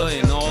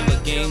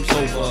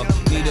over.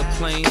 Need a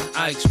plane,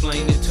 I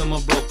explained it to my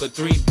broker.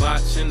 3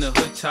 bots in the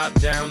hood, top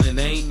down, it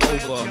ain't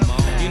over.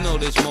 You know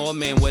there's more,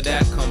 man, where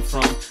that come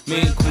from?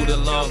 Me and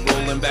Kuda Love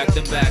rolling back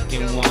to back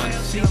in one.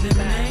 See, the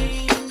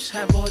names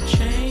have all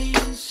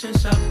changed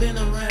since I've been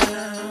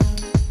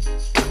around,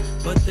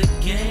 but the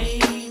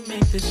game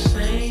ain't the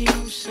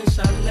same since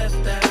I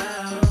left the house.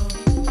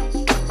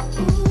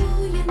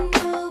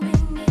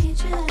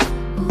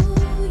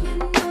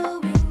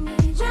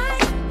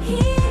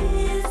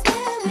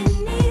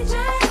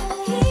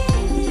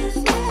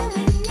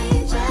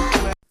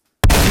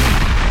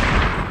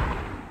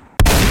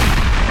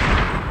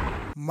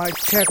 Mic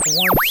check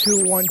 1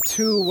 2 1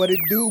 2. What it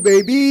do,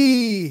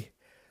 baby?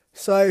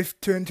 Sorry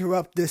to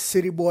interrupt this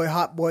city boy,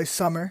 hot boy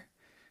summer.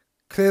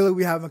 Clearly,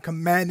 we have a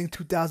commanding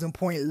 2,000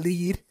 point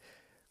lead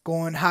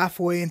going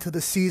halfway into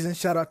the season.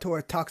 Shout out to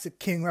our Toxic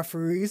King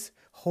referees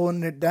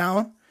holding it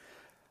down.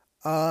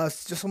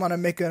 Just want to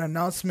make an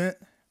announcement.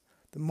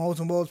 The Moles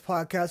and Wolves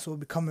podcast will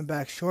be coming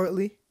back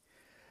shortly.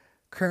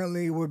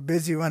 Currently, we're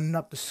busy running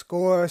up the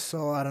score,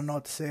 so I don't know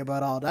what to say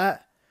about all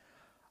that.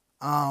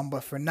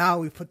 But for now,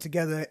 we put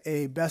together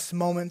a best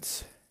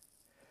moments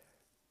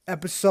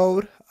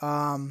episode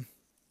from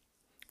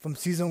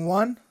season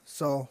 1.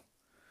 So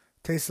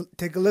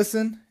take a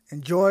listen,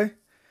 enjoy, and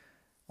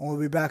we'll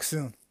be back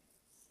soon.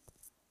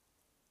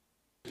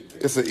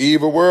 It's an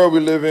evil world we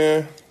live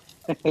in.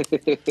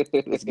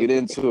 Let's get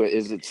into it.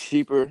 Is it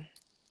cheaper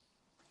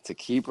to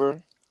keep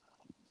her,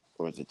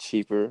 or is it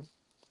cheaper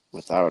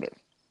without her?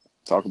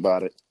 Talk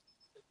about it.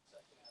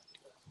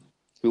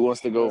 Who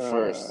wants to go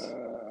first?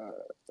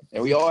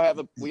 And we all have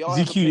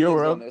ZQ, your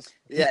world. on this.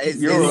 Yeah, it's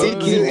Your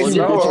world. ZQ. It's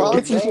your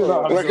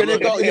world. We're gonna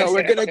go.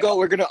 So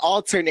We're gonna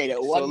alternate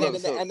it. One man in the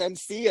so-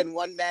 NMC and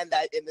one man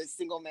that in the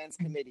single man's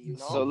committee. You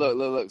know. So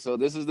look. So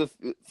this is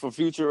for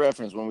future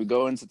reference. When we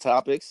go into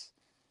topics,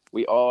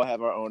 we all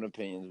have our own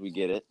opinions. We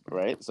get it,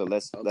 right? So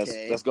let's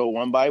go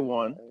one by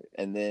one,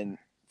 and then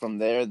from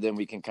there, then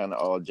we can kind of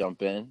all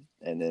jump in,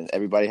 and then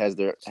everybody has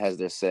their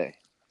say.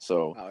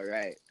 So All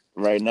right.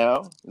 right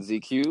now,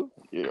 ZQ,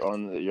 you're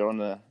on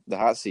the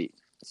hot seat.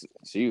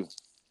 It's you.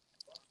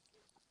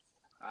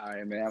 All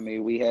right, man. I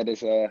mean, we had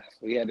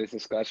this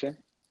discussion.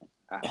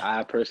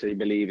 I personally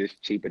believe it's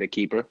cheaper to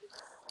keep her.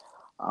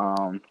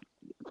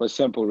 For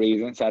simple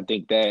reasons. I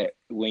think that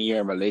when you're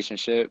in a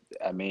relationship,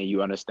 I mean,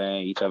 you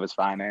understand each other's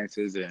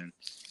finances and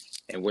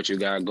what you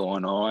got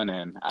going on,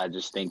 and I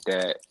just think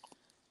that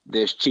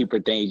there's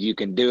cheaper things you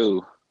can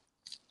do,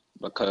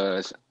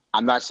 because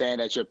I'm not saying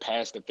that you're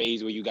past the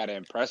phase where you got to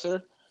impress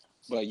her,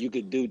 but you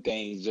could do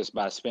things just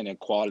by spending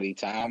quality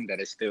time that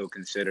is still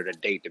considered a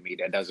date to me,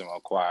 that doesn't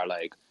require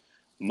like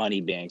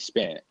money being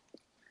spent,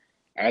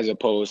 as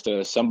opposed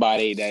to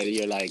somebody that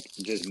you're like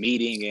just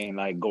meeting and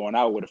like going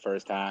out with the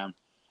first time.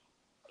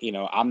 You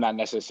know, I'm not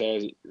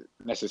necessarily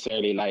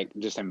like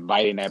just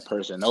inviting that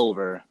person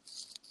over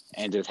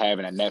and just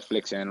having a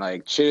Netflix and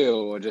like chill,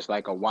 or just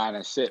like a wine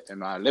and sip in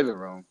my living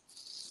room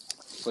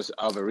for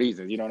other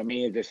reasons. You know what I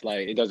mean? It's just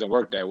like, it doesn't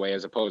work that way.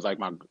 As opposed, like,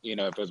 if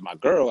it was my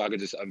girl, I could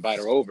just invite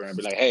her over and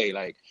be like, hey,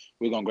 like,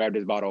 we're gonna grab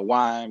this bottle of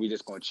wine, we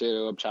just gonna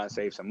chill, I'm trying to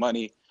save some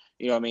money.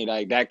 You know what I mean?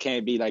 Like, that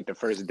can't be like the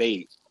first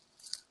date,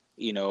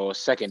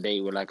 second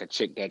date with like a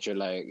chick that you're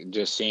like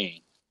just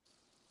seeing.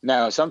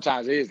 Now,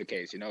 sometimes it is the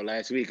case.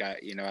 Last week I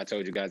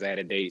told you guys I had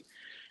a date.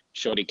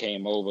 Shorty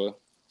came over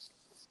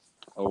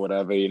or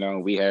whatever,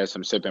 we had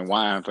some sipping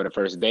wine for the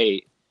first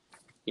date.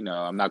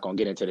 I'm not gonna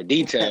get into the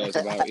details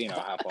about,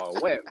 how far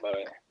it went,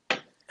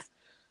 but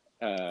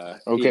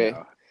Okay.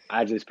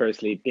 I just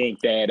personally think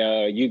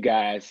that you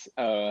guys,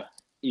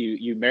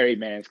 you married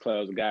man's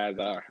clubs guys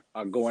are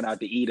going out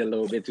to eat a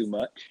little bit too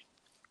much.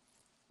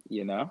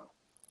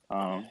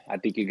 I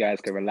think you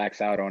guys can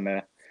relax out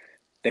on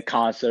the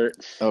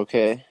concerts.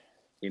 Okay.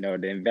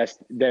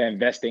 The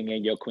investing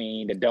in your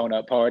queen, the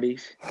donut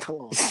parties.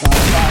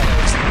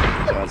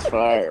 That's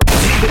fire.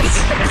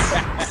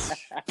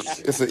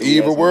 It's an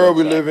evil world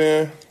we live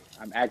in.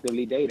 I'm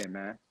actively dating,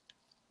 man.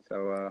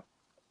 So,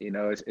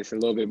 it's a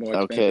little bit more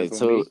Okay,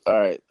 expensive for me. all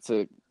right.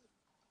 To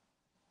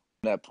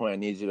that point, I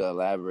need you to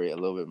elaborate a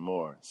little bit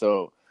more.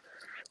 So,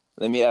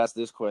 let me ask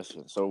this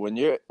question. So, when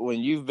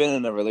you've been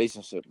in a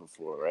relationship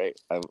before, right?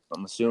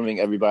 I'm assuming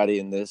everybody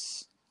in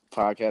this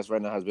podcast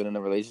right now has been in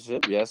a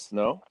relationship. Yes?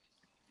 No?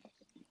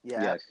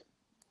 Yeah. Yes.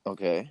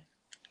 Okay.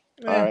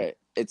 Yeah. All right.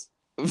 It's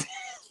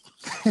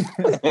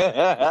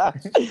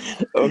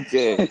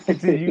okay.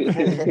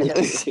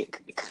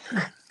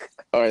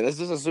 All right. Let's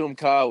just assume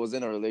Kyle was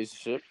in a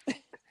relationship.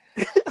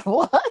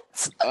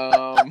 What?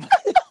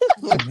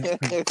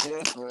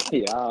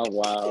 Yeah,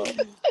 wow.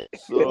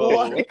 So,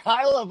 What?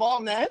 Kyle of all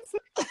men?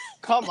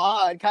 Come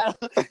on, Kyle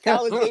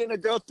was dating a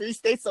girl 3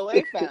 states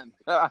away, fam.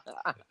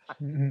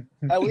 And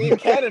we in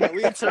Canada,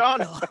 we in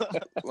Toronto.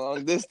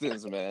 long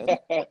distance, man.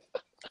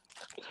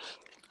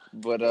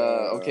 But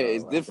okay,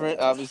 it's different.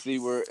 Obviously,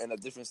 we're in a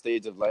different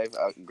stage of life.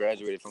 I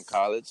graduated from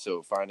college,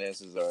 so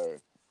finances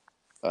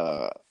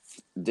are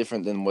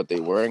different than what they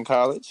were in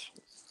college.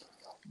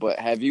 But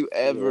have you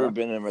ever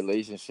been in a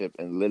relationship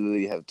and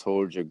literally have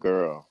told your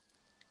girl,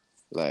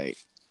 like,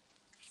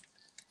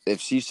 if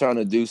she's trying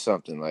to do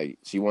something, like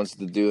she wants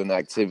to do an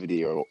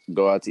activity or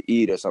go out to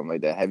eat or something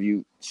like that, have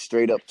you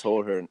straight up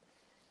told her,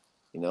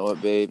 you know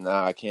what, babe,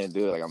 nah, I can't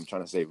do it. Like, I'm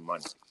trying to save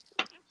money.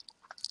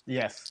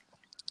 Yes.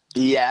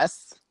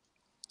 Yes.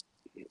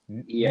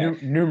 Yeah.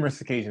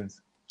 Numerous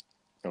occasions.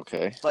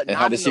 Okay. But and not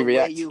how does in she the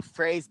react? way you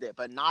phrased it.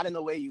 But not in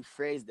the way you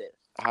phrased it.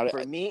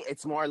 For me,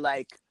 it's more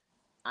like,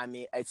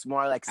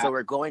 so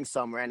we're going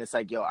somewhere and it's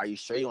like, yo, are you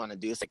sure you want to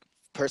do this? Like,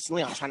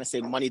 personally, I'm trying to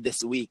save money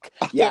this week.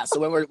 Yeah, so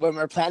when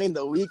we're planning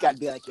the week, I'd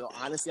be like, yo,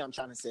 honestly, I'm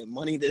trying to save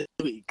money this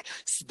week.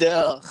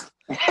 Still.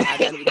 And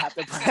then we'd have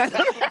to plan.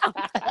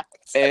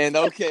 And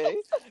okay.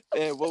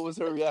 And what was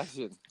her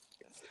reaction?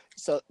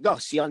 So no,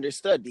 she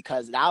understood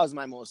because that was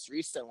my most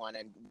recent one,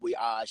 and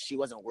she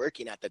wasn't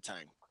working at the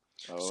time.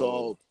 Oh.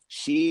 So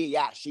she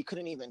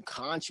couldn't even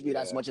contribute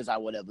as much as I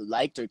would have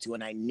liked her to,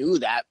 and I knew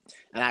that,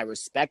 and I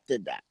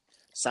respected that.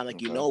 So I'm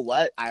like, you know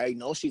what? I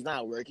know she's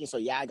not working, so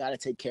I gotta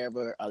take care of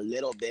her a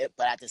little bit.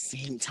 But at the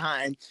same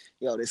time,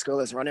 yo, this girl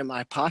is running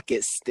my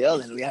pocket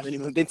still, and we haven't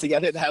even been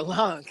together that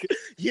long.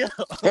 Yo,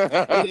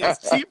 it is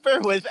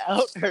cheaper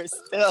without her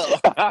still.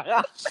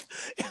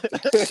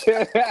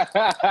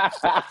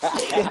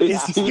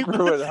 It's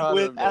cheaper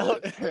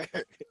without her.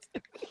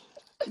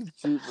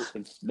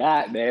 It's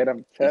not, man.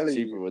 I'm telling you. It's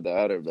cheaper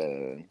without her,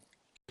 man.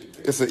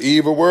 It's an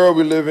evil world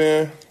we live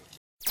in.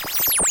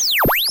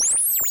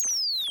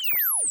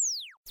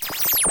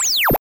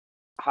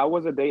 How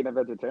was a date a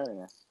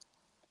vegetarian?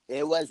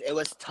 It was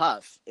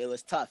tough. It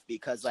was tough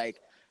because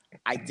like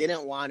I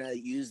didn't want to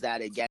use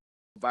that again.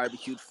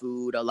 Barbecued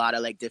food, a lot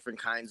of like different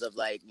kinds of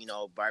like, you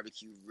know,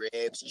 barbecue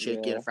ribs,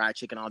 chicken, fried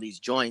chicken, all these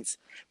joints.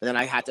 But then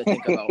I had to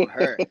think about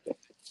her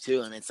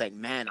too. And it's like,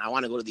 man, I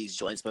want to go to these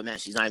joints, but man,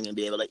 she's not even gonna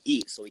be able to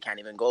eat, so we can't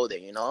even go there,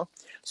 you know?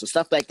 So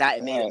stuff like that,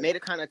 it made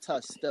it kind of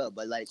tough still.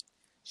 But like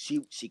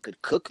she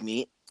could cook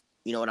meat,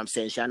 you know what I'm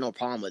saying? She had no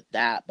problem with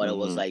that. But it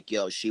was like,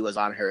 yo, she was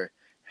on her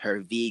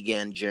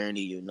vegan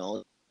journey, you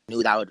know.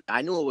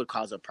 I knew it would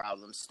cause a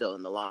problem still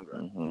in the long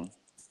run.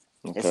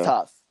 Okay. It's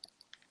tough.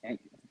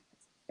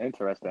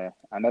 Interesting.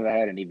 I never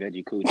had any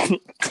veggie coochie.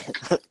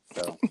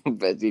 So.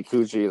 Veggie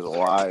coochie is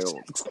wild.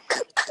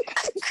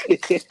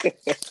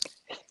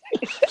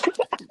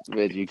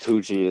 Veggie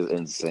coochie is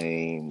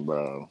insane,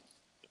 bro.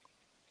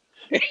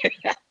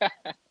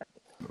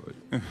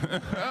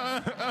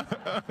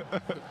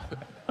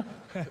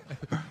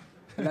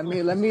 Let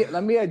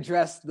me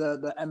address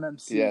the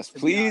MMC. Yes,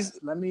 please.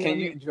 Let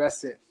me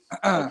address it.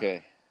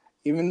 Okay.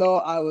 Even though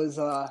I was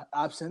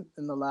absent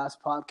in the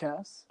last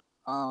podcast,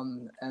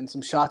 and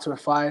some shots were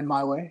fired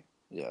my way.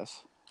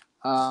 Yes.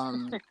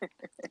 I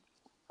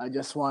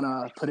just want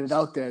to put it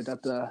out there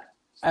that the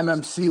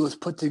MMC was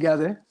put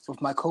together with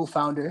my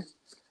co-founder,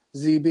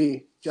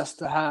 ZB, just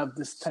to have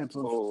this type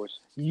of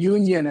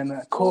union and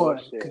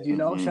accord. Because, you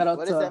know, shout out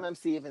what to... What does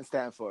MMC even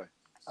stand for?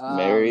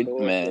 Married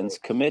Man's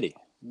Committee.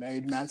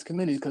 Married Man's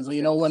Committee. Because,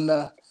 you know, when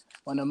the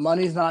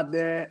money's not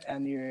there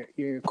and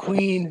your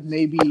queen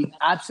may be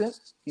absent,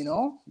 you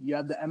know, you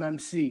have the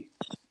MMC.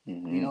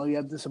 You know, you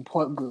have the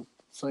support group.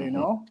 So, you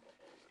know,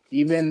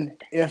 even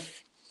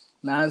if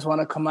mans want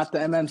to come at the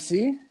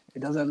MMC, it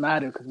doesn't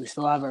matter because we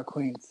still have our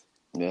queens.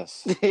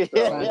 Yes. That's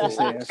all I have to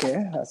say,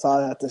 okay? That's all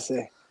I have to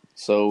say.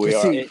 So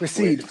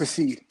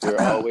Proceed. We're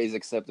always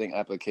accepting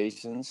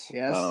applications.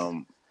 Yes.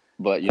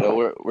 But, you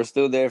know, we're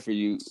still there for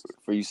you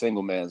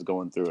single mans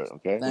going through it,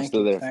 okay? We're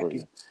still there for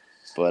you.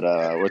 But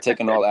we're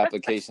taking all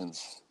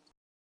applications.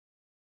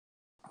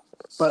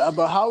 But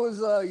how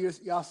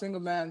was y'all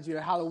single mans, your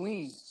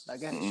Halloween?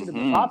 Like, that should have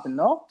been popping,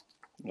 no?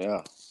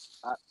 Yeah.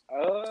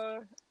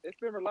 It's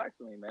been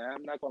relaxing, man.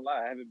 I'm not gonna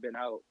lie. I haven't been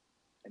out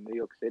in New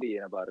York City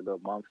in about a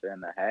good month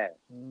and a half.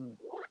 You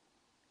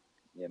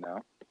know,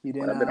 you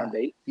didn't. I've been on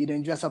dates. You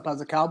didn't dress up as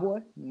a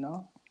cowboy, you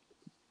know?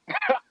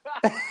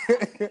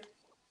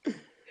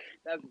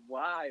 That's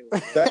wild.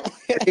 That's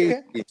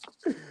crazy.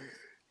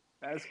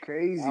 That's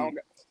crazy.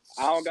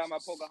 I don't got my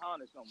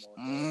Pocahontas no more.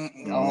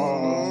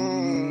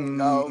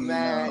 No,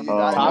 man.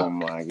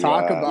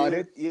 Talk about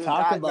it. You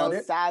Talk got about no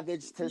it.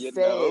 Savage to You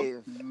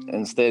save.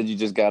 Instead, you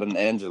just got an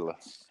Angela.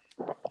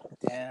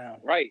 Damn.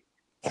 Right.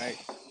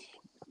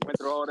 Went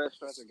through all that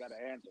stress and got an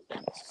answer.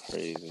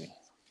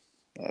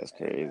 That's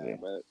crazy. Yeah,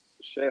 but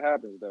shit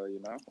happens, though, you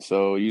know?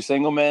 So you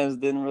single mans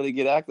didn't really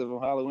get active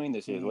on Halloween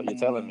this year is what you're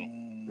telling me.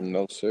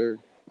 No, sir.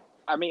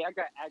 I mean, I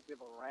got active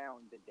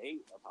around the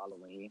date of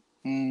Halloween.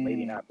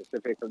 Maybe not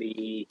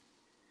specifically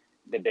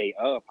the day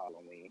of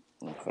Halloween.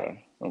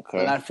 Okay.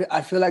 But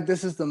I feel like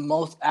this is the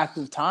most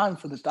active time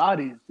for the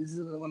thotties. This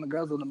is when the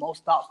girls are the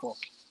most thoughtful.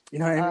 You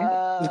know what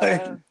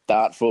I mean?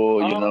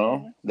 Thoughtful, you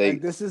know.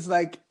 This is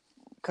like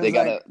they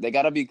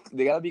gotta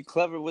be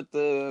clever with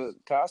the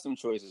costume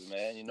choices,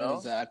 man. You know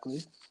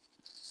exactly.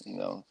 You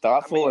know,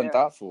 thoughtful and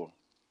thoughtful.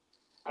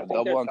 I think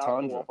double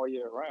entendre all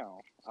year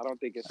round. I don't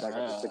think it's like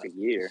a specific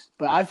year.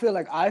 But I feel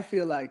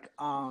like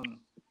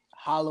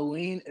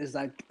Halloween is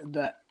like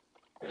the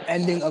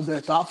ending of their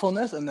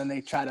thoughtfulness, and then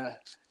they try to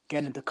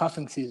get into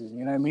cuffing season.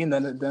 You know what I mean?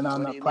 Then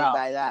on the prowl.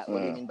 What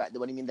do you mean by that?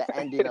 What do you mean the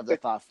ending of the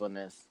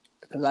thoughtfulness?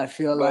 Because I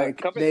feel like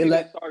cuffing they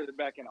season started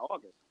back in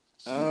August.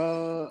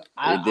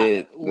 It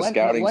did. The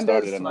scouting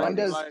started in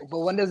August. But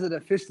when does it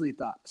officially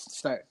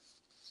start?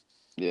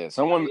 Yeah, It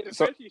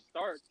officially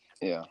starts.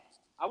 Yeah.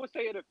 I would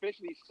say it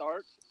officially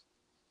starts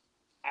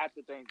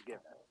after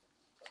Thanksgiving.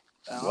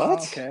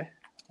 What? Okay.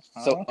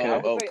 So,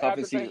 okay.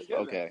 cuffing season.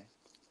 Okay.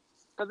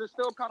 Because it's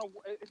still kind of,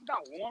 it's not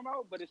warm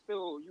out, but it's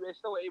still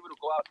able to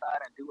go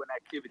outside and do an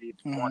activity if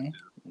you want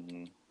to.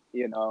 Mm-hmm.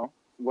 You know,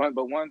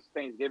 but once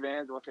Thanksgiving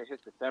ends, once it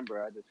hits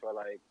December, I just feel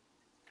like,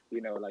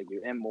 you know, like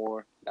you're in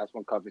more. That's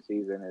when cuffing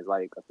season is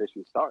like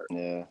officially start.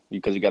 Yeah,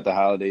 because you got the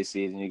holiday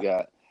season. You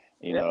got,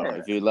 you know,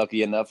 if you're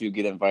lucky enough, you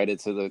get invited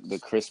to the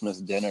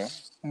Christmas dinner.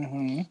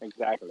 Mm-hmm.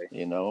 Exactly.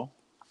 You know.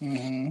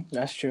 Mm-hmm.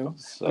 That's true.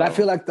 So, but I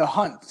feel like the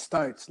hunt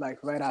starts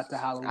like right after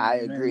Halloween. I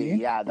agree.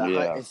 Yeah, the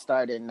hunt is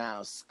starting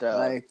now still.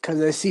 Like,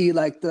 because I see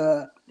like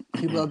the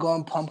people are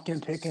going pumpkin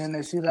picking.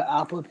 They see the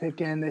apple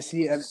picking. They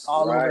see it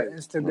all over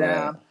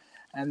Instagram. Right.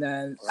 And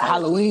then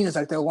Halloween is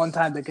like their one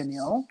time they can, you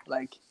know,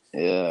 like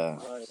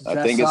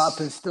dress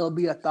up and still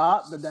be a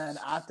thought. But then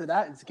after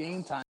that, it's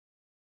game time.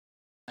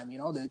 You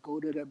know, they go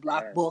to their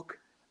black book.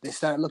 They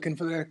start looking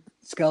for their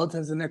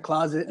skeletons in their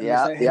closet and they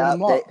start hitting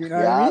them up. You know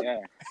what I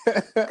mean?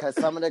 Because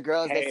some of the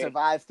girls, they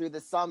survive through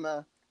the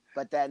summer,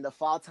 but then the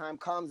fall time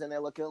comes and they're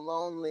looking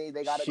lonely.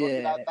 They got to go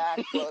through that back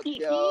book,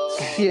 yo.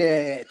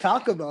 Yeah,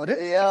 talk about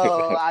it.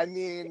 Yo, I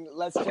mean,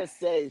 let's just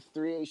say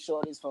 3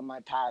 shorties from my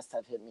past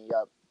have hit me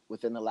up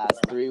within the last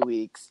 3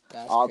 weeks,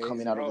 all crazy.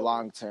 Coming out of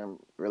long-term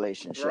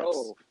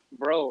relationships.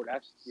 Bro,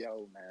 that's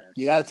man.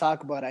 You gotta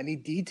talk about it. I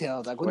need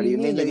details. Like, what do you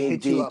mean they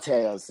hit you up?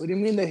 What do you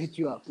mean they hit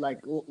you up? Like,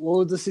 what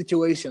was the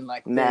situation?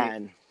 Like,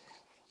 man,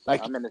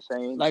 like I'm in the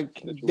same. Like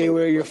situation. They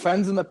were your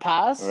friends in the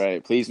past,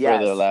 right? Please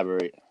further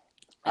elaborate.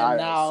 And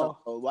now,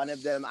 so one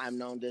of them, I've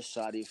known this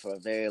shawty for a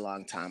very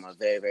long time, a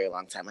very, very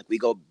long time. Like, we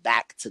go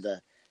back to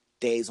the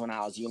days when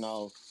I was, you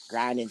know,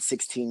 grinding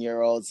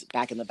 16-year-olds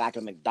back in the back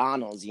of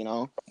McDonald's. You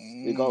know,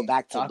 we go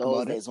back to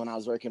those days when I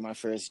was working my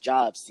first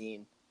job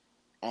scene.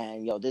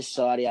 And this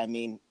shawty, I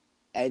mean,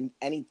 and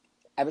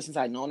ever since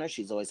I've known her,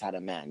 she's always had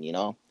a man, you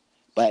know,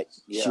 but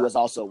she was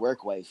also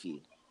work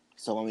wifey.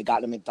 So when we got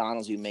to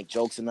McDonald's, we make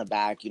jokes in the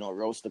back, you know,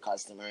 roast the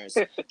customers,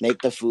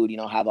 make the food, you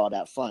know, have all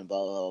that fun,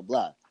 blah, blah,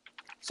 blah.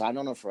 So I've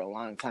known her for a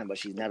long time, but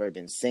she's never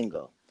been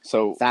single.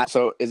 So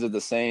is it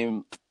the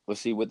same? Was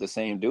she with the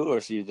same dude, or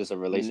is she just a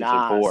relationship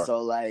whore?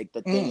 So like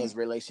the thing is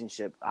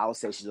relationship. I would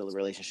say she's a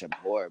relationship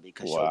whore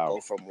because she'll go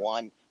from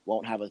one,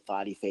 won't have a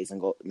thotty face,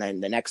 and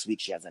then the next week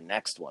she has the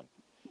next one.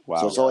 Wow.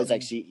 So it's always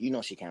like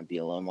she can't be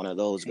alone. One of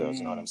those girls,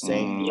 you know what I'm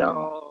saying?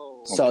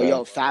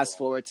 So fast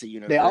forward to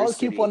university. They always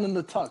keep one in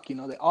the tuck, you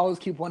know. They always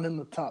keep one in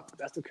the tuck.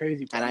 That's the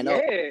crazy part. And I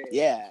know,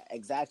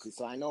 exactly.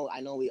 So I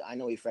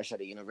know we fresh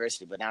out of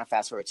university, but now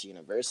fast forward to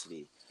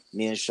university.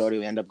 Me and Shorty,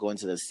 we end up going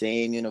to the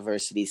same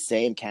university,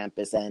 same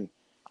campus, and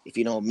if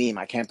you know me,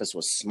 my campus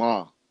was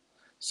small,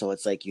 so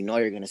it's like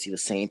you're gonna see the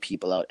same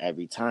people out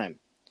every time.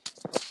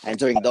 And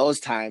during those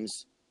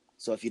times.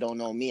 So if you don't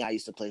know me, I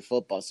used to play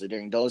football. So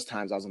during those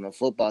times, I was on the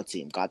football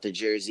team, got the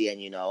jersey,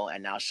 and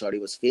and now Shorty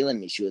was feeling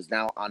me. She was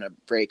now on a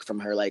break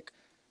from her like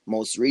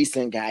most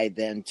recent guy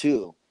then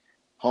too.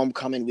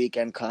 Homecoming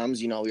weekend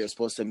comes, we were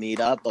supposed to meet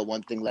up, but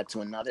one thing led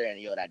to another, and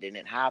that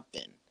didn't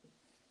happen.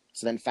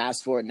 So then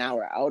fast forward, now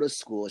we're out of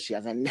school. She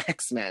has a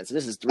next man. So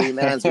this is 3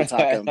 mans we're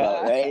talking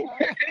about, right?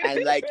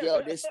 And like,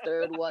 this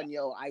third one,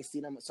 I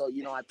see them. So,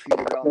 I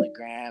pre-her on the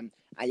gram.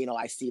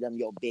 I see them,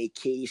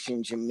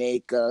 vacation,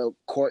 Jamaica,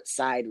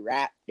 courtside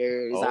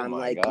Raptors. Oh I'm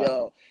like,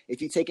 God.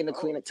 If you're taking the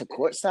queen to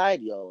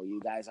courtside,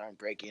 you guys aren't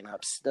breaking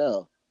up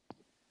still.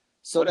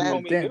 So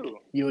then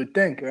you would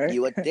think, right?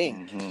 You would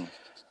think. Mm-hmm.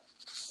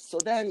 So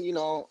then,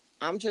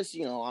 I'm just,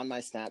 on my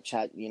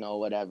Snapchat,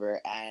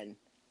 whatever. And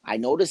I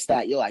noticed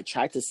that, I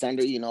tried to send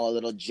her, a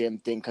little gym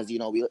thing because,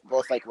 we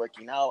both like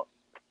working out.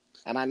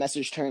 And my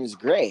message turns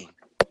gray.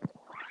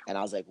 And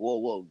I was like,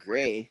 whoa,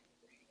 gray?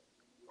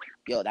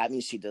 That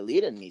means she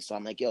deleted me. So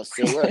I'm like,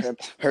 say where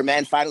her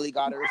man finally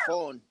got her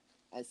phone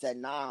and said,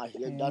 nah,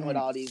 you're done with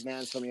all these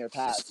mans from your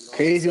past.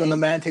 Crazy when the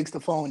man takes the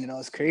phone,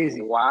 it's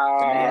crazy. Wow.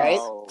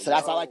 Right? So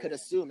that's all I could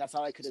assume.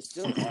 All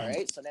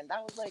right. So then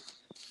that was like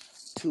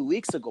 2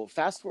 weeks ago.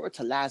 Fast forward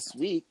to last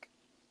week,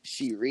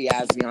 she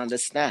re-asked me on the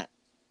Snap.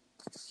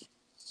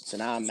 So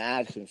now I'm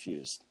mad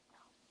confused.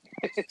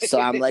 So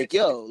I'm like,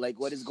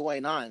 what is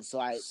going on? So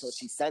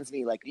she sends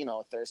me like,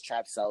 thirst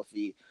trap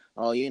selfie.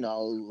 Oh,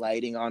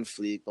 lighting on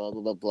fleek, blah,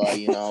 blah, blah,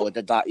 blah, with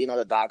the dog,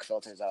 the dog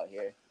filters out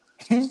here.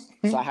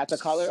 So I had to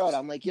call her out.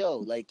 I'm like,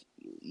 like,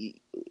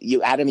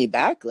 you added me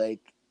back? Like,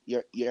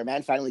 your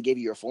man finally gave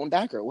you your phone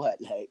back or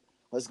what? Like,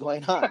 what's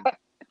going on?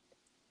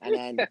 And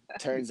then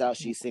turns out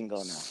she's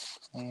single now.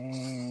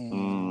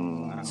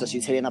 So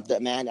she's hitting up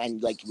that man,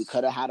 and like we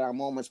could have had our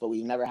moments, but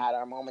we never had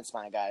our moments,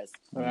 my guys.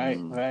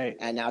 Right.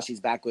 And now she's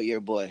back with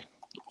your boy.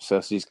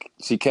 So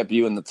she kept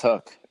you in the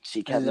tuck.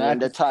 She kept me in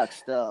the tuck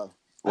still.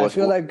 I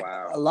feel like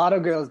a lot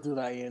of girls do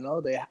that.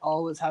 They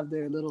always have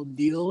their little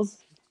deals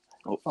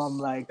from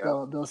like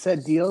they'll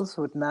set deals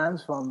with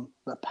mans from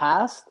the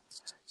past,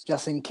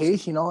 just in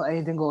case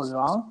anything goes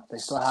wrong. They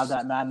still have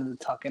that man in the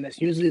tuck, and it's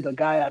usually the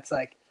guy that's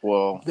like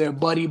they're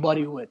buddy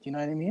with. You know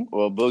what I mean?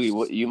 Well,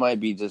 Boogie, you might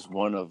be just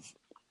one of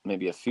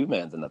maybe a few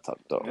men in the top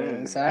though.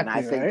 Exactly. And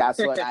I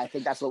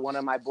think that's what one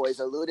of my boys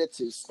alluded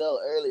to still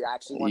earlier.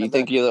 Actually, you're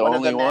the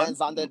only one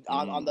on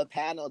the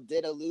panel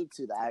did allude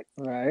to that.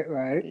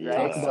 Right.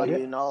 Yeah. So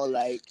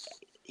like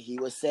he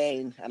was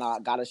saying, and I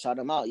gotta shout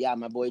him out. Yeah,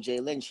 my boy Jay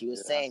Lynch. He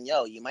was saying,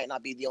 "Yo, you might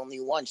not be the only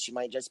one. She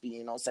might just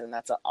be, sending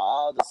that to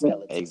all the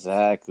skeletons."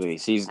 Exactly.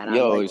 She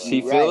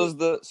feels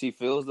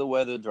the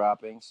weather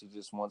dropping. She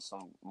just wants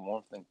some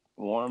warmth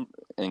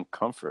and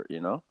comfort.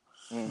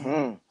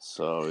 Mm-hmm.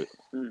 So,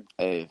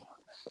 hey,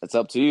 it's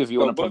up to you if you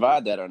want to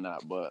provide that or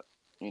not. But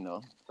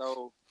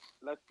So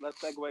let's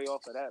segue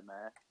off of that,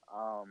 man.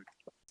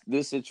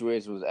 This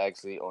situation was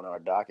actually on our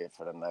docket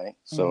for the night.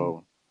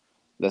 So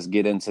let's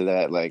get into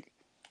that. Like,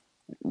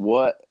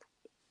 what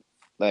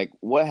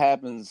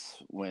happens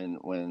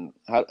when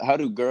how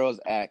do girls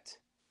act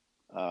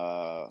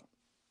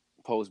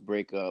post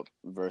breakup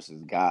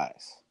versus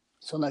guys?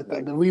 So like the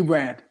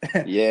rebrand.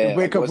 Yeah. The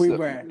breakup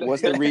rebrand.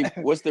 What's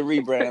the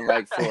rebrand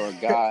like for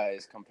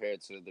guys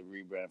compared to the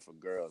rebrand for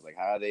girls? Like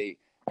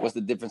what's the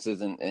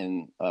differences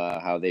in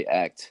how they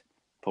act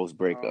post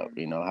breakup?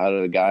 How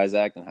do the guys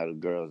act and how do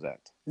girls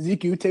act?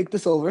 Zeke, you take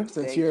this over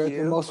since you're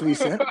the most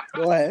recent.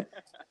 Go ahead.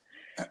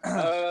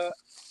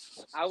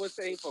 I would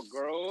say for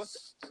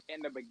girls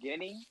in the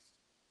beginning,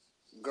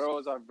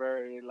 girls are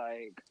very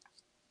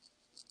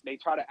they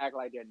try to act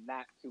like they're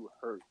not too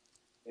hurt,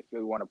 if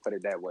you want to put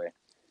it that way.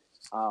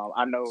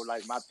 I know,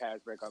 like, my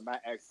past breakup, my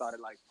ex started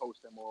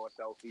posting more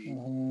selfies.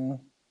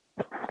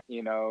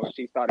 Mm-hmm.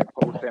 She started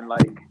posting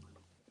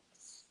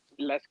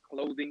less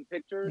clothing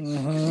pictures.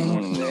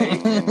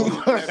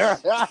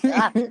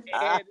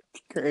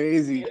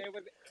 Crazy.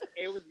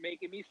 It was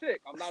making me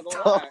sick. I'm not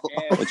gonna lie.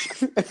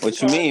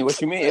 What you mean? What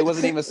you mean? It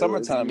wasn't even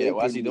summertime yet.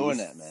 Why is he doing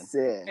that, man?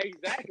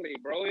 Exactly,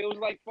 bro. It was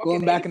fucking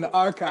going back in the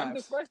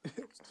archives.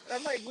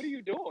 I'm like, what are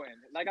you doing?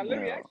 I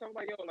literally asked her, I'm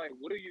like, yo,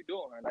 what are you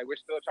doing? We're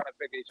still trying to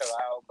figure each other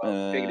out,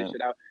 figure this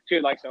shit out. She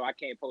was like, so I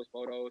can't post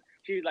photos.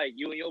 She was like,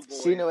 you and your boy.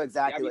 She knew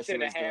exactly what she was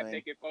doing. Sending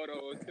half-naked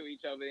photos to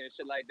each other and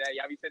shit like that.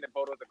 Y'all be sending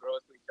photos of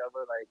girls to each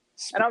other,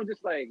 and I'm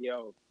just like,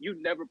 yo, you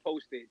never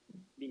posted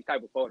these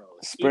type of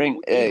photos. Even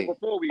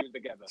before we was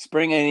together.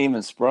 Spring ain't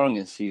even sprung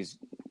and she's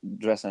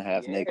dressing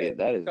half naked.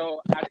 That is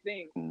so I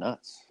think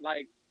nuts.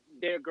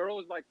 Their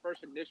girls'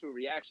 first initial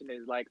reaction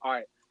is all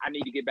right, I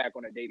need to get back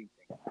on a dating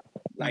thing.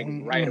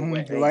 Right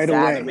away. Right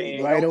away.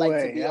 They don't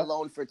like to be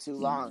alone for too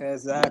long.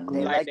 Exactly.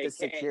 They like the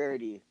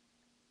security.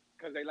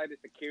 Because they like the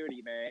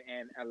security, man.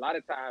 And a lot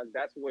of times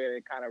that's where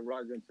it kind of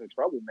runs into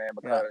trouble, man,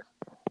 because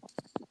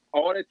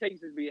all it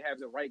takes is we have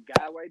the right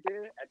guy right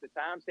there at the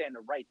time saying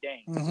the right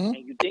thing. Mm-hmm.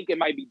 And you think it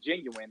might be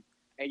genuine.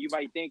 And you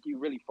might think you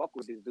really fuck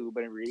with this dude,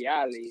 but in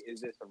reality,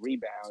 it's just a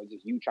rebound. It's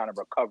just you trying to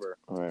recover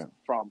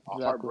from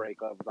a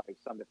heartbreak of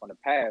something from the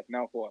past.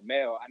 Now, for a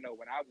male, I know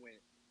when I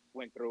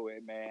went through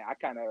it, man, I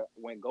kind of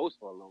went ghost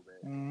for a little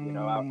bit.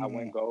 I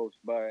went ghost,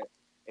 but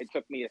it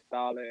took me a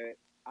solid,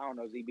 I don't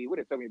know, ZB, would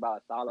it took me about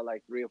a solid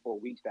 3 or 4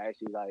 weeks to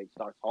actually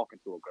start talking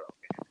to a girl.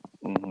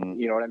 Mm-hmm.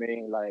 You know what I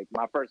mean?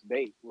 My first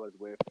date was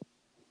with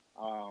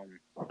more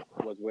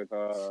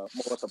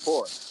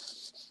support.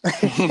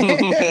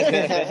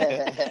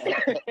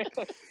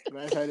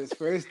 Right, had his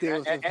first day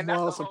with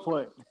moral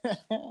support. That's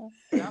a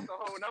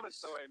whole nother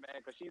story, man,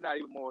 because she's not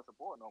even moral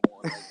support no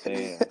more.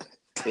 Damn.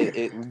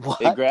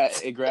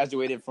 It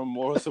graduated from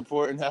moral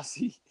support and now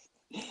she's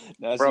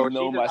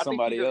known by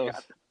somebody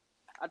else.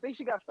 I think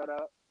she got fed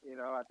up.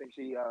 I think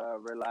she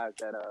realized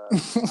that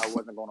I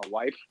wasn't going to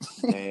wife.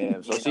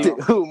 Damn. So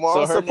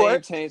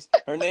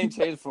her name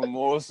changed from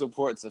moral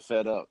support to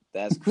fed up.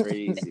 That's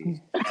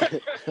crazy.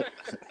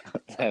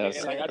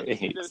 That's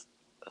crazy.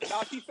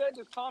 She said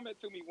this comment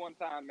to me one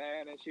time,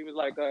 man, and she was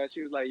like,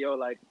 yo,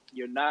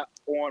 you're not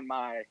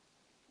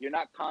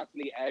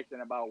constantly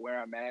asking about where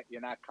I'm at.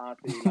 You're not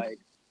constantly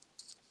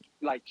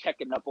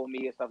checking up on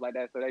me and stuff like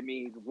that. So that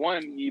means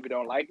 1, you either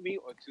don't like me,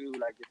 or 2, you're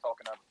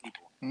talking to other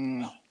people.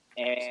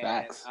 And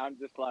Facts. I'm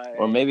just like,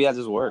 or maybe I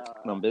just work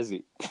and I'm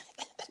busy.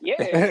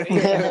 Yeah.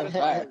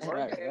 Right.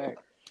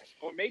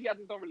 Or maybe I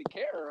just don't really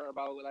care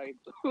about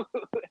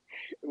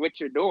what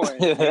you're doing.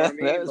 You know what I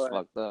mean? That is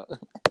fucked up.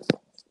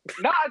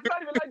 No, it's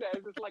not even like that.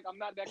 It's just I'm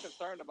not that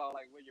concerned about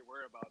what you're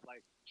worried about.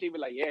 She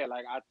was like, yeah,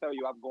 I tell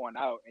you I'm going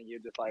out and you're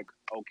just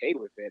okay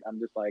with it. I'm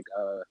just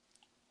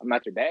I'm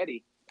not your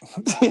daddy.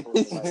 I'm That's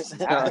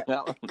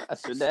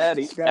your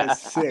daddy. This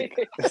guy's sick.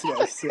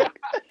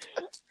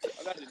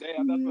 I'm not your daddy.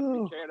 I'm not supposed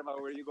to be caring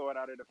about where you're going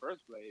out in the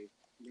first place.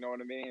 You know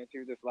what I mean? And she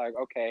was just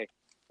okay.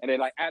 And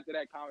then after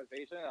that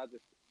conversation, I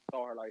just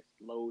saw her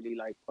slowly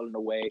pulling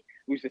away.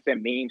 We used to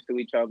send memes to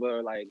each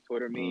other,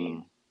 Twitter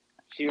memes.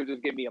 She would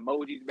just give me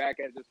emojis back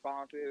as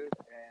responses,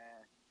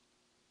 and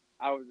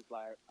I was just all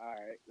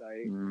right,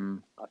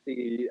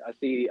 I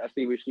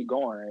see where she's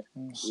going,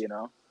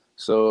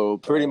 So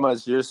pretty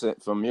much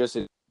from your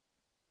situation,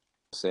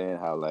 saying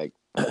how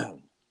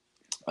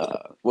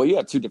well, you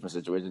have 2 different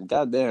situations.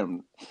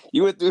 Goddamn,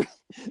 you went through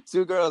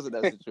 2 girls in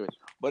that situation.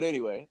 But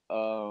anyway,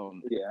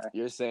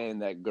 you're saying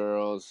that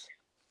girls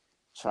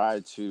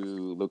try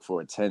to look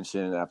for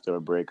attention after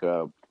a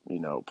breakup, you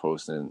know,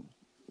 posting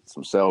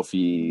some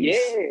selfies,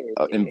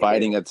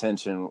 inviting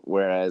attention.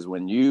 Whereas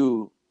when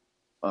you,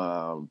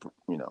 you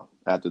know,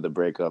 after the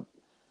breakup,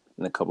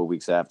 and a couple of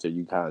weeks after,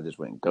 you kind of just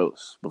went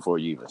ghost before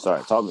you even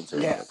started talking to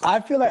her. Yeah, I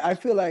feel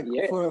like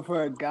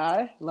for a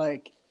guy,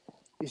 like,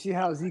 you see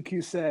how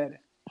ZQ said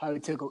how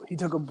he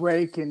took a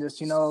break and just,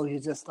 you know, he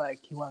just like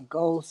he went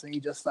ghost and he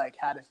just like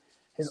had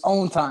his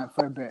own time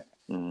for a bit.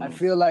 I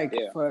feel like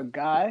for a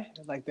guy,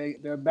 like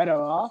they're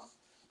better off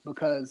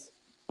because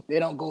they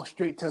don't go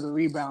straight to the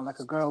rebound like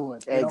a girl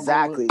would. They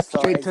exactly.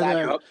 So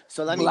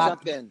let me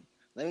jump in.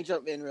 Let me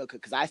jump in real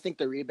quick because I think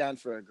the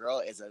rebound for a girl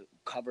is a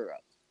cover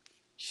up.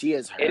 She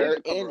is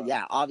hurting.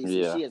 Yeah,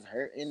 obviously she is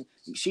hurting.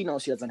 She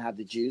knows she doesn't have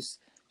the juice.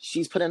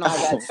 She's putting all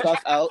that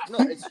stuff out. No,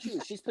 it's true.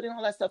 She's putting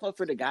all that stuff out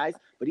for the guys,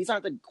 but these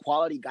aren't the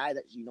quality guy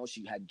that you know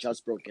she had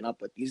just broken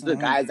up with. These are the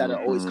guys that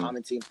are always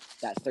commenting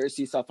that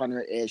thirsty stuff on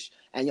her ish,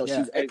 and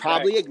she's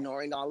probably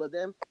ignoring all of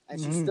them, and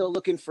she's still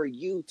looking for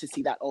you to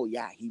see that. Oh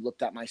yeah, he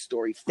looked at my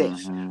story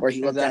fish, or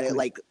he looked at it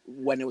like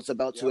when it was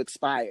about to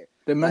expire.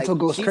 Their mental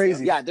goes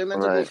crazy. Yeah, their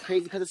mental goes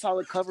crazy because it's all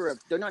a cover up.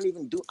 They're not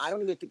even I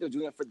don't even think they're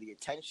doing it for the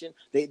attention.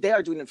 They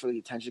are doing it for the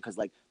attention because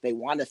like they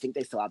want to think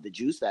they still have the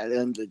juice. But at the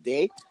end of the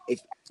day,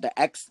 if the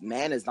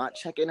ex-man is not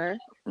checking her,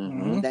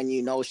 then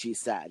you know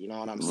she's sad. You know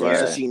what I'm saying? Right.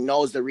 So she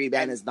knows the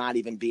rebound is not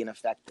even being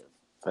effective.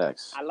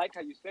 Facts. I like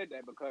how you said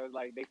that because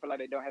like they feel like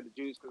they don't have the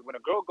juice because when a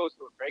girl goes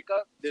through a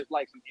breakup, there's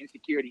like some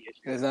insecurity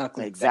issues.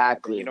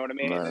 Exactly. You know what I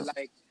mean? Right.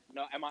 Like,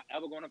 no, am I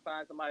ever going to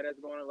find somebody that's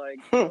going to like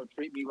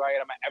treat me right?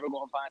 Am I ever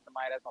going to find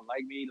somebody that's going to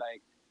like me?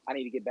 Like, I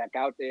need to get back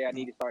out there. I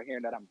need to start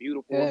hearing that I'm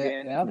beautiful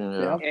again. And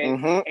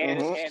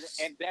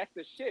that's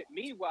the shit.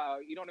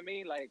 Meanwhile, you know what I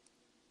mean? Like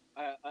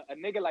a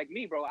nigga like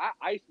me, bro, I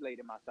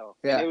isolated myself.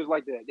 Yeah. And it was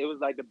like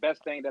the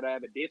best thing that I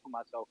ever did for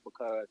myself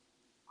because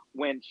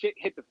when shit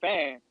hit the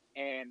fan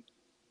and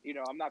you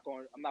know, I'm not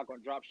going to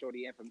drop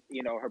Shorty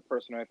her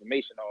personal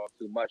information off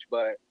too much,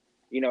 but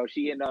you know,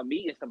 she ended up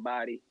meeting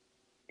somebody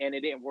and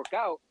it didn't work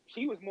out.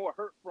 She was more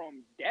hurt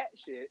from that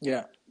shit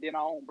than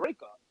our own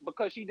breakup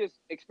because she just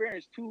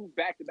experienced 2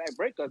 back-to-back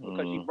breakups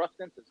because she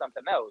rushed into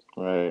something else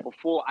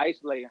before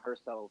isolating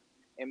herself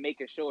and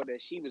making sure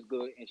that she was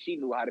good and she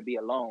knew how to be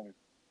alone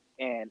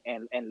and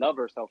love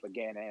herself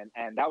again.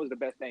 And that was the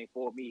best thing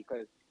for me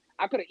because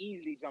I could have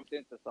easily jumped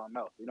into something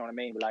else. You know what I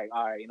mean? Like,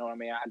 all right, you know what I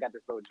mean? I got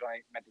this little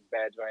joint, met this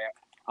bad joint.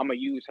 I'm going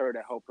to use her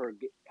to help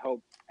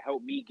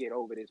me get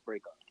over this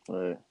breakup.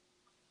 Right.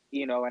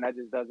 You know, and that's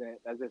just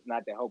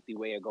not the healthy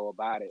way to go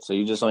about it. So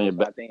you just on your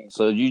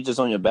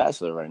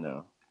bachelor right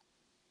now?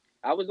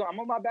 I'm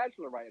on my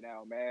bachelor right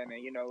now, man.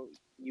 And you know,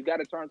 you got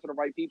to turn to the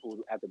right people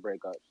after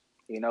breakups.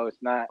 You know,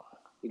 it's not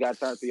you got to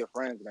turn to your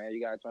friends, man.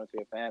 You got to turn to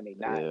your family,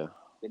 not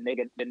the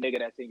nigga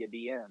that's in your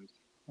DMs.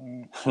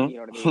 You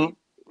know what I mean?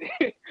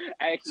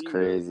 Actually,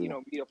 crazy. You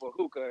know, meet up for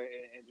hookah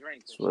and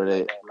drinks.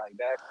 Like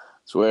that.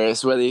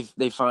 It's where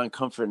they find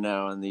comfort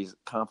now in these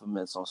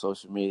compliments on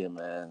social media,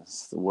 man.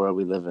 It's the world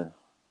we live in.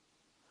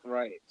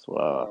 Right. It's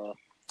wild.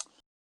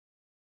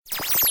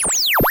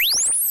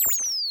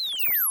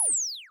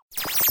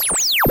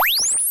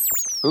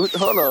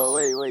 Hold on,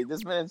 wait.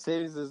 This man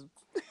changed his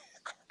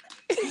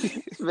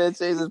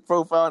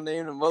profile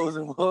name to Mose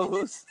and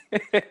Woes.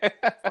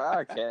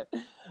 Podcast.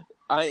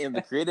 I am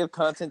the creative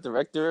content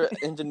director,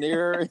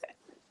 engineer,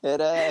 head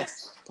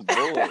ass.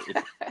 Boy.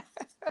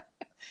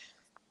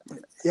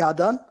 Y'all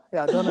done?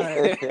 Y'all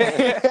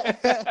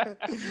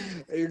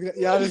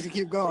just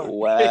keep going.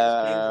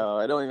 Wow.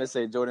 I don't even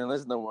say Jordan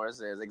List no more. It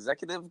says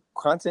executive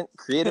content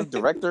creative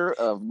director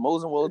of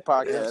Mose and Woes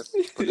podcast.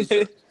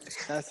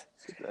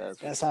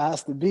 That's how it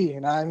has to be,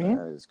 you know what I mean?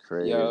 That is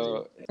crazy.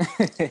 Yo.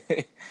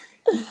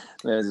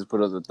 Man, just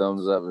put up the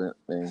thumbs up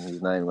and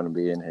he's not even going to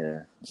be in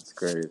here. It's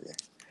crazy.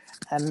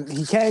 And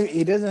he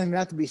doesn't even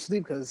have to be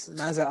asleep because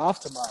man's off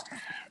tomorrow.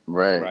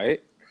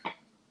 Right.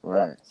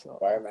 So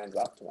fireman's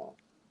off tomorrow.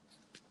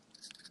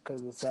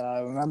 Because it's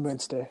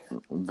Remembrance Day.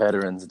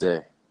 Veterans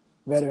Day.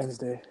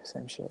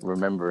 Same shit.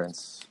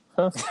 Remembrance.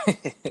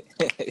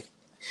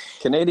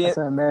 Canadian. That's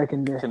an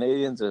American Day.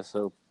 Canadians are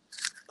so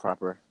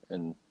proper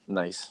and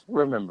nice.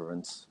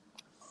 Remembrance.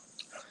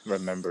 All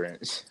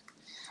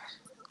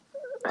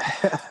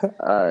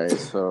right,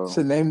 so.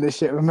 Should name this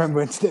shit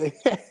Remembrance Day.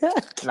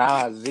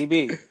 Nah,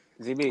 ZB.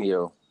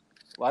 Yo.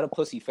 Why the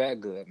pussy fat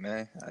good,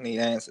 man? I need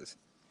answers.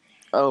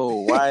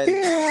 Oh, why?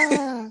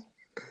 I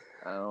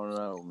don't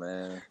know,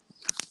 man.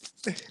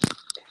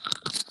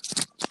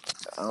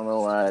 I don't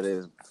know why it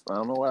is. I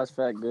don't know why it's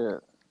fat good.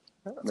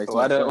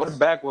 What's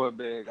backward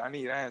big? I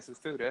need answers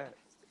to that.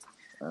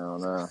 I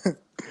don't know.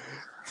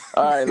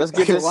 All right, let's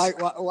get this. Why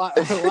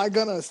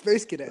gonna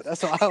space cadet?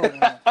 That's what I want to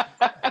know.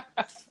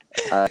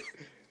 All right.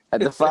 At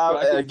the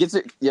 5, get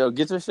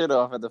your shit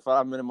off. At the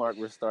 5-minute mark,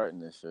 we're starting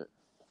this shit.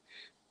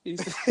 He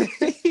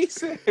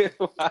said,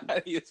 why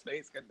are you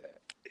space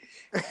cadet?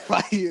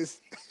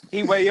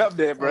 He way up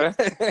there, bro.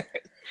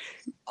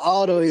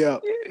 All the way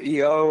up.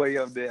 He all the way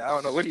up there. I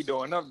don't know what he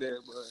doing up there,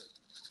 but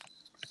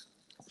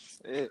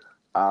shit.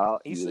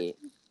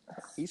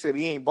 He said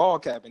he ain't ball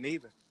capping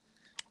either.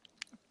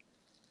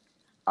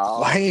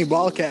 Why he ain't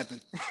ball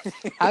capping?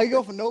 How you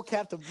go from no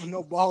cap to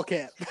no ball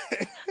cap?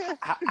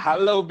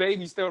 Hello,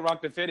 baby, still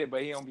rock the fitted,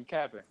 but he don't be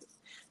capping.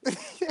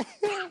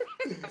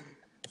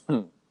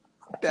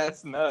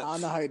 That's nuts. I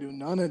don't know how you do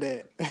none of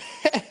that.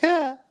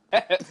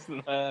 That's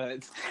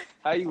nuts.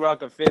 How you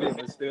rock a fitted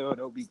but still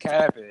don't be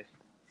capping?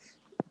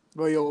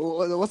 Bro,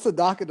 yo, what's the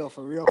docket though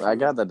for real? I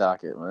got the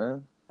docket,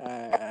 man.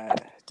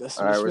 Just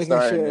all right, we're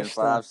starting in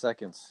 5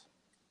 seconds.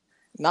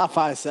 Not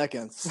 5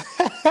 seconds.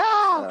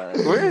 Right.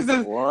 Where's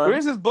this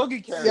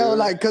boogie carrier? Yo,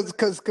 like, cause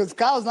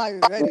Kyle's not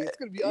even ready. It's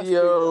gonna be us.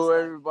 Yo,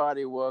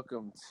 everybody,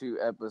 welcome to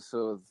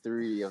episode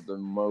 3 of the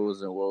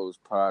Mo's and Woes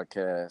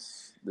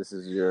podcast. This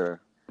is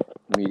your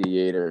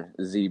mediator,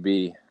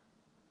 ZB.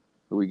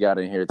 Who we got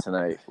in here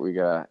tonight? We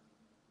got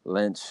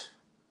Lynch,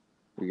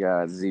 we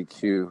got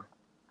ZQ,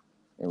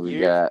 and we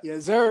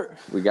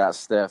got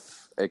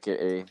Steph,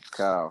 aka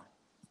Kyle.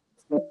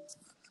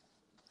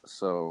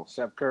 So,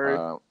 Chef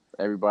Curry.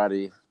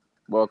 Everybody,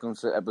 welcome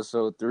to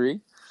episode 3.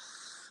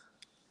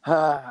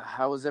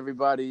 How was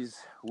everybody's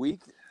week?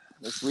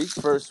 This week,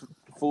 first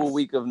full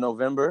week of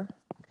November.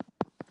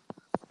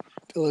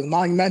 It was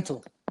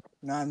monumental.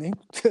 You know what I mean?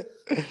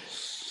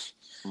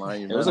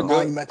 It was a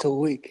monumental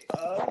week.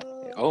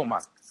 Oh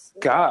my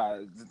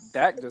God,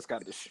 Dak just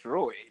got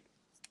destroyed.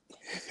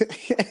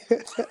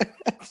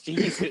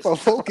 Jesus. Well,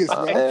 focus,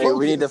 bro. Hey,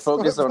 we need to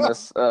focus on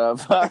this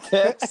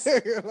podcast.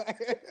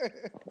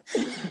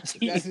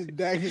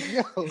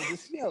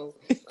 Yo,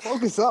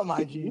 focus up,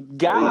 my G.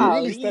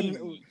 God,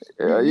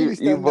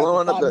 you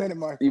blowing up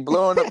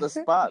the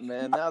spot,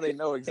 man. Now they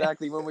know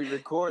exactly when we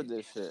record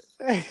this shit.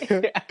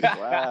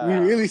 Wow.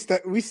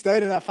 We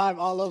started at 5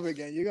 all over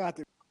again. You got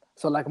to.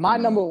 So, like, my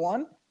number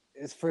one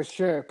is for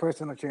sure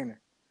personal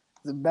trainer.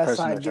 The best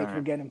side dick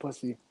for getting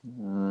pussy.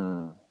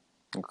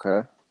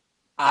 Okay.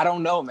 I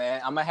don't know,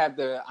 man. I'm gonna have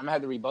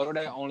to rebuttal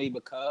that only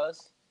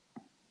because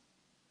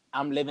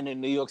I'm living in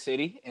New York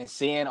City and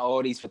seeing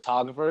all these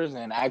photographers,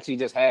 and I actually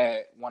just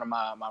had one of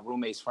my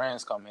roommate's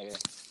friends come here,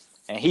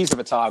 and he's a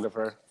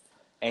photographer,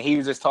 and he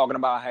was just talking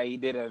about how he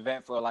did an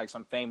event for like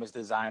some famous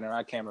designer.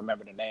 I can't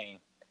remember the name,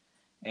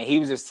 and he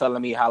was just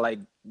telling me how like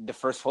the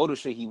first photo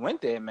shoot he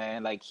went there,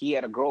 man, like he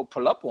had a girl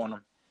pull up on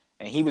him,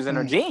 and he was in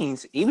her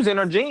jeans. He was in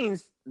her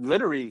jeans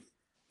literally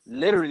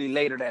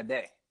later that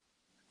day.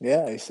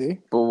 Yeah, I see.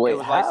 But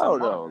wait, how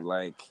though?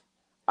 Like,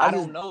 I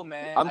don't know,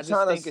 man. I'm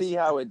trying to see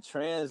how it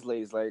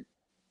translates. Like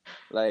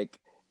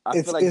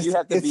I feel like you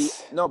have to be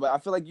but I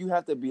feel like you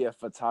have to be a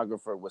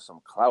photographer with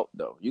some clout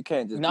though. You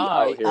can't just be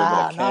out here with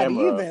a camera. Not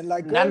even.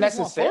 Like, not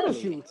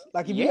necessarily.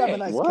 Like if you have a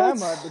nice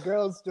camera, the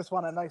girls just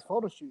want a nice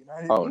photo shoot. You know what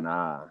I mean? Oh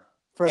nah.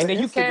 And then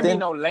you can't be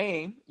no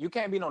lame. You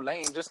can't be no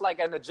lame. Just like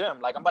in the gym.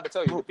 Like I'm about to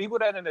tell you, the people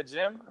that in the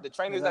gym, the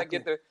trainers that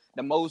get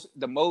the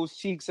most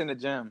cheeks in the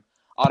gym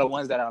are the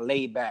ones that are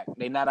laid back.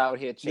 They're not out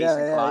here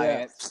chasing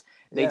clients.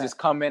 They just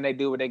come in, they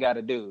do what they got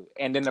to do.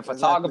 And then the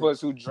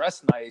photographers who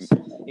dress nice,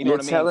 you know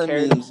what I mean,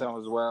 carry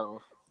themselves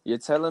well. You're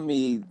telling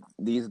me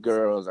these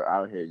girls are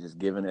out here just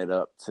giving it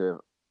up to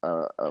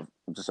a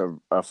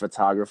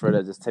photographer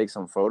that just takes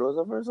some photos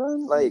of her or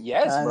something? Like,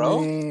 yes, bro.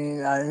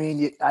 I mean,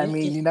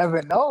 you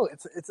never know.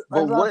 It's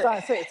what I'm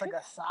trying to say. It's like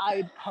a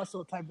side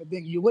hustle type of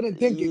thing. You wouldn't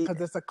think it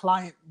because it's a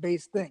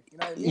client-based thing. You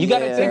know what I mean? You got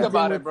to think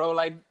about it, bro.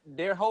 Like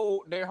their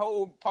whole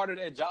part of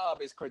their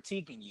job is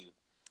critiquing you.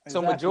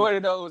 Exactly. So majority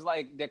of those,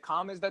 like, the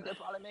comments that they're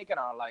probably making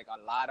are like a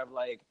lot of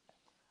like,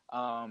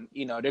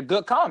 they're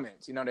good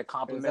comments. You know, they're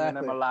complimenting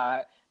them a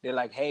lot. They're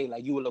like, hey,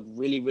 like, you will look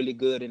really, really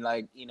good in,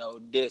 like,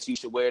 this, you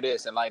should wear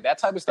this. And, like, that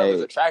type of stuff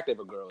is attractive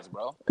to girls,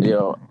 bro.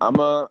 Yo, I'm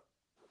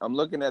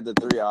looking at the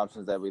 3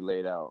 options that we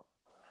laid out.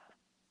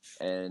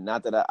 And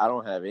not that I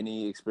don't have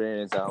any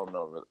experience. I don't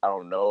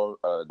know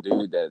a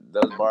dude that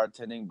does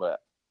bartending,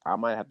 but I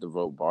might have to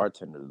vote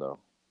bartender, though.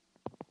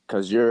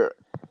 Because you're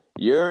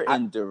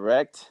in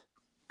direct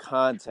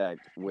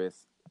contact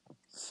with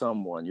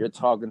someone. You're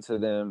talking to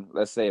them.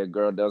 Let's say a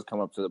girl does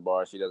come up to the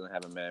bar. She doesn't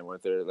have a man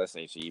with her. Let's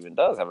say she even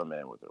does have a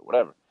man with her.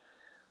 Whatever.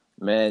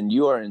 Man,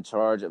 you are in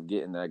charge of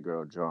getting that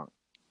girl drunk.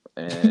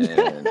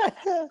 And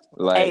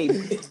like,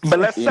 but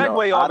let's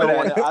segue off of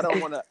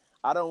that.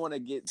 I don't want to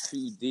get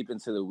too deep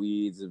into the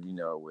weeds of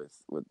with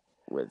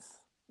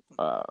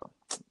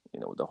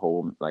the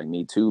whole like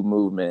Me Too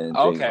movement and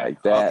things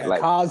like that. Okay.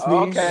 Like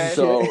Cosby.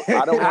 So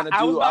I don't want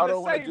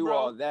to do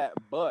all that,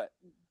 but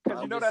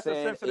because that's a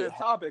sensitive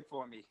topic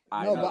for me.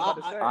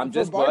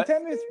 Bartenders,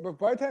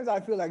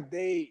 I feel like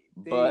they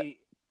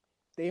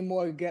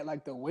more get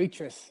like the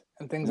waitress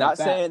and things like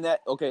that. Not saying that.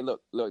 Okay,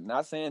 look.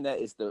 Not saying that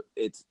it's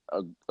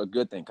a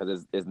good thing,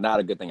 because it's not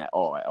a good thing at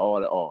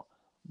all.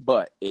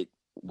 But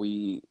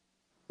we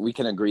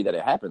can agree that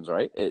it happens,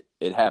 right?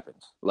 It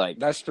happens. Like,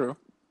 that's true.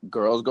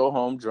 Girls go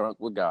home drunk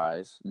with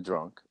guys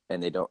drunk,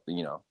 and they don't,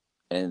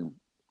 and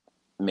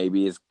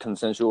maybe it's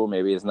consensual,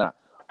 maybe it's not.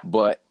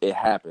 But it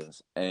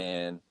happens,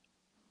 and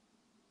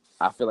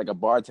I feel like a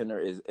bartender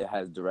it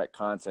has direct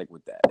contact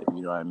with that, if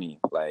you know what I mean.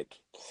 Like,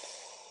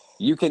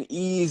 You can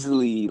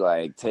easily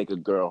like take a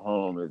girl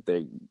home if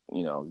they,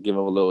 give them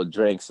a little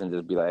drinks and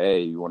just be like,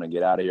 hey, you want to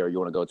get out of here or you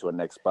want to go to a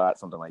next spot,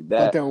 something like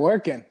that. But they're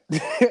working.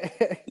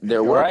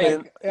 They're working.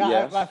 Like, yeah,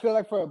 yes. I feel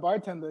like for a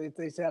bartender,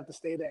 they say have to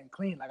stay there and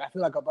clean. Like I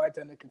feel like a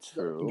bartender can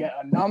still get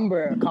a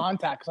number, a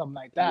contact, something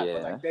like that. Yeah.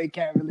 But like they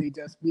can't really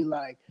just be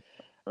like,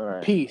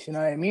 peace. You know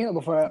what I mean?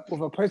 But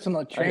with a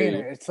personal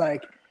trainer, it's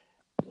like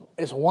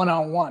it's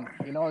one-on-one.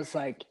 It's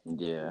like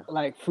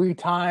like free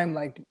time,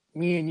 like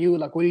me and you.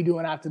 Like, what are you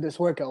doing after this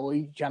workout? Are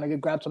you trying to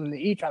grab something to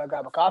eat? Trying to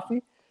grab a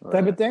coffee,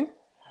 type of thing.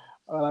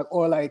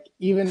 Or like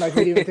even like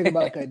we even think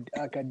about like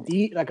a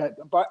DJ,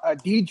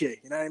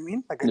 you know what I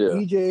mean? Like a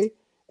DJ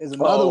is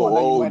another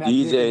one.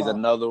 DJ is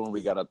another one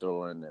we gotta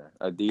throw in there.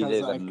 A DJ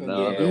is like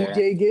another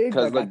DJ gig.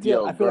 Like, I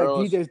feel like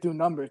DJs do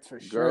numbers for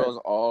sure.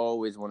 Girls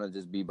always want to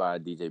just be by a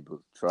DJ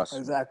booth. Trust me.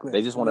 Exactly.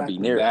 They just want to be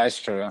near it. That's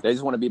true. They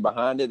just want to be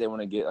behind it. They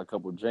want to get a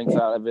couple drinks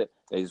out of it.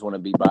 They just want to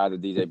be by the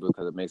DJ booth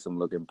because it makes them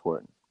look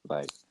important.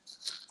 Like.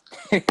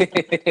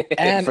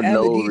 and the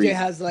DJ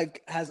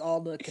has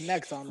all the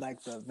connects on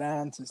like the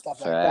events and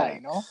stuff like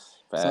that,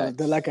 So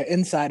they're like an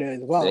insider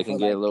as well. They can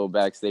get little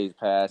backstage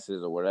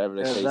passes or whatever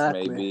the case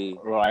may be.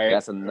 Right.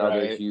 That's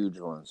another huge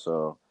one.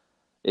 So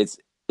it's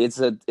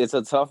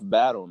a tough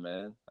battle,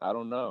 man. I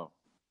don't know.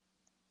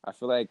 I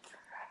feel like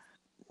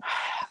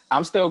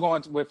I'm still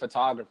going with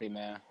photography,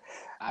 man.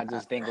 I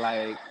just think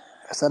like.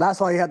 So that's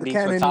why you had the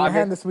Canon in your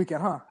hand this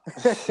weekend, huh?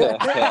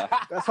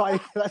 That's why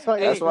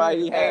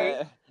he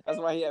had. That's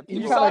why he had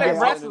people. You saw that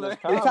wrestling. He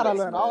trying to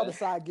learn all the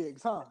side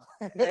gigs, huh?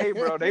 Hey,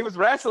 bro, they was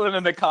wrestling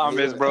in the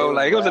comments, bro.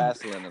 Like it was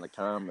wrestling in the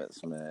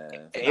comments,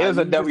 man. It was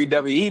a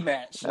WWE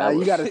match. Now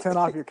you got to turn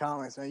off your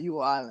comments, man. You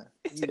wildin'.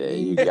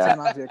 You got to turn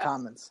off your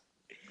comments.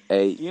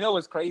 Hey, you know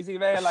what's crazy,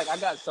 man? Like I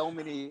got so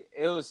many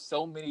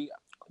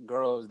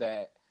girls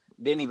that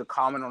didn't even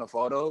comment on the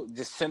photo,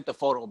 just sent the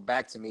photo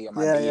back to me on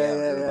my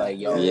DMs. Like,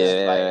 yo,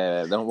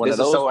 this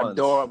is so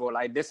adorable.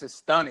 Like, this is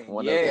stunning.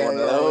 One of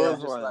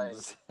those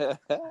ones. Like,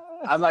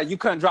 I'm like, you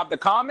couldn't drop the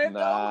comment?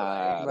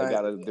 Nah, they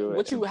gotta do it.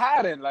 What you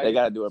hadn't? Like, they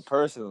gotta do it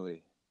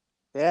personally.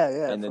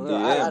 Yeah. And the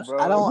DM,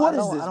 bro. What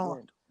is this?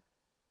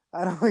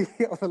 I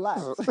don't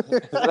relax.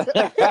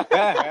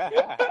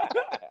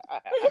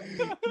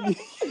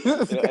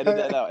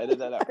 Edit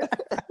that out.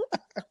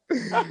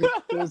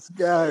 This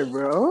guy,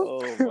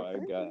 bro. Oh my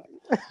god!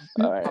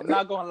 All right. I'm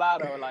not gonna lie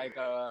though, like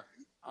a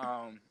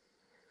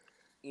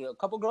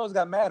couple girls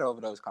got mad over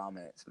those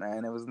comments,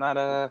 man. It was not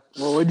a.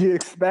 Well, what'd you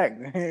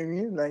expect? I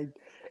mean, like,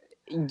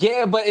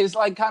 yeah, but it's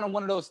like kind of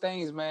one of those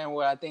things, man,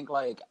 where I think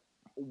like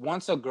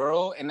once a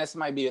girl, and this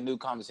might be a new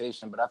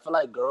conversation, but I feel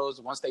like girls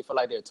once they feel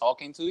like they're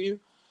talking to you,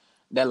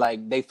 that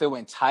like they feel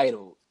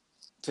entitled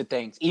to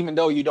things, even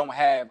though you don't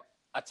have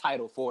a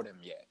title for them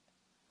yet.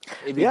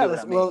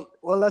 Well,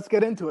 let's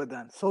get into it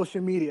then.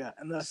 Social media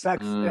and the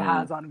effects it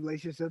has on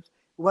relationships,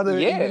 whether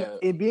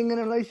it being in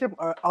a relationship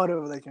or out of a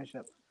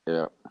relationship.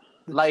 Yeah,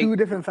 like two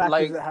different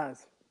factors it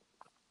has.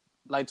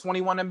 Like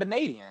 21 and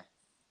Benadian.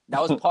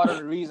 That was part of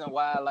the reason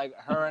why, like,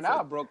 her and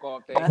I broke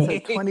off. That's a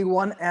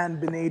 21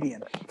 and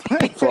Benadian.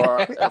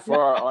 For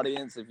our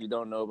audience, if you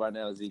don't know by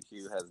now,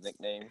 ZQ has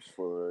nicknames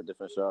for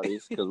different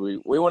shawties because we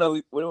want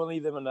to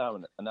leave them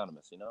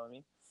anonymous. You know what I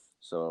mean?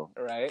 So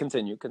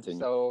continue.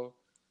 So.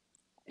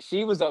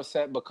 She was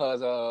upset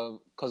because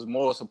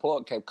moral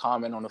support kept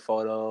commenting on the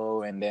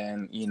photo, and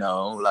then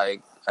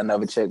like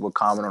another chick would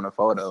comment on the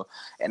photo,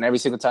 and every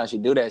single time she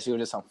do that, she would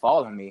just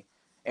unfollow me.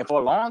 And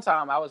for a long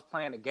time, I was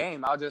playing the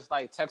game. I would just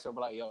like text her,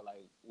 like, "Yo,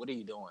 like, what are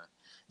you doing?"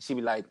 She'd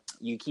be like,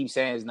 "You keep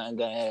saying it's nothing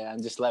gonna happen."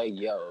 I'm just like,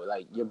 "Yo,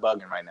 like, you're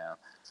bugging right now.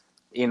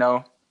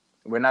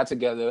 We're not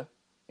together.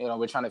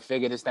 We're trying to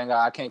figure this thing out.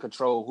 I can't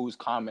control who's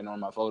commenting on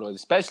my photos,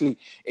 especially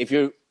if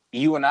you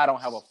and I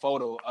don't have a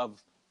photo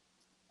of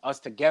us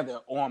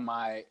together on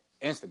my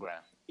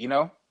Instagram,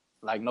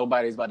 like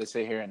nobody's about to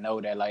sit here and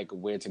know that like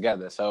we're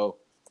together. So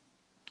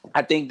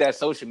I think that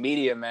social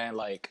media, man,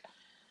 like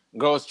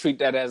girls treat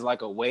that as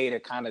like a way to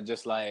kind of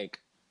just like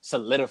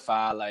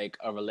solidify like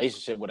a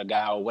relationship with a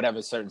guy or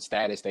whatever certain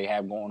status they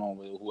have going on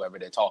with whoever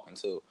they're talking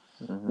to,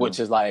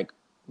 which is like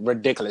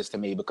ridiculous to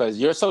me because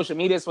your social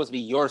media is supposed to be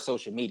your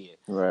social media.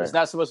 Right. It's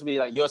not supposed to be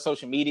like your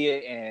social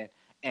media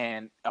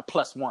and a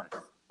plus one.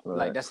 Right.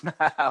 Like that's not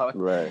how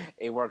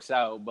it works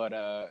out. But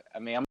I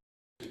mean,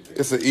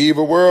 it's an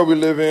evil world we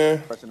live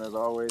in. Question as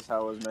always,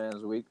 how was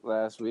man's week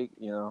last week?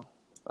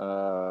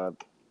 We're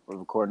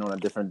recording on a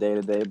different day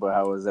today, but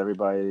how was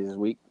everybody's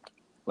week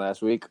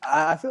last week?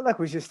 I feel like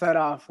we should start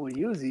off with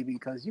Uzi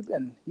because you've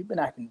been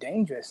acting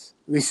dangerous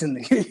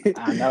recently.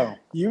 I know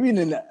you've been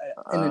in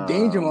a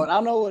danger mode. I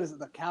don't know what is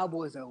the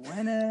Cowboys are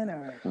winning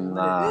or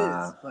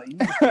what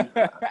it is,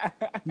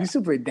 but you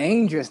super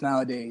dangerous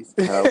nowadays.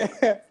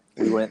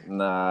 We went,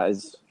 I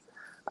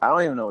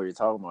don't even know what you're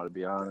talking about, to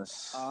be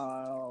honest.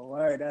 Oh,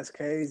 word, that's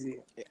crazy.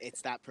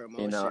 It's that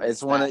promotion.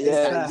 It's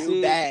that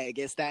new bag.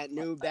 It's that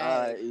new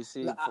bag. You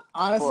see,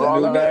 honestly,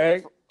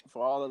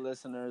 for all the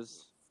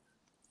listeners,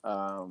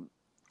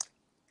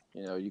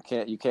 you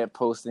can't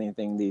post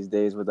anything these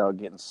days without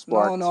getting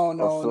sparked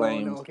or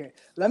flamed. No. Okay,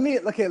 let me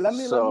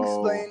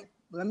explain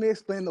let me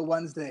explain the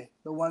Wednesday.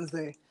 The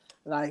Wednesday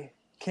that I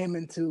came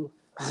into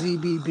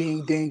ZB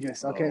being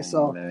dangerous. Okay,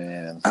 so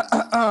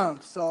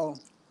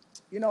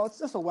it's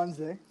just a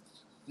Wednesday,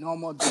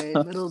 normal day,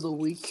 middle of the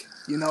week.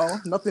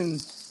 Nothing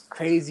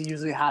crazy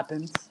usually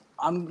happens.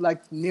 I'm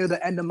like near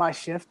the end of my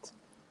shift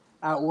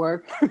at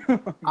work.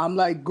 I'm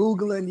like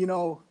Googling,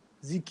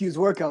 ZQ's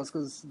workouts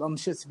because them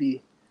shits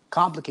be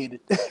complicated.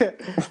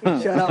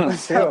 Shout out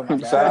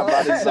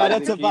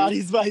to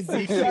Bodies by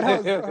ZQ. Shout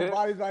out to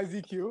Bodies by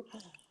ZQ.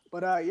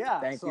 But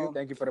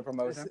thank you for the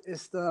promotion.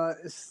 It's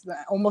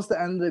almost the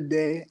end of the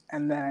day,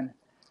 and then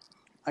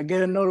I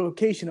get a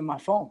notification in my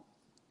phone.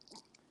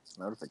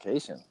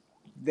 Notification.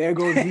 There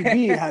goes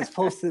ZB has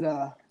posted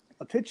a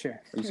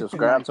picture. You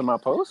subscribe to my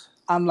post?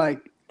 I'm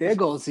like, there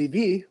goes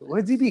ZB.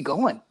 Where's ZB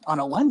going on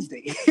a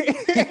Wednesday?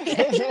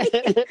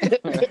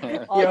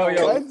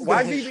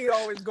 Why ZB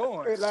always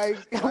going? Like,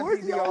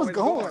 where's he always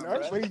going?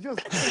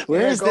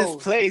 Where's this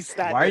place?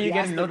 Why are you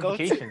getting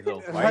notifications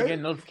though? Why are you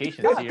getting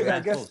notifications?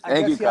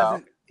 I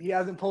guess he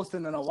hasn't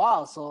posted in a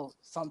while, so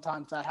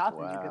sometimes that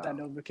happens. You get that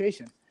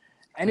notification.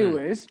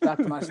 Anyways, back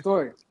to my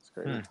story.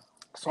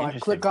 So I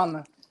click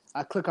on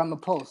the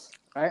post,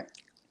 right?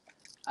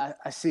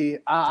 I see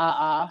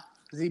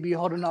ZB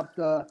holding up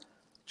the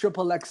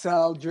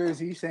XXL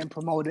jersey saying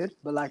promoted,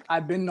 but like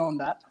I've been known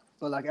that,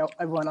 but like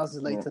everyone else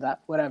is late to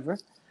that, whatever.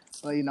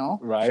 But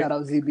shout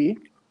out ZB.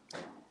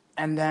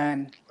 And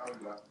then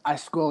I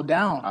scroll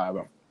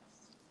down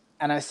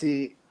and I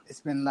see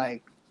it's been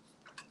like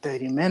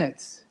 30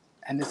 minutes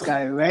and this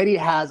guy already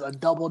has a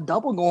double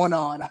going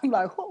on. I'm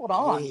like, hold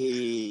on.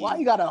 Why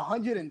you got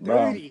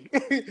 130?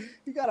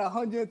 You got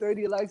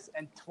 130 likes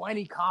and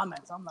 20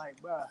 comments. I'm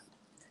like, bruh.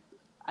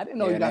 I didn't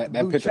know you got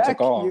the blue check.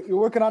 You're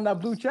working on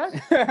that blue check?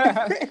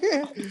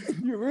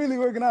 You're really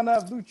working on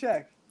that blue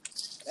check.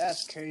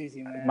 That's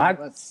crazy, man.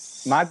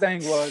 My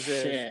thing was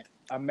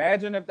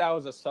imagine if that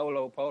was a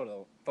solo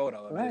photo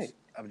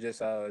of just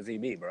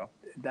ZB, bro.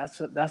 That's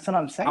what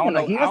I'm saying. I don't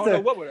know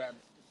what would happen.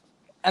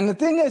 And the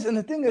thing is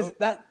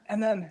that,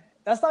 and then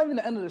that's not even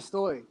the end of the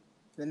story.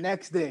 The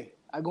next day,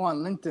 I go on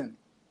LinkedIn.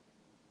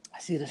 I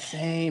see the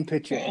same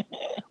picture.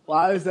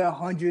 Why is there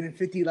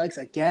 150 likes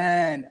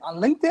again on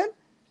LinkedIn?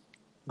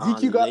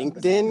 ZQ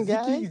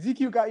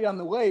got you on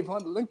the wave,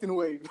 on the LinkedIn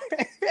wave.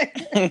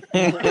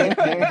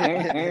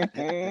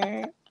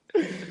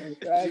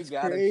 You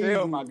gotta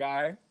chill, my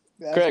guy.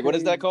 Craig, what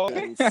is that called?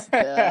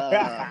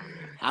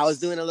 I was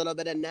doing a little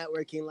bit of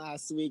networking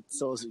last week,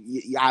 so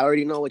I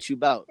already know what you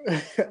about.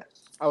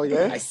 Oh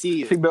yeah, I see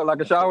you. She built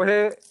like a shower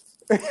head.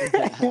 I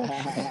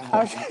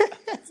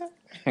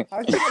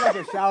was like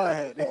a shower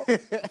head.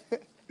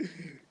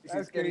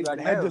 That's crazy. Like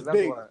head just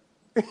big.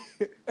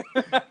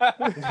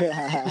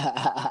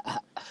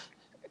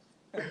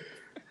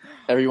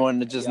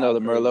 Everyone just know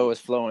the Merlot is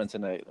flowing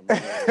tonight.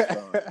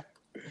 The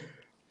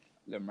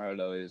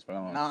Merlot is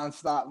flowing.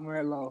 Non-stop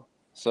Merlot.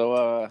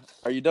 So,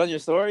 are you done your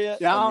story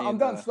yet? Yeah, I'm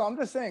done. So I'm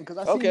just saying, because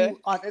I see you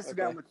on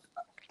Instagram with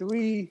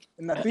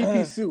in a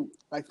three-piece suit,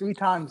 like 3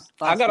 times.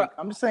 I'm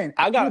just saying.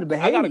 I got a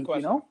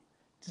question.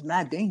 It's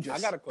mad dangerous.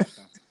 I got a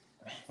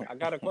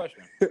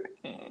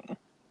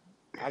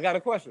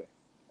question.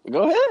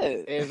 Go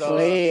ahead.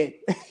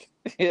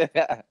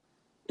 Yeah.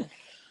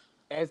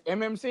 Is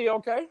MMC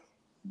okay?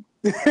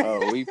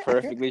 Oh, we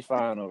perfectly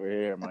fine over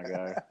here, my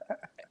guy.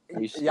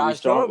 We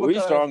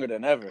stronger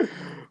than ever.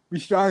 We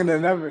stronger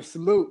than ever.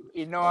 Salute.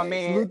 You know what I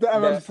mean? Salute the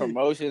MMC.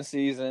 Promotion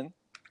season.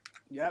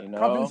 Yep.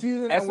 Cuffing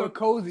season and we're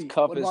cozy.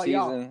 Cuffing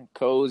season,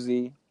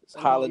 cozy. It's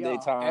holiday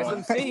time.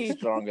 SMC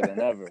stronger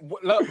than ever.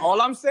 Look, all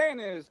I'm saying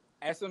is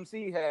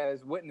SMC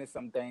has witnessed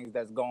some things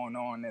that's going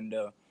on in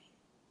the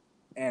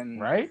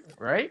right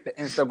the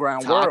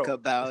Instagram world. Talk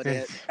about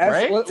it.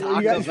 Right?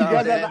 You guys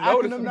have an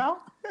acronym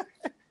now?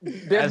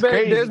 There's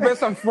been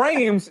some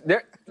frames.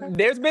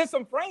 There's been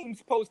some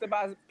frames posted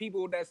by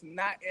people that's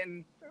not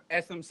in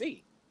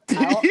SMC.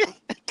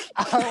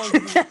 I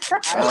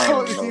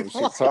don't see what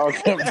you're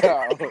talking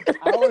about.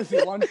 I only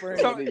see one frame.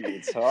 What are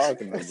you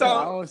talking about?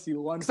 I only see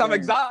one frame.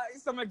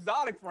 Some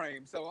exotic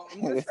frames. So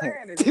I'm just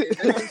saying, is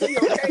SMC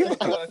okay?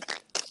 Because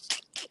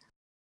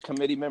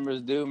committee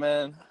members do,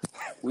 man.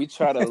 We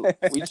try to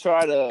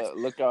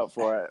look out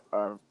for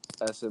our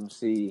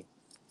SMC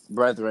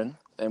brethren,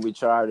 and we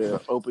try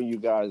to open you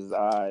guys'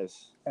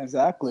 eyes.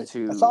 Exactly.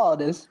 That's all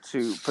it is.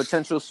 To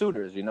potential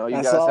suiters, you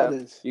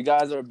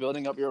guys are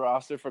building up your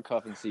roster for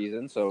cuffing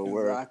season, so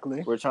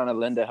we're trying to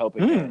lend a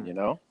helping hand,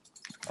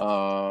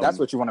 that's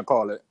what you want to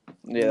call it.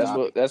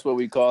 Yeah, that's what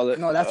we call it.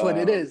 No, that's what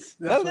it is.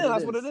 That's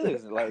what it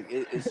is. Like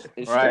it's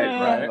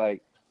right.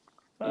 Like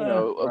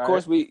of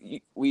course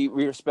we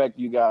respect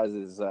you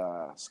guys'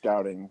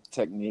 scouting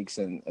techniques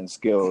and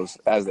skills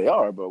as they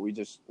are, but we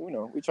just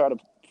we try to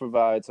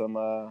provide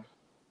some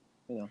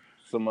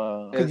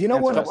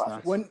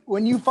because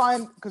when you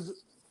find, because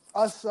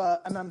us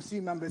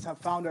MMC members have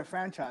found our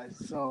franchise,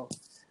 so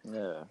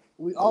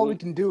we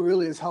can do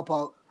really is help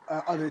out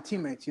other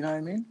teammates. You know what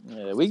I mean?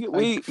 Yeah,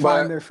 we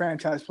find their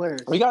franchise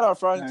players. We got our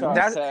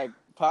franchise tag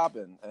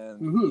popping, and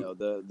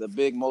the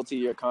big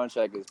multi-year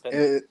contract is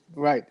pending.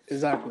 Right,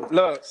 exactly.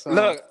 Look.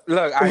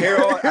 I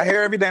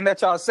hear everything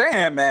that y'all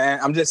saying,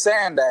 man. I'm just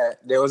saying that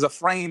there was a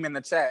flame in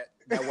the chat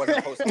that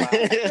wasn't posted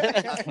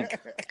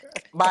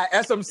by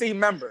SMC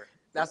member.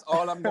 That's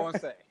all I'm going to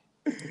say.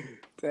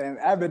 Damn,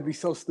 Abbott be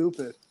so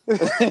stupid. Yo,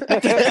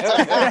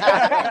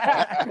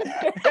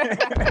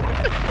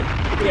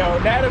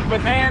 that is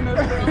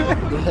bananas, bro.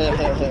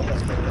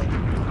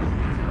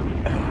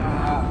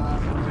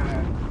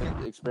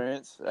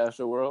 Experience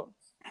Astroworld.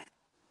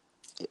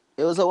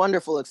 It was a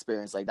wonderful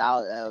experience. Like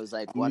that was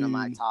like one of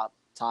my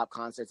top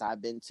concerts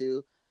I've been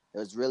to. It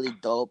was really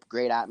dope,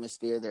 great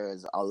atmosphere. There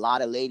was a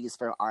lot of ladies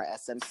from our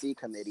SMC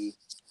committee.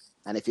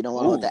 And if you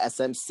don't know what the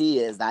SMC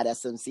is, that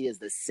SMC is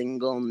the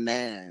Single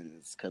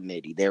Man's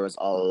Committee. There was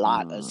a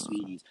lot of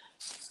sweeties.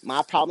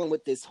 My problem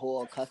with this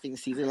whole cuffing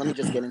season, let me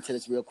just get into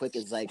this real quick,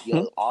 is like,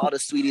 yo, all the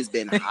sweeties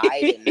been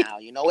hiding now.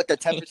 You know what the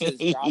temperature's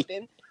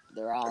dropping?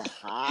 They're all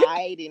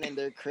hiding in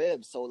their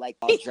cribs. So, like,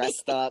 all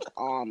dressed up.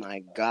 Oh, my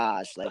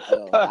gosh. Like,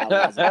 yo,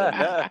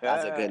 that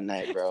was a good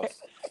night, bro.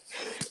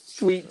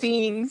 Sweet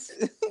teens.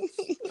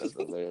 That's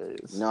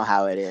hilarious. You know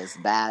how it is.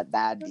 Bad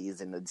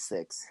D's in the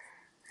 6.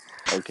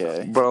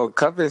 Okay, bro.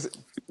 Cuffing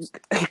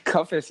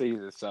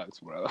season sucks,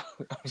 bro.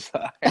 I'm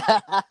sorry.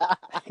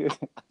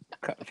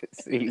 Cuffing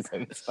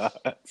season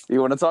sucks.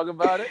 You want to talk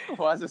about it?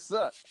 Why does it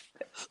suck?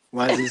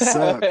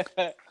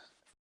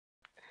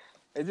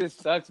 It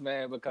just sucks,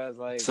 man. Because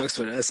like sucks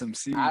for the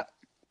SMC.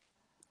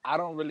 I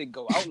don't really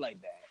go out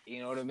like that.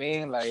 You know what I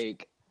mean?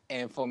 Like,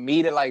 and for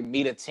me to like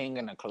meet a ting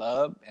in a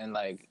club and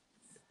like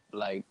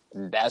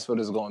that's what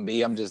it's going to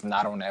be. I'm just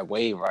not on that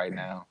wave right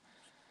now.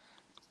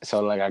 So,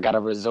 like, I got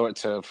to resort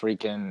to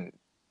freaking,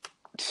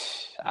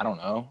 I don't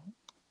know,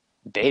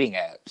 dating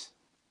apps.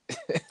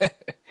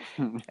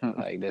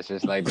 Like, that's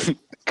just, like,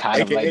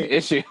 kind of, like, the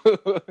issue.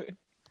 AKA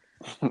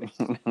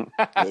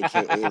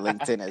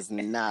LinkedIn is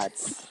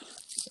nuts.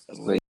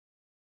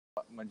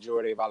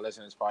 Majority of our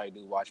listeners probably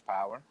do watch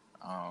Power.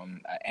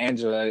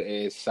 Angela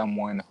is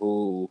someone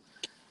who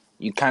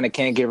you kind of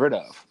can't get rid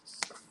of.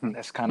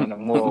 That's kind of the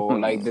more,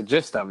 like, the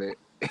gist of it.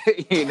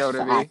 You know what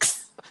I mean?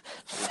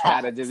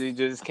 Kind of you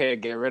just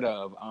can't get rid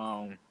of.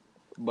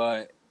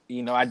 But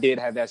you know, I did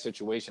have that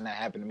situation that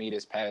happened to me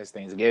this past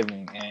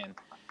Thanksgiving, and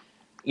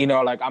you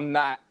know, like I'm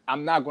not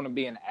going to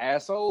be an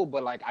asshole,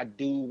 but like I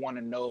do want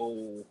to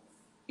know,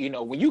 you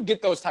know, when you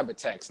get those type of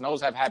texts, and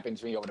those have happened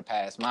to me over the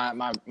past.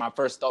 My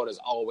first thought is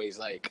always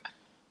like,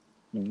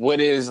 what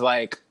is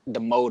like the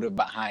motive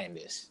behind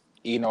this?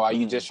 You know, are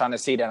you just trying to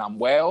see that I'm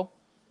well?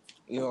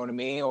 You know what I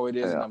mean, or it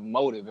isn't a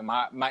motive? And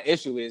my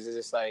issue is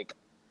it's like,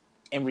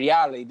 in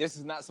reality, this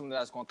is not something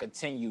that's going to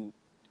continue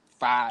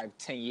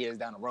 5-10 years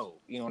down the road.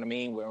 You know what I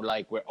mean?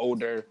 We're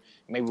older.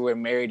 Maybe we're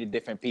married to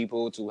different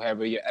people, to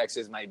whoever your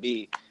exes might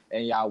be,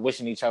 and y'all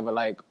wishing each other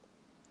like,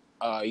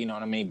 you know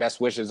what I mean, best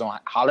wishes on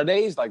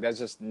holidays. Like that's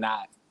just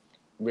not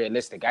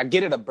realistic. I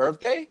get it a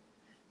birthday,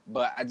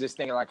 but I just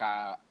think like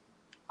a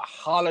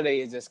holiday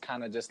is just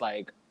kind of just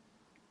like,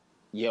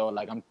 yo,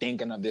 like I'm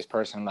thinking of this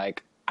person,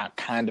 like I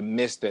kind of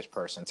miss this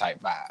person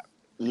type vibe.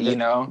 You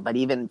know, but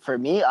even for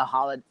me, a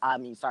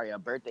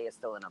birthday is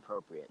still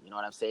inappropriate. You know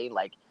what I'm saying?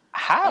 Like,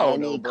 how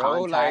though,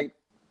 bro? Like,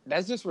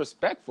 that's just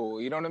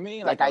respectful. You know what I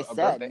mean? Like I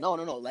said, no.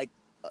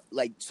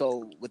 Like,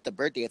 so with the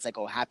birthday, it's like,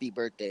 oh, happy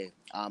birthday.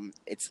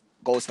 It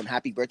goes from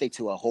happy birthday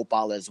to a hope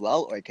all as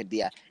well, or it could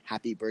be a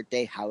happy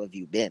birthday. How have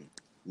you been?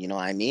 You know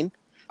what I mean?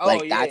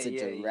 That's a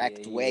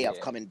direct way of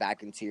coming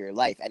back into your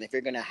life. And if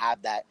you're gonna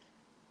have that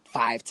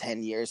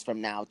 5-10 years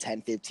from now,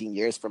 10-15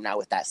 years from now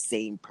with that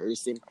same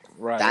person,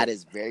 that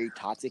is very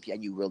toxic,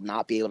 and you will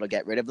not be able to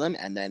get rid of them.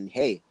 And then,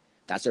 hey,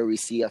 that's where we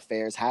see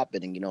affairs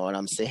happening. You know what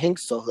I'm saying?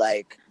 So,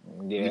 like,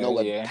 you know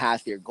what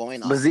path you're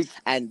going on.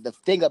 And the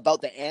thing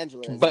about the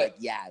Angela is, I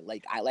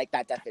like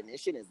that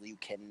definition is you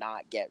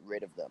cannot get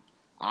rid of them.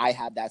 I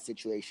have that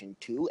situation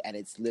too, and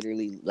it's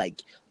literally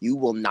like you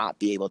will not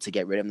be able to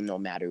get rid of them no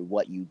matter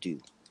what you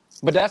do.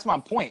 But that's my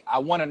point. I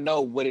want to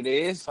know what it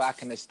is so I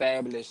can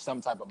establish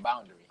some type of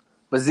boundary.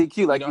 But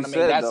ZQ, like you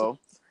said, though,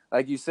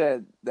 like you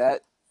said,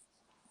 that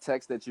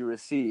text that you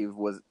received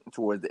was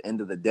towards the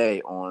end of the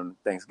day on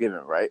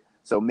Thanksgiving, right?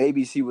 So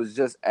maybe she was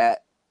just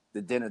at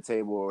the dinner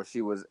table, or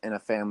she was in a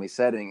family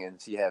setting,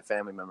 and she had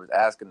family members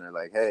asking her,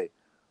 like, "Hey,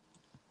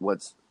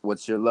 what's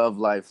your love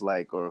life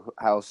like, or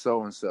how's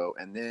so and so?"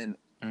 And then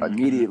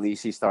immediately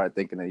she started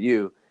thinking of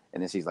you,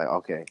 and then she's like,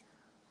 "Okay,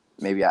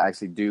 maybe I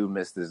actually do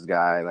miss this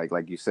guy."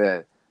 Like you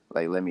said,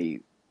 like let me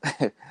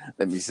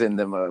send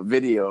them a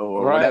video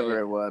or whatever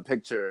it was, a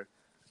picture,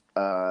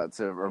 to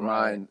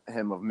remind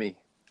him of me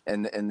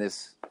and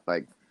this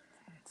like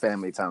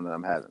family time that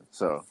I'm having.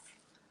 So,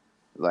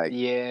 like,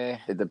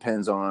 it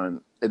depends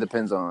on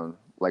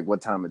like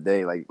what time of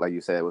day. Like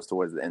you said, it was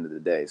towards the end of the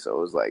day, so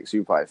it was like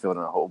she probably filled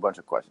in a whole bunch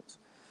of questions.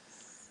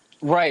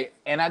 Right,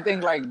 and I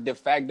think like the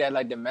fact that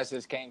like the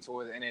message came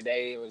towards the end of the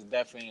day, it was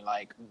definitely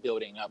like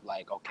building up.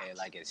 Like, okay,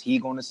 like is he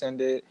going to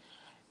send it?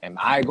 Am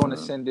I going to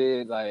send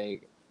it?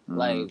 Like.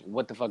 Like,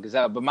 what the fuck is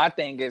up? But my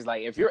thing is,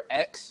 like, if your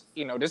ex,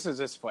 you know, this is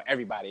just for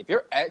everybody. If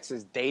your ex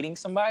is dating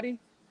somebody,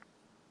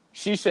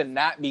 she should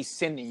not be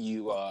sending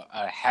you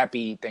a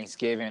happy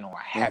Thanksgiving or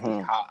a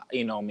happy,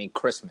 you know what I mean,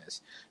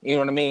 Christmas. You know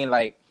what I mean?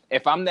 Like,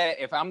 if I'm that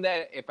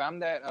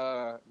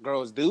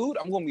girl's dude,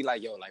 I'm gonna be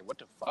like, yo, like, what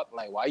the fuck?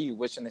 Like, why are you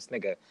wishing this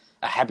nigga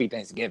a happy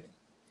Thanksgiving?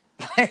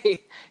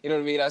 Like, you know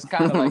what I mean? That's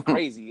kind of like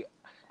crazy.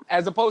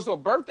 As opposed to a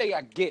birthday,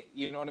 I get,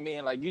 you know what I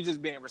mean? Like, you just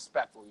being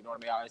respectful, you know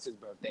what I mean? Oh, it's his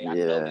birthday. I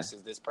know this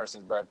is this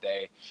person's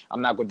birthday. I'm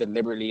not going to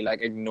deliberately,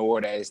 like, ignore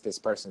that it's this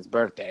person's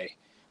birthday.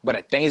 But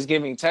a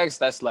Thanksgiving text,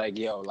 that's like,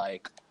 yo,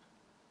 like,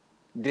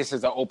 this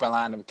is an open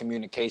line of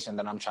communication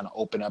that I'm trying to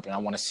open up, and I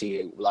want to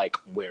see, like,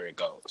 where it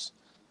goes.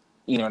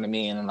 You know what I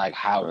mean? And, like,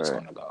 how it's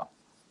going to go.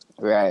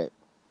 Right.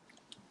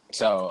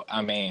 So,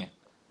 I mean,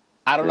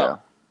 I don't know.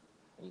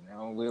 You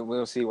know,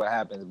 we'll see what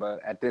happens.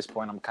 But at this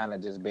point, I'm kind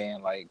of just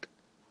being, like,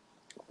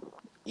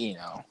 you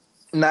know,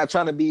 not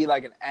trying to be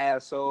like an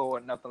asshole or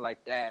nothing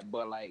like that,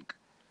 but like,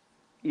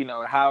 you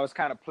know, how it's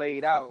kind of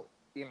played out.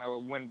 You know,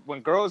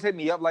 when girls hit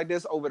me up like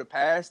this over the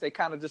past, they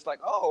kind of just like,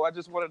 oh, I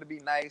just wanted to be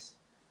nice.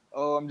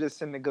 Oh, I'm just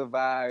sending good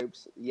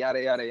vibes,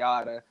 yada, yada,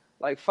 yada.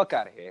 Like, fuck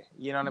out of here.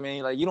 You know what I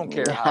mean? Like, you don't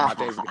care how my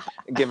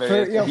Thanksgiving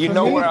is. You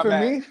know where I'm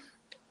at.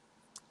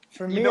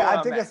 For me, I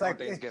think it's like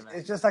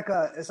it's just like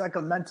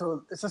a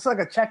mental. It's just like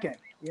a check-in.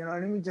 You know what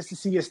I mean? Just to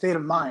see your state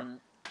of mind.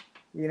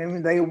 You know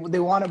what I mean? They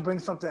want to bring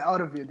something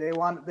out of you.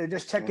 They're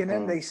just checking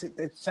in. They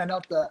send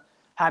out the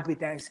happy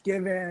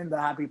Thanksgiving,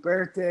 the happy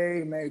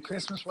birthday, Merry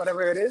Christmas,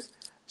 whatever it is,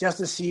 just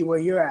to see where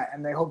you're at,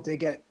 and they hope they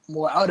get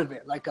more out of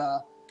it, like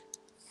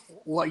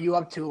what you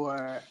up to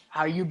or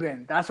how you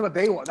been. That's what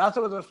they want. That's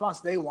what the response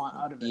they want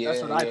out of it.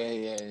 That's what I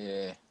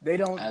think. They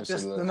don't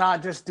they're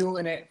not just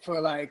doing it for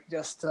like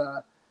just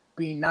to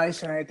be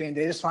nice or anything.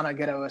 They just want to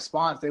get a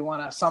response. They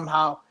want to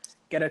somehow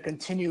get a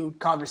continued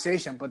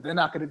conversation, but they're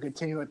not going to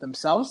continue it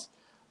themselves.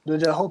 They're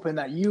just hoping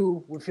that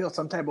you would feel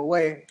some type of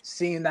way,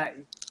 seeing that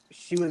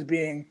she was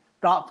being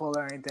thoughtful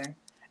or anything,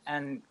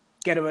 and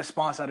get a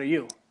response out of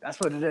you. That's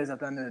what it is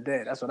at the end of the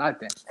day. That's what I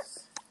think.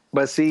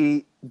 But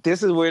see,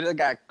 this is where it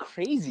got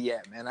crazy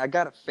at, man. I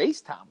got a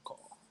FaceTime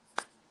call.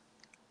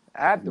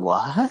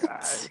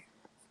 What?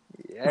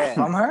 Yeah.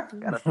 From her?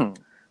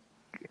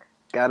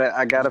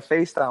 I got a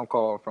FaceTime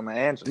call from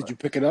Angela. Did you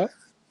pick it up?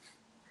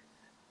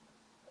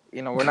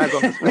 You know, we're not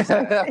going to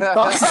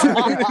discuss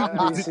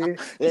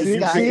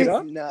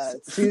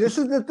See, this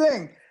is the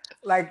thing.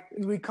 Like,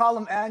 we call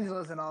them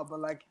Angelas and all, but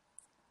like,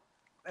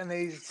 and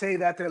they say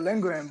that they're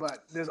lingering,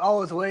 but there's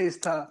always ways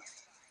to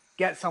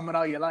get someone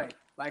out of your life.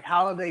 Like,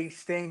 how are they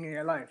staying in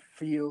your life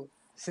for you,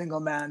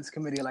 single man's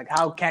committee? Like,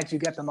 how can't you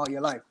get them out of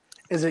your life?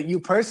 Is it you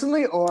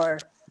personally, or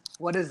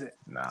what is it?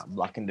 Nah,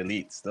 block and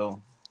delete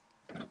still.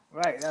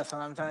 Right, that's what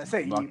I'm trying to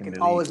say. Block you can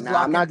delete. always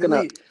block and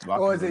delete.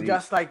 Or is it delete.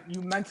 just like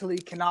you mentally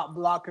cannot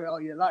block her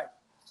all your life,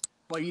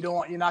 but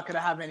you're not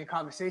gonna have any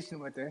conversation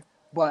with her,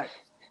 but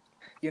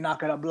you're not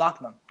gonna block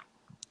them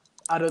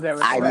out of their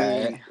respect.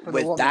 I mean,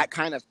 with that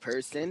kind of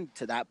person,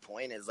 to that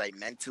point, is like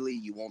mentally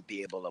you won't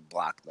be able to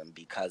block them,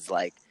 because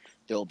like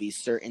there'll be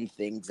certain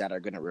things that are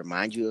gonna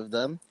remind you of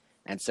them,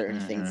 and certain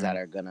things that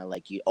are gonna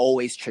like you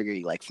always trigger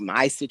you. Like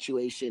my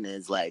situation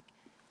is like,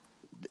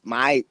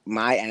 my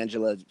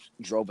Angela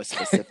drove a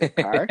specific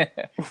car,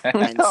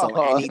 and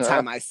so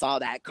anytime I saw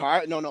that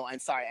car, I'm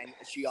sorry, and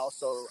she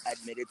also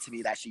admitted to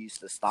me that she used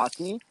to stalk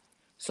me.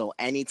 So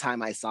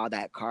anytime I saw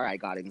that car, I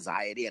got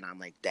anxiety, and I'm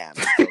like, damn,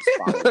 this girl's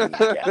following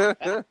me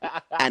again.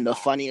 And the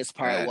funniest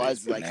part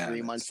was, like,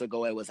 3 months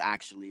ago, it was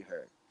actually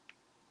her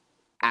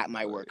at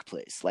my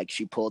workplace. Like,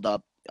 she pulled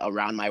up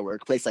around my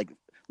workplace. Like,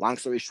 long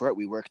story short,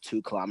 we work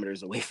 2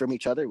 kilometers away from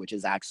each other, which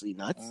is actually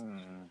nuts.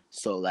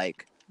 So,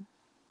 like,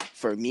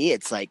 for me,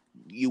 it's like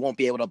you won't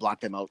be able to block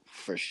them out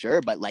for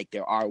sure, but like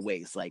there are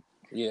ways. Like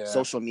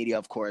social media,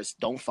 of course,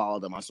 don't follow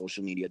them on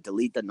social media.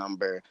 Delete the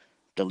number,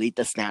 delete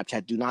the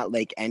Snapchat. Do not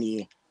like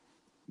any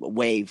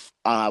wave,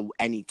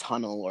 any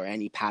tunnel or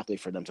any pathway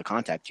for them to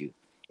contact you.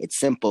 It's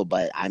simple,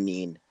 but I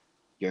mean,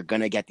 you're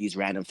gonna get these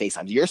random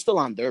FaceTimes. You're still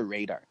on their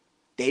radar.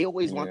 They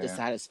always want the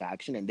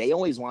satisfaction, and they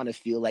always want to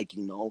feel like,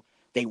 you know,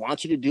 they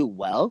want you to do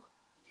well,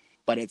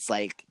 but it's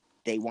like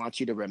they want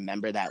you to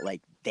remember that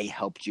like they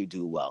helped you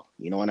do well.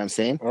 You know what I'm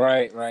saying?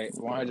 Right.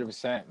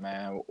 100%,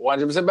 man.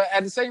 100%. But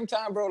at the same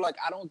time, bro, like,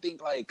 I don't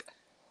think like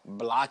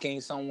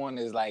blocking someone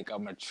is like a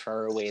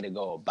mature way to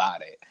go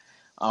about it.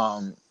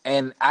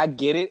 And I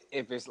get it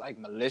if it's like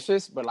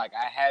malicious, but like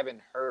I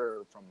haven't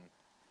heard from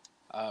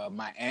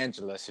my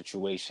Angela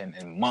situation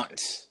in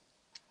months.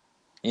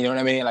 You know what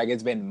I mean? Like,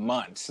 it's been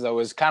months. So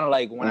it's kind of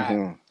like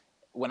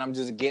when I'm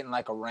just getting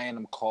like a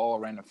random call,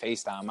 random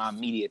FaceTime, my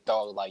immediate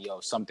thought was like, yo,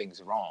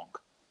 something's wrong.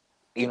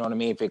 You know what I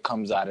mean? If it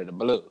comes out of the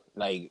blue,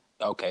 like,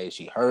 okay,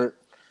 she hurt.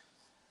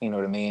 You know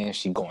what I mean?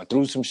 She going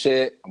through some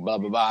shit, blah,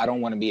 blah, blah. I don't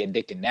want to be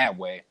addicted that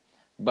way.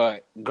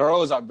 But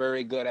girls are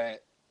very good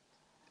at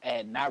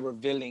not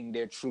revealing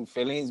their true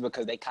feelings,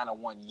 because they kind of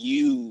want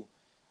you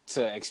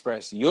to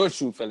express your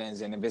true feelings.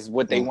 And if it's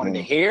what they wanted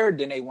to hear,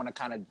 then they want to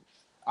kind of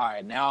all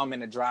right, now I'm in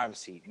the driver's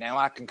seat. Now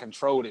I can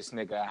control this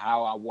nigga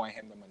how I want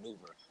him to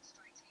maneuver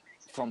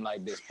from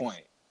like this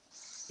point.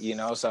 You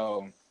know,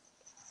 so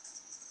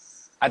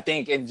I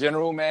think in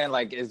general, man,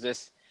 like it's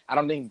just I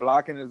don't think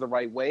blocking is the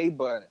right way,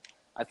 but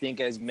I think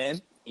as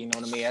men, you know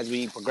what I mean, as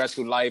we progress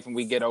through life and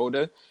we get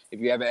older, if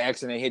you have an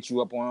accident hit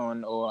you up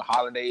on or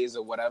holidays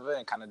or whatever,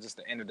 and kind of just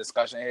the end of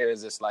discussion here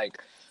is just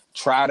like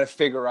try to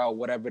figure out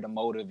whatever the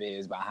motive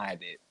is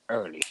behind it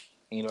early.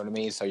 You know what I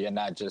mean? So you're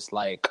not just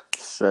like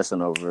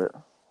stressing over it.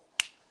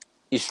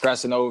 You're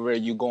stressing over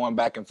it, you going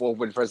back and forth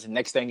with the person.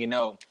 Next thing you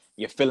know,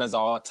 your feelings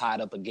are all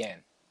tied up again.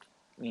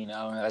 You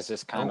know, that's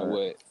just kind of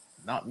what.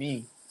 Not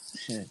me.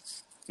 Shit.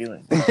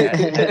 Feeling. Not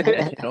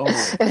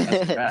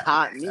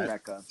me.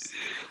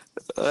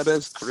 Oh,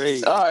 that's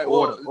crazy. All right,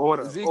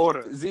 order.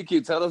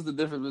 ZQ, tell us the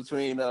difference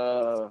between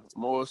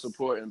moral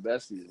support and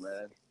besties,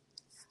 man.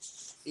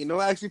 You know,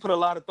 I actually put a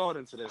lot of thought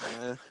into this,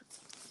 man.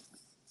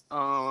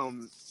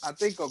 I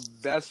think a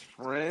best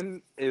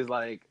friend is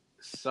like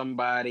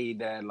somebody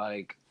that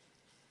like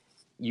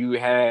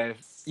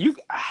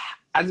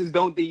I just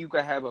don't think you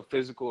can have a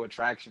physical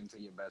attraction to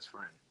your best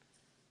friend.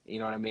 You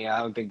know what I mean? I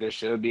don't think there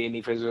should be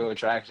any physical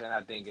attraction.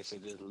 I think it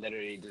should just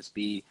literally just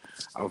be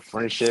a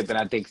friendship. And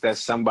I think that's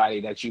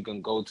somebody that you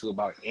can go to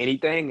about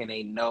anything and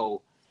they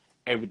know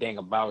everything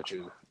about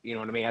you. You know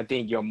what I mean? I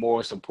think your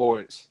moral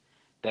supports,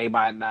 they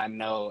might not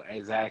know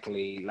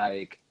exactly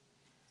like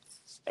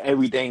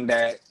everything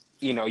that,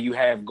 you know, you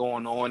have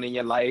going on in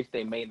your life.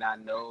 They may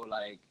not know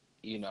like,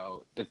 you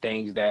know, the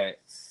things that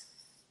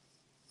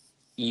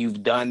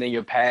you've done in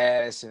your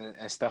past and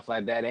stuff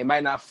like that. They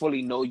might not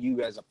fully know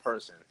you as a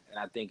person. And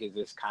I think it's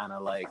just kind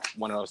of like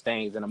one of those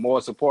things. And the moral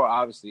support,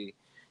 obviously,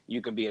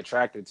 you can be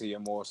attracted to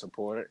your moral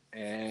support.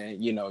 And,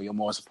 you know, your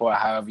moral support,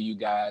 however you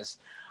guys'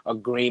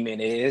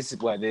 agreement is,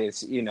 whether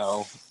it's, you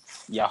know,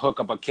 y'all hook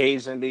up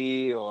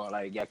occasionally or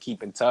like y'all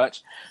keep in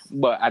touch.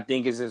 But I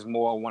think it's just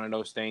more one of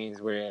those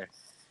things where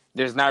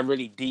there's not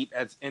really deep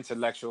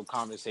intellectual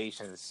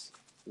conversations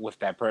with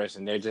that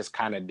person. They're just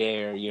kind of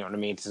there, you know what I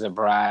mean,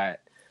 to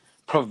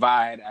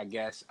provide, I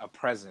guess, a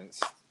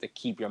presence to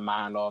keep your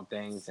mind off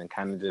things and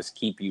kind of just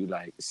keep you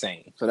like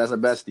sane. So that's a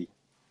bestie.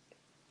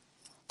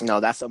 No,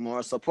 that's a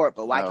moral support.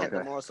 But why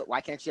why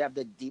can't you have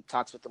the deep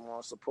talks with the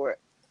moral support?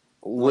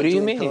 What do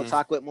you mean? Pillow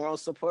talk with moral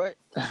support?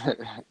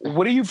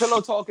 What are you pillow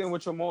talking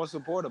with your moral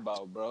support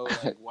about, bro?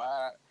 Like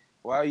why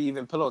are you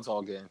even pillow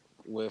talking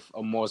with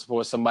a moral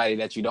support, somebody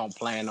that you don't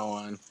plan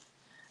on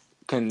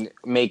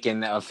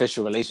making an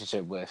official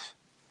relationship with?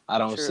 I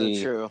don't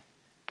see. True.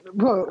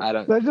 Bro,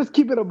 let's just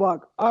keep it a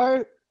buck.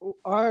 Our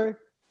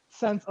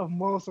sense of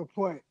moral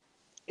support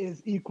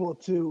is equal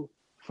to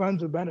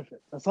friends with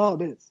benefits. That's all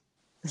it is.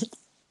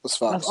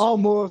 That's all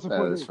moral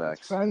support is.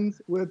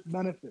 Friends with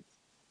benefits.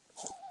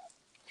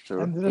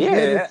 True. And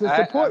to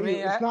support you.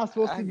 It's not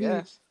supposed to be.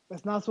 It's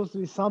not supposed to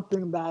be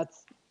something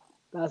that's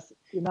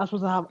you're not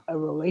supposed to have a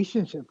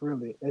relationship.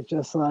 Really, it's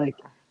just like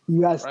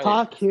you guys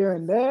talk here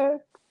and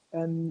there,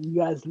 and you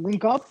guys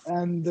link up,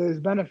 and there's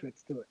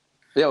benefits to it.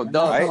 Yo,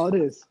 that's all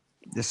it is.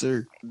 Yes,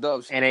 sir.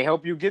 Dubs. And they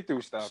help you get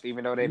through stuff,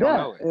 even though they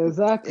don't know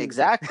it.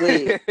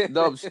 Exactly.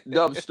 Dubs,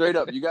 straight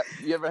up. You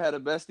ever had a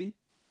bestie?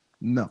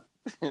 No.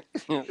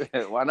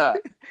 Why not?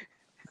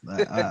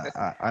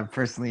 I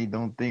personally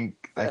don't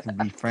think I can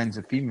be friends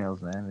with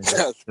females, man. It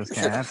just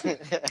can't happen.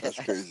 That's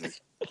crazy.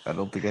 I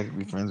don't think I can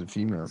be friends with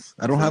females.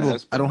 I don't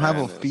have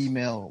a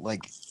female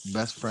like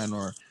best friend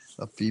or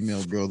a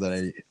female girl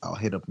that I'll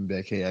hit up and be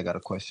like, hey, I got a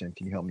question.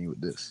 Can you help me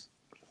with this?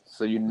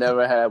 So you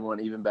never had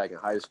one, even back in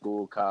high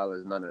school,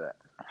 college, none of that?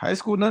 High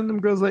school, none of them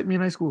girls like me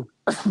in high school.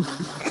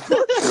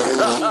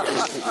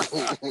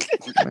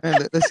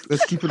 Man,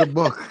 let's keep it a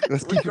buck.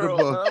 Let's keep it a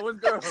buck.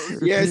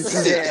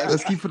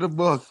 Let's keep it a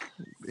buck.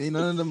 Ain't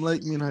none of them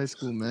like me in high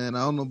school, man. I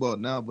don't know about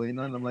now, but ain't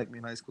none of them like me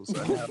in high school.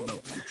 So I didn't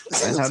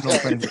have no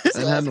friends. I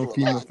didn't have no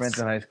female friends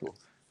in high school.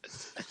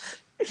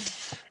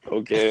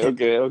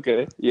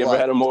 Okay. You ever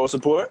had a moral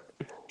support?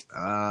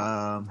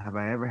 Have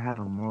I ever had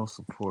a moral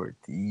support?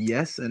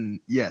 Yes,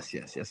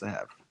 yes, I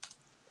have.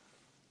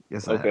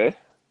 Yes, I have.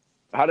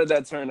 How did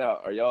that turn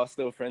out? Are y'all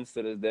still friends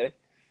to this day?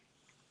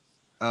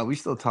 We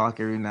still talk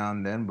every now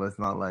and then, but it's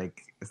not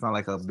like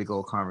a big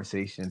old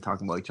conversation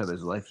talking about each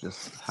other's life.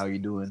 Just how you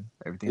doing?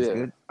 Everything's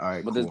good. All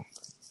right, cool.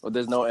 But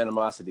there's no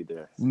animosity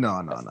there. No,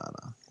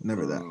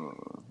 never that.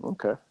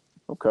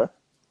 Okay.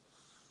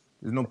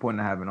 There's no point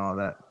in having all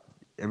that.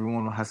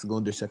 Everyone has to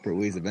go their separate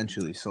ways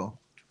eventually. So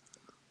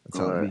that's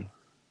how it be.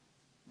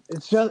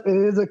 It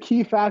is a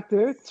key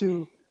factor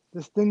to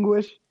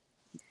distinguish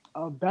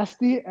a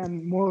bestie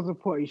and moral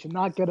support. You should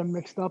not get them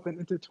mixed up and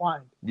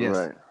intertwined. Yes,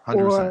 right.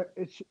 100%. Or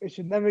it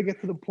should never get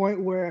to the point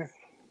where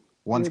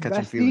one's your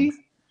catching bestie feelings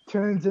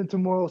turns into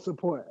moral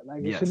support.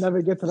 Like it should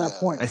never get to that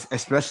point.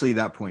 Especially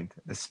that point.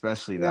 That's the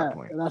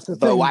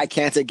But thing. why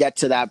can't it get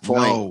to that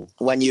point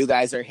when you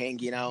guys are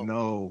hanging out?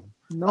 No,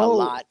 a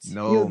lot.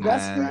 No, your man.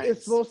 bestie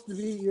is supposed to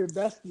be your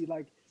bestie.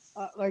 Like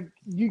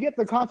you get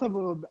the concept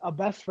of a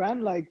best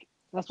friend. Like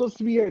that's supposed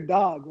to be your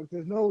dog. Like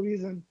there's no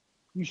reason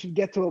you should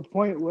get to a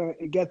point where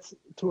it gets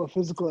to a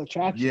physical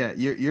attraction. Yeah,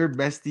 your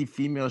bestie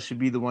female should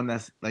be the one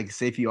that's like,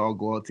 say if you all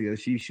go out together,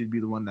 she should be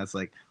the one that's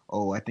like,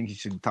 oh, I think you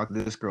should talk to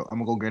this girl. I'm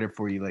gonna go get her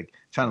for you, like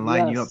trying to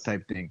line you up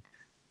type thing.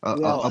 A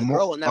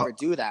girl will never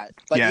do that.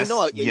 But yes, you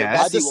know, your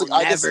bestie will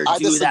never I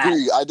do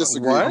disagree. that. I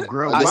disagree.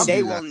 What?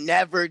 They will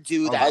never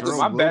do that.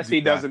 My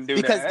bestie doesn't do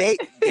because that.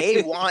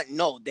 they want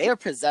they're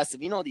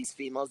possessive. You know, these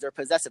females, they're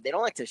possessive. They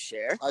don't like to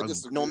share. I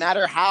disagree. No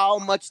matter how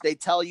much they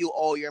tell you,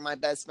 oh, you're my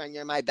best friend,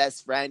 you're my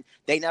best friend.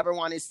 They never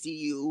want to see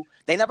you.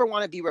 They never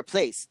want to be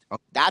replaced.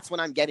 That's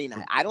what I'm getting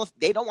at.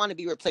 They don't want to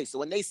be replaced. So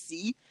when they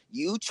see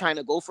you trying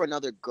to go for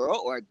another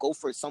girl or go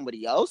for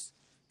somebody else,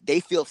 they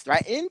feel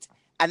threatened.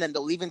 And then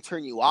they'll even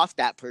turn you off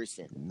that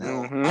person.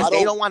 No,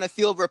 they don't want to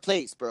feel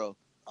replaced, bro.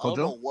 I don't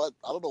know what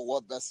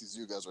besties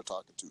you guys are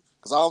talking to,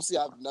 because obviously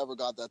I've never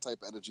got that type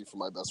of energy from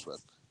my best friend.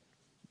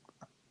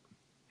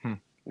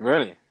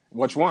 Really?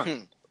 Which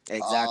one?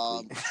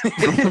 Exactly.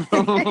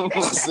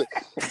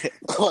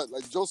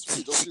 Like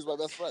Josie's my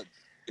best friend.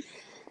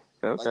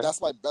 Okay. Like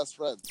that's my best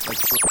friend.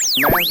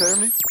 Man, hear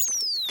me?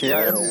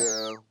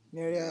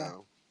 Yeah.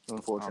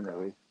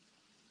 Unfortunately.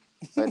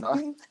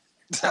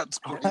 That's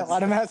crazy. Why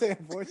do I say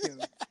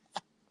unfortunately?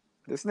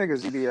 This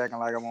niggas be acting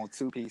like I'm on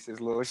two pieces,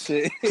 little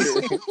shit.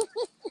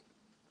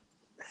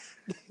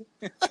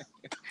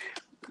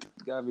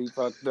 Gotta be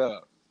fucked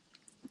up.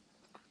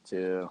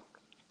 Chill.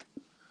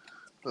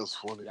 That's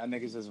funny. Y'all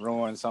niggas just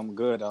ruined something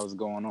good that was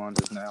going on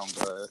just now,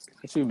 but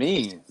what you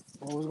mean?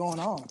 What was going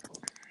on?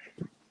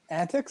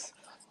 Antics?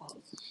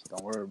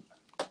 Don't worry.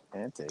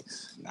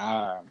 Antics?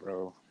 Nah,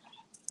 bro.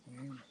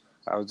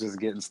 I was just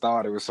getting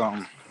started with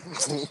something.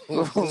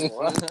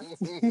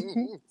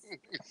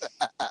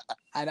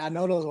 I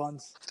know those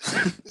ones.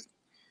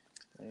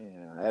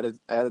 Yeah,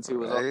 attitude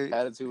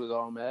was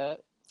all mad.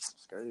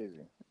 It's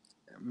crazy.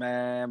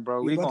 Man,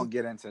 bro, we gonna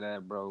get into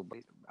that, bro.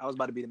 I was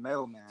about to be the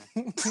mailman.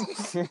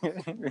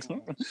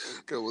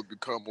 That would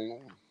become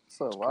alone.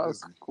 So why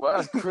is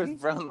Chris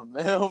Brown the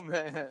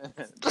mailman?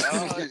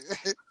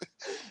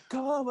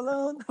 Come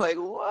alone. Like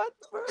what,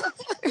 bro?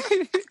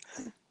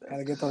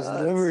 Gotta get those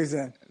deliveries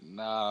in.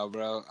 Nah,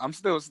 bro. I'm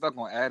still stuck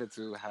on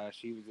attitude, how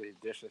she was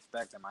just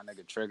disrespecting my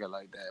nigga Trigger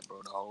like that,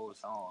 bro, the whole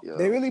song.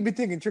 They really be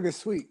thinking Trigger's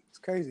sweet. It's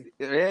crazy.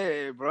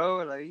 Yeah,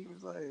 bro. Like, he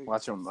was like...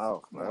 Watch your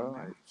mouth, bro.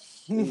 Like,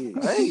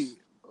 hey,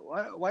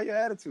 why your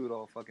attitude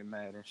all fucking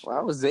mad and shit?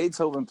 Why was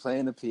Zaytoven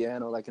playing the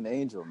piano like an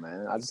angel,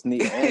 man? I just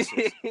need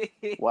answers.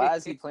 Why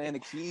is he playing the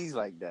keys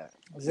like that?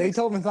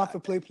 Zaytoven's not for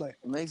play. It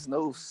makes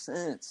no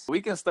sense.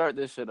 We can start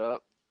this shit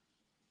up.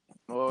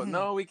 Well,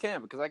 no, we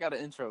can't, because I got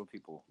to intro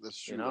people. That's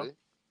true, you know? Right?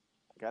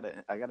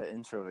 I gotta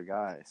intro the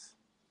guys.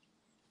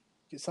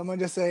 Someone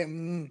just say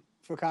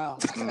for Kyle.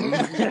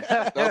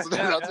 That's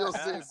what you'll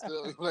say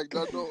still. Like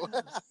no.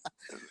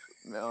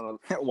 No,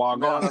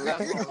 Wagwan.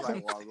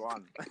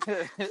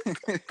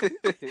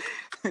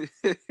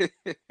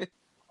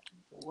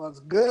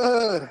 What's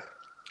good?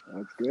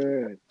 That's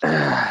good.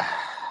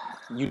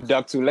 You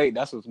ducked too late.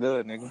 That's what's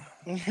good, nigga.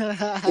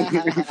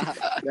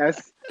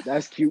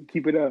 That's cute.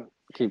 Keep it up.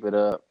 Keep it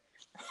up.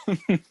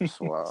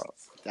 Wow.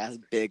 That's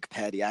big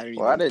petty. I don't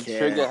even Why did care.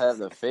 Trigger have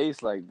the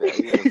face like that?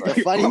 He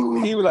was like,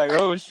 he was like,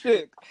 oh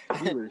shit.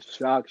 He was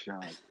shocked.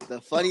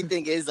 The funny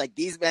thing is, like,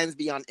 these bands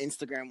be on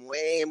Instagram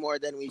way more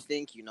than we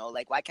think, you know?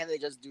 Like, why can't they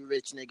just do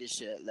rich nigga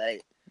shit?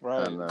 Like,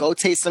 go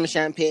taste some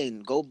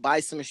champagne. Go buy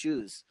some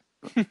shoes.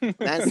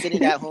 Man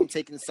sitting at home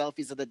taking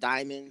selfies of the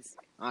diamonds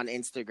on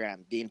Instagram,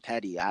 being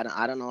petty. I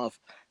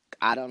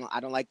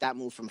don't like that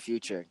move from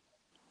Future.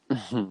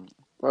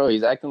 Bro,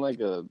 he's acting like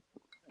a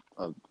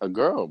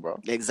girl, bro.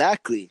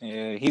 Exactly.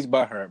 Yeah, he's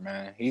butthurt,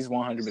 man. He's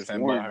 100%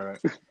 butthurt.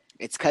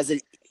 It's because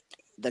of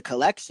the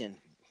collection.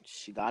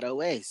 She got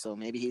away, so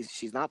maybe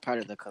she's not part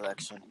of the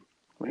collection.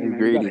 He's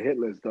greedy. He got a hit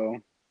list, though.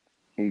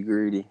 He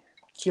greedy.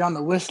 She on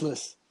the wish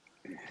list.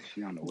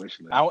 She on the wish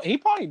list. He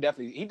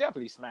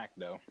definitely smacked,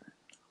 though.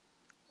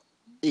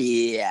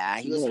 Yeah,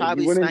 he was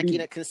probably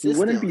smacking it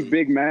consistently. He wouldn't be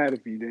big mad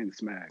if he didn't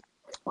smack.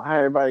 Why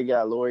everybody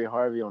got Lori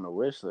Harvey on the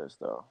wish list,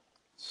 though?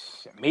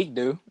 Meek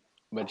do.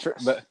 But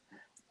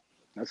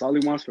that's all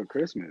he wants for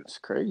Christmas. It's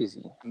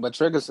crazy. But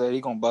Trigger said he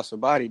gonna bust her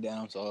body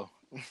down, so.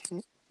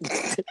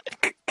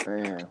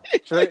 Man.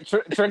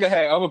 Trigger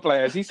had other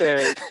plans. He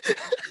said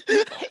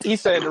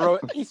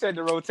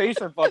the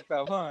rotation fucked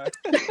up, huh?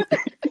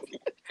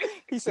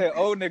 He said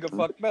old nigga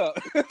fucked up.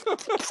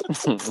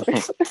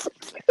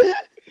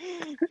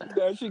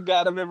 She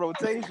got him in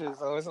rotation,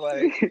 so it's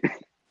like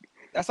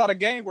that's how the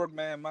game work,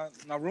 man. My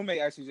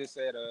roommate actually just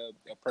said a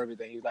perfect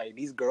thing. He's like,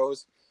 these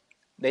girls,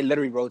 they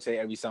literally rotate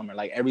every summer.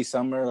 Like every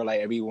summer or like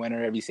every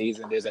winter, every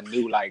season, there's a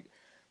new like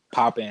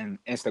popping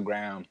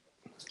Instagram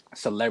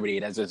celebrity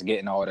that's just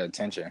getting all the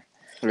attention.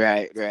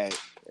 Right.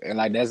 And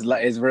like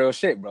it's real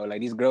shit, bro. Like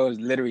these girls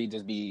literally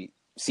just be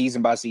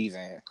season by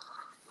season.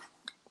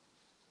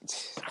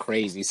 It's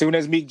crazy. As soon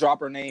as Meek drop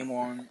her name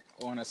on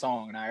a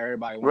song, now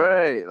everybody wants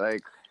right,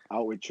 like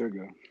out with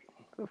Trigger.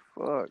 What the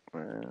fuck,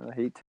 man? I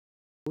hate.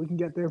 We can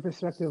get their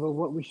perspective of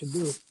what we should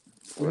do.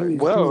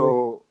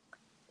 Well,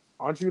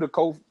 aren't you the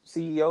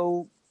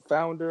co-CEO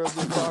founder of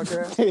this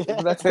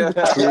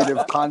podcast.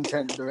 Creative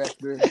content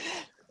director.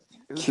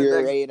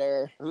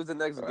 Curator. Who's the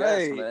next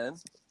guest, man?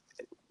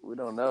 We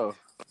don't know.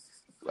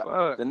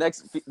 The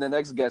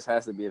next guest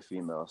has to be a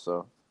female.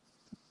 So,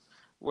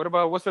 what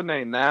about what's her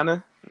name?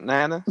 Nana.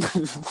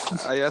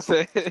 I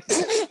say.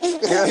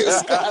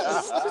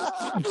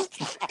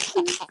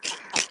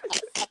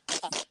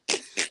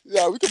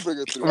 Yeah, we can bring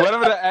her through.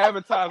 Whatever the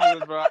advertisement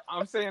is, bro.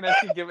 I'm saying that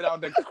she giving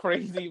out the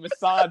crazy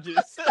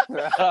massages.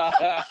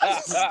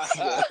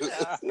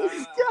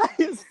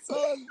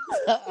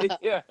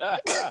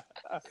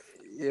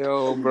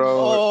 Yo, bro.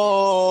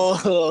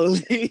 Oh.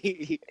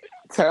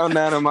 Tell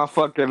Nana my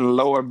fucking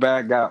lower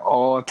back got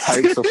all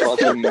types of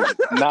fucking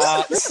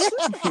knots.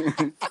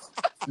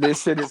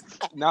 This shit is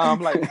I'm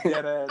like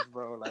dead ass,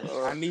 bro. Like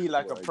I need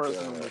like a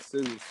personal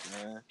masseuse,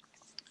 man.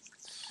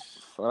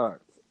 Fuck.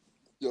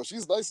 Yo,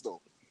 she's nice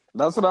though.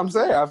 That's what I'm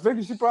saying. I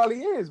figure she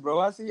probably is, bro.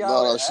 I see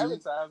y'all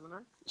advertising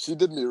her. She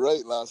did me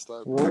right last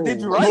time.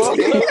 Did you right?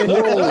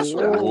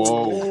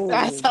 Whoa.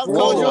 That's how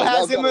Kojo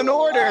has him in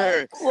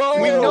order.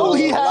 We know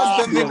he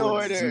has them in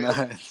order.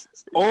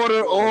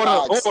 Order.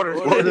 I'm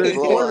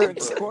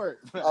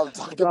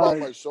talking about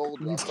my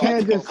shoulder. You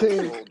can't just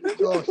say,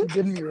 "Yo, she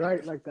did me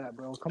right" like that,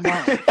 bro. Come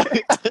on, bro.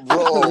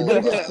 You're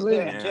gonna get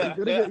slammed.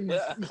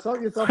 You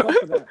set yourself up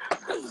for that.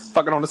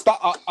 Fucking on the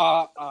spot.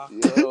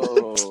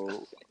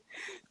 Yo.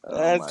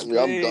 That's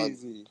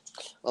crazy.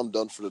 I'm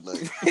done for the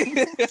night.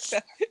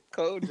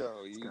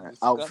 Kojo, you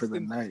out for the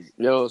night.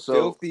 Yo, so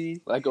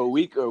filthy. Like a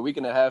week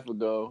and a half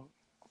ago,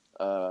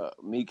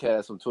 Meek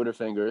had some Twitter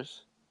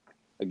fingers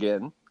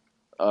again.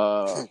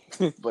 But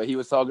he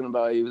was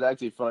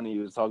actually funny. He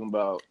was talking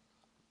about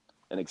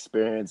an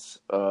experience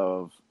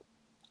of,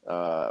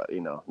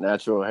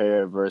 natural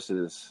hair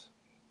versus,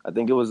 I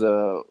think it was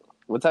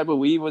what type of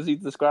weave was he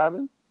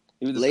describing?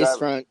 He was lace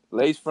front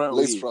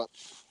weave.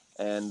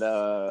 And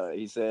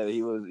he said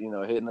he was,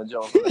 hitting a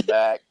joint from the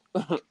back.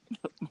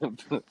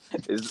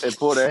 It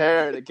pulled her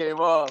hair and it came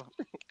off.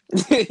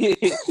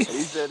 He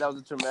said that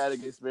was a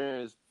traumatic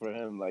experience for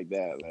him like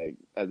that. Like,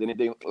 has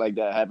anything like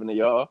that happened to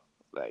y'all?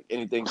 Like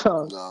anything?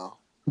 No,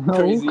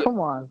 crazy? Come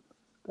on.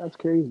 That's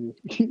crazy.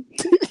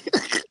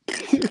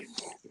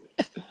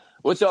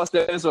 What's y'all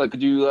stance on?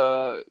 Could you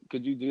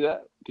do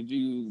that? Could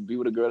you be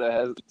with a girl that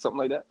has something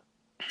like that?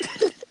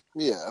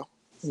 Yeah.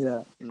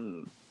 Yeah.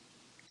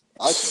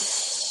 I could.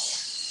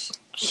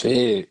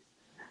 Shit.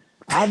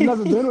 I've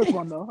never been with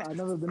one though. I'll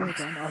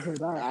say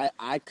that.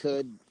 I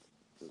could,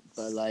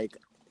 but like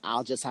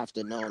I'll just have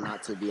to know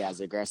not to be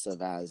as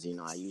aggressive as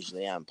I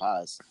usually am.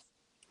 Pause.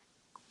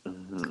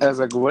 As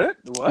like what?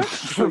 What?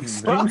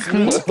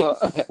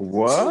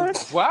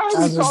 What? Why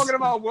are we talking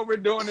about what we're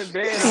doing in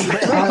bed?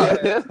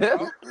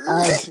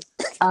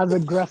 As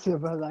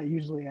aggressive as I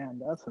usually am.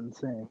 That's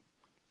insane.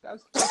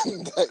 That's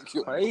fucking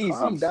crazy.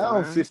 I'm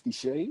down 50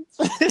 Shades.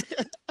 But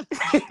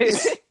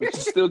you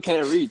still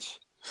can't reach.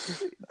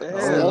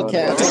 Still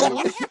can't.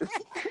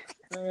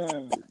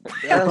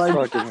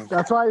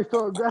 That's why he's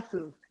so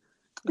aggressive.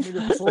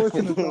 He's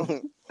forcing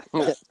himself.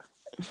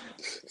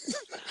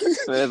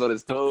 Man's on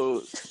his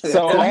toes.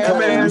 So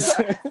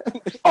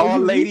all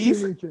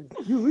ladies,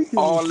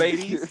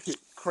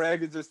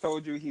 Craig has just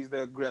told you he's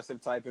the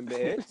aggressive type in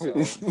bed. So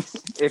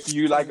if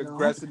you like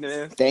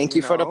aggressiveness, thank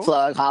you for the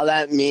plug. Holla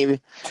at me.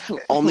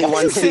 Only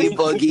one C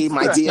Boogie.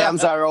 My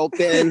DMs are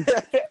open.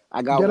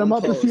 I got get him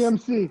up post. to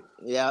CMC.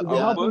 Yeah,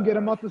 get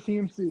him up to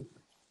CMC.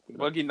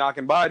 Boogie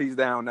knocking bodies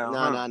down now.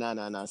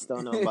 No.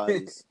 Still no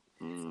bodies.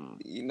 I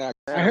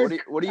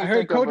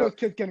heard Kojo's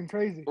kid's getting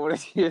crazy. What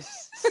is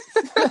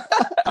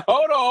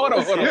Hold on,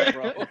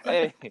 bro.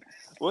 Hey,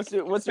 what's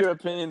your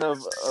opinion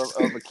of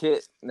a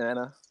kid,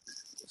 Nana?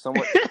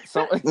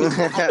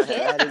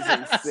 That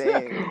is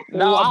insane.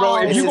 Nah,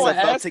 bro. If you gonna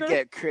ask to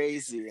get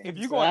crazy, if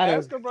you gonna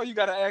ask her, bro, you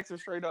gotta ask her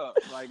straight up.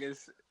 Like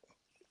it's.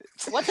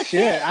 What the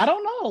shit? I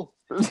don't know.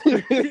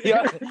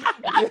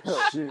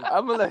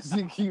 I'm gonna let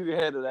you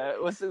handle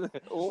that. What's in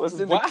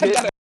the kit?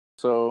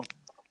 So,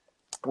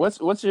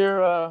 what's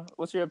your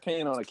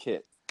opinion on a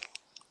kit?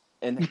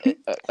 And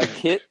a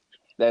kit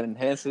that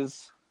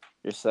enhances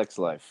your sex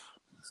life.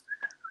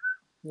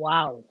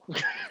 Wow.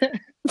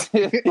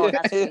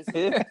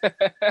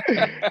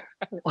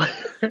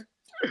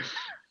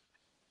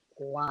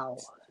 Wow.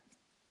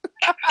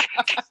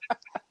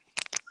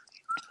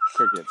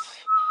 Crickets.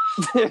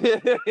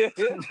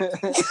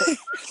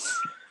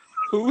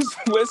 Who's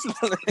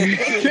whistling?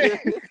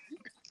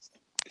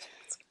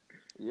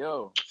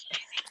 Yo.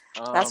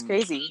 That's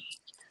crazy.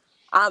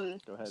 Go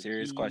ahead.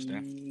 Serious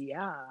question.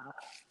 Yeah.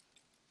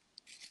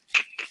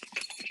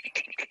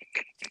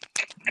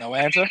 No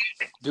answer?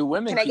 Do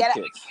women Can I keep get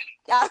kits?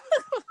 Yeah.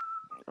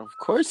 Of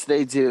course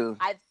they do.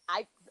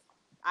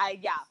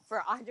 Yeah,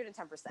 for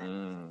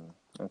 110%.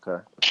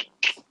 Okay.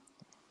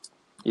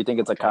 You think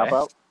it's a cop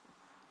out?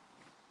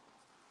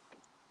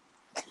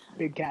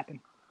 Big capping.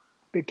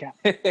 Big cap.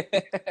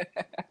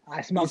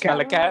 I smell You cap. smell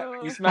a cat?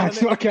 You smell I it?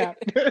 smell cap.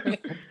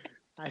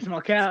 I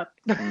smell cap.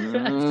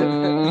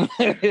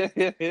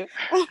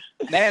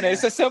 Man,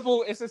 it's a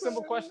simple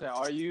question.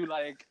 Are you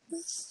like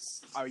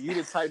are you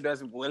the type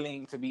that's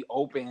willing to be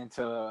open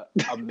to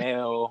a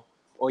male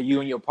or you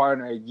and your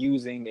partner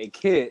using a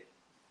kit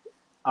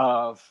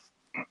of,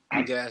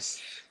 I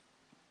guess,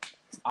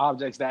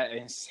 objects that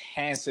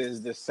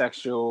enhances the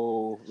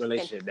sexual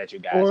relationship that you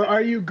guys Or have?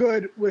 are you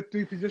good with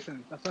 3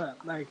 positions? That's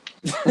what, like,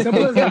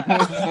 simple as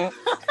that.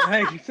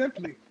 Like,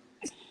 simply.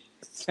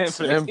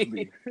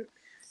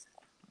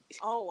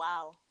 Oh,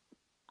 wow.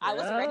 I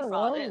wasn't ready for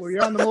all this. Well,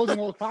 you're on the Molding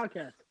Old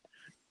podcast.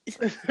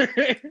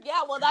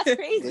 Yeah, well, that's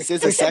crazy. This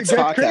is a sex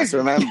podcast,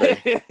 remember.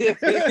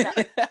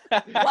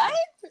 What?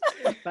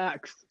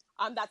 Facts.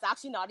 That's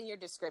actually not in your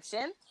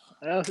description.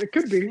 It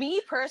could be.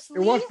 Me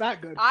personally, it was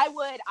that good. I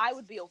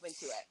would be open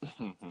to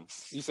it.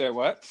 You said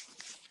what?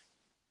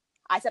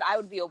 I said I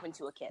would be open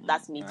to a kit.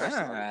 That's me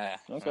personally.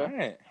 Okay.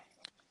 Right.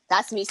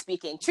 That's me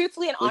speaking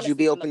truthfully and honestly. Would you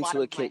be open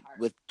to a kit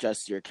with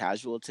just your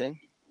casual thing?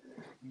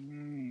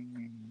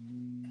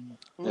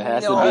 It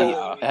has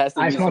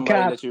to be somebody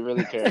that you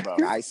really care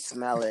about. I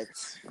smell it.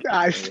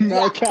 I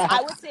smell cap.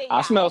 I would say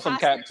I smell some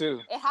cap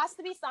too. It has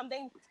to be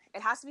something.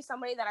 It has to be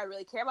somebody that I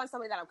really care about,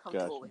 somebody that I'm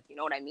comfortable with. You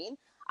know what I mean?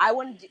 I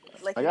wouldn't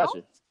like. I got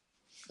you.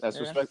 That's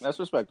That's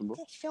respectable.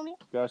 Feel me?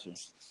 Got you.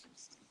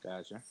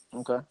 Gotcha.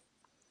 Okay.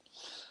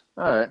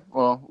 All right.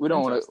 Well, we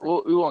don't want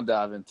to. We won't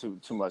dive into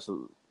too much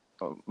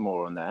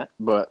more on that,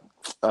 but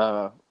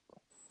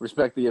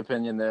respect the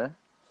opinion there.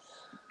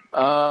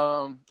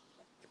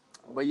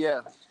 But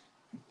yeah,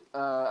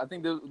 I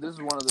think this is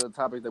one of the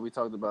topics that we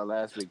talked about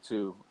last week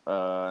too,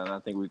 and I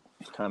think we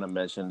kind of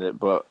mentioned it.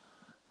 But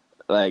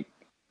like,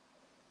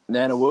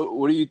 Nana,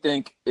 what do you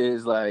think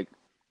is like?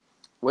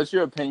 What's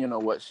your opinion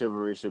on what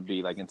chivalry should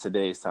be like in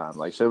today's time?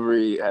 Like,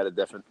 chivalry had a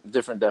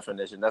different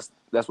definition.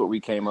 That's what we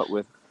came up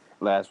with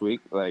last week.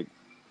 Like,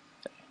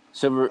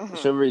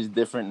 chivalry is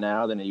different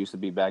now than it used to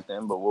be back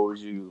then. But what would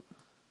you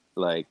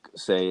like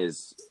say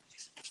is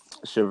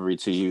chivalry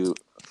to you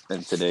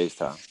in today's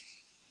time?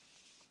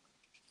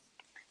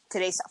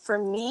 For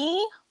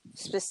me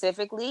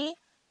specifically,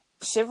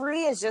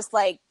 chivalry is just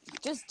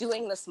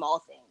doing the small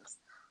things.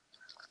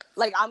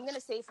 Like, I'm gonna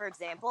say, for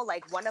example,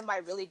 like one of my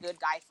really good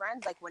guy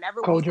friends, like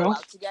whenever we go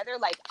out together,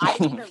 like I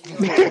didn't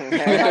even realize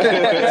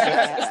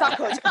it's not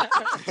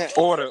Kojo.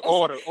 Order.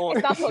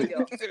 It's not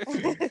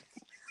Kojo.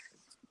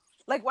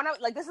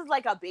 Like this is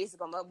like a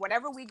basic one.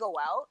 Whenever we go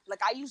out,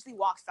 like I usually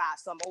walk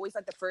fast, so I'm always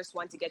like the first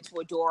one to get to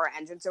a door or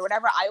entrance or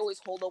whatever. I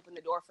always hold open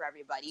the door for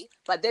everybody.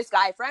 But this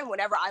guy friend,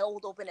 whenever I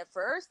hold open it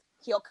first,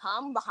 he'll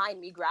come behind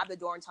me, grab the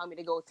door, and tell me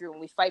to go through.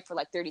 And we fight for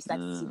like 30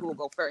 seconds to see who will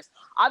go first.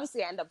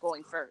 Obviously, I end up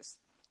going first.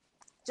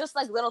 Just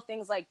like little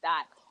things like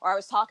that. Or I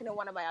was talking to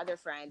one of my other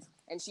friends,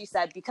 and she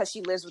said, because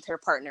she lives with her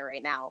partner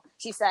right now,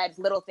 she said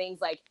little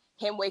things like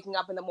him waking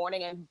up in the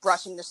morning and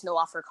brushing the snow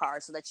off her car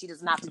so that she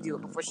doesn't have to do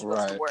it before she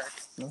goes to work.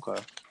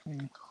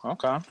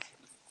 Okay.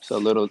 So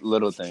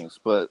little things,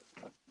 but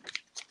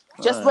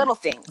just little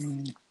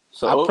things.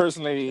 So I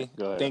personally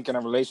think in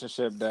a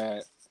relationship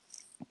that,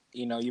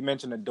 you know, you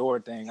mentioned the door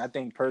thing. I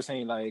think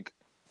personally, like,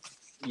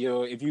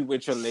 if you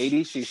with your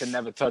lady, she should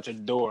never touch a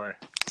door,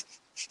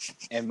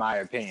 in my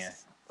opinion.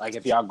 Like,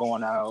 if y'all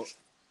going out,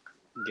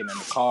 getting in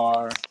the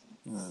car,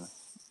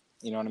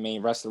 you know what I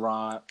mean,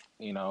 restaurant,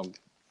 you know,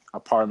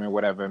 apartment,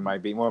 whatever it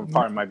might be. Well,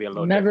 apartment might be a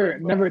little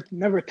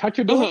never touch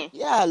a door.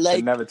 Yeah,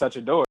 like never touch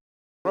a door.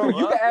 Bro,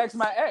 you can ask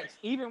my ex,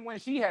 even when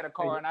she had a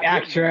car and I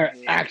ask your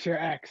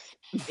ex.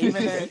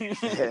 Even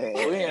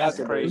that's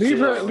crazy.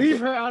 Leave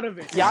her out of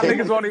it. Y'all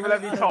niggas won't even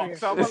let me talk,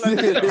 so I'm gonna let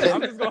this go.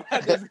 I'm just gonna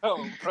let this go,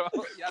 bro.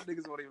 Y'all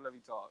niggas won't even let me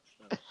talk.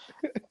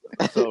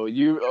 So when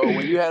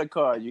you had a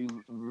car, you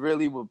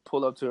really would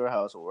pull up to her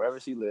house or wherever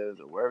she lives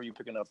or wherever you're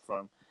picking up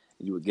from.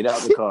 You would get out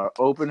the car,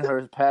 open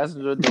her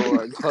passenger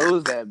door, and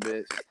close that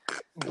bitch,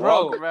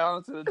 walk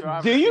around to the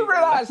driver's seat. Do you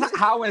realize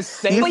how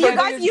insane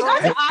that is? You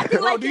guys are acting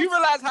like do you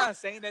realize how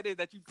insane that is?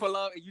 That you pull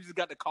up and you just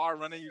got the car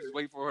running, you just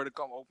wait for her to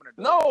come open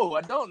the door. No,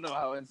 I don't know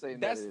how insane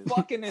that is. That's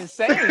fucking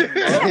insane,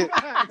 bro.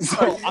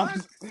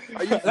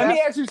 Let me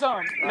ask you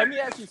something.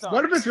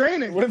 What if it's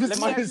raining? What if it's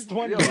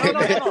 -20?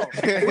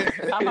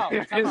 No. Time out.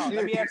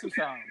 Let me ask you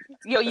something.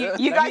 Yo,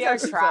 you guys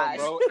are trash,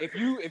 bro.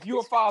 If you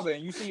a father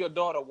and you see your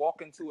daughter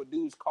walk into a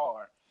dude's car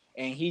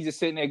and he's just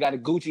sitting there got a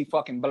Gucci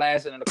fucking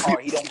blasting in the car,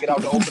 he don't get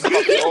out to open the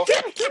fucking door.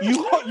 You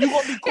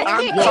gonna be cool?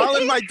 I'm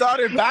calling my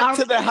daughter back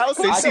to the house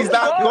and she's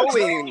not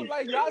going.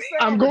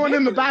 I'm going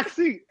in the back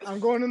seat.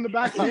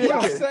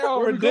 Y'all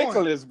sound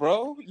ridiculous,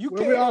 bro.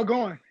 Where we all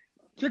going?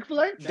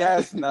 Chick-fil-A?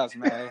 That's nuts,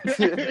 man.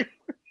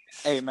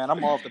 Hey, man,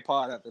 I'm off the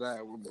pod after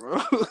that one,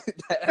 bro.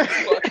 That's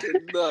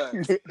fucking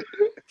nuts.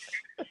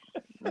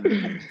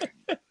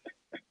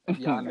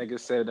 Y'all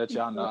niggas said that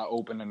y'all not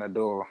opening the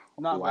door.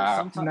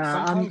 Wow. I'm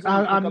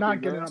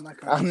not getting out my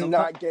car. I'm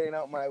not getting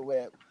out my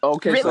whip.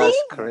 Okay, really? so that's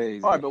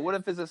crazy. All right, but what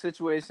if it's a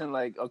situation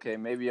like, okay,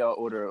 maybe I'll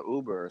order an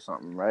Uber or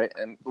something, right?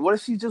 And what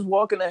if she's just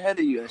walking ahead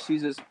of you and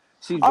she's just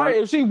All right,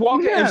 if she's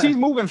walking, if she's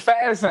moving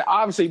fast, and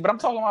obviously, but I'm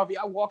talking about if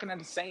y'all walking at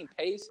the same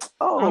pace.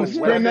 I'm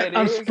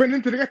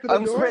sprinting to get to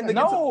the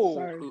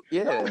door.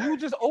 No, you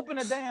just open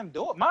the damn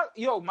door.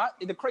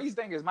 The crazy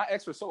thing is my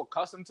ex was so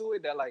accustomed to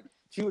it that like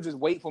she would just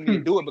wait for me to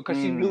do it because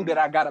she knew that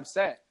I got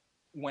upset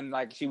when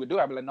like she would do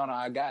it. I'd be like, no,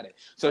 I got it.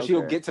 So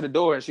she'll get to the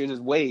door and she'll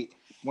just wait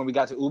when we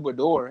got to Uber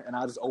door, and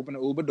I'll just open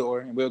the Uber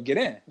door and we'll get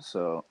in.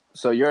 So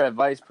your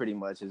advice pretty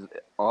much is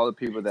all the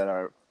people that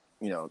are,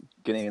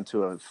 getting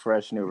into a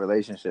fresh new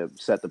relationship,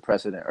 set the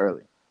precedent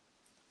early.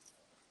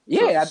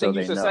 Yeah, I think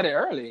you should set it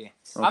early.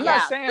 Okay. I'm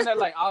not saying that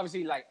like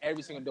obviously like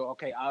every single door.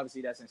 Okay,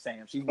 obviously that's insane.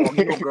 If she's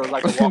walking, girls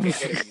like to walk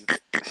ahead of you.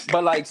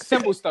 But like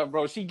simple stuff,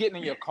 bro. She getting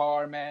in your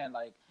car, man.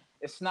 Like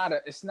it's not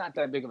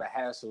that big of a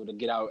hassle to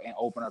get out and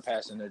open her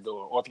passenger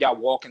door. Or if y'all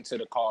walk into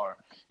the car,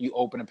 you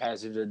open the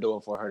passenger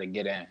door for her to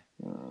get in.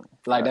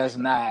 Like that's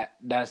not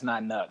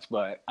nuts.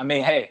 But I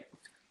mean, hey,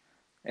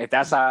 if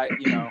that's how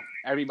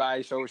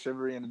everybody shows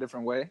chivalry in a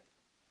different way,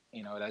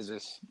 that's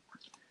just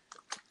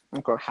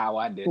how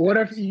I did. But what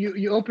if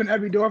you open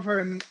every door for her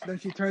and then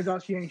she turns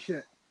out she ain't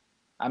shit?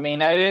 I mean,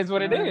 that is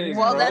what it is.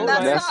 Well, bro. then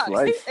that's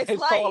life.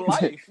 It's called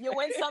life. You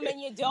win some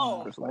and you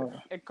don't.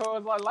 It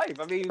calls my life.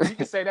 I mean, you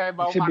can say that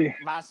about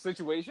my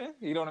situation.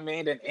 You know what I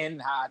mean? And end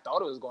how I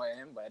thought it was going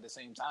to end, but at the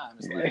same time,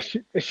 it's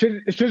like it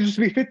should just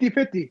be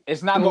 50-50.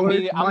 It's not gonna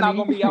be. I'm not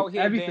gonna be out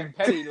here being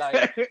petty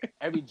like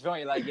every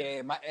joint. Like,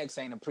 yeah, my ex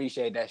ain't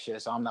appreciate that shit,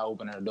 so I'm not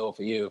opening the door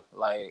for you.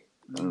 Like,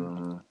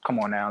 come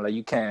on now, like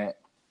you can't.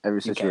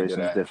 Every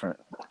situation is different.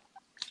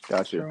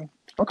 Got you. True.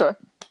 Okay.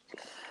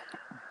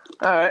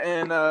 All right,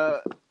 and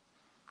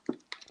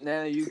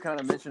Nana, you kind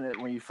of mentioned it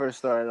when you first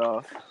started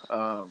off,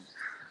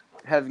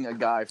 having a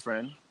guy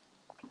friend.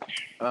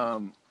 I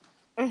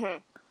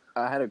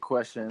had a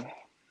question.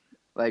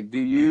 Like, do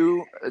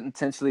you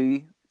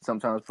intentionally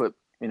sometimes put,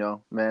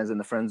 mans in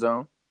the friend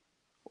zone,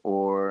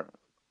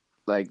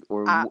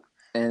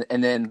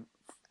 and then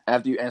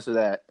after you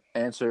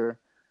answer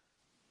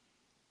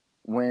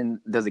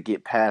when does it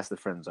get past the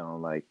friend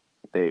zone? Like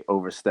they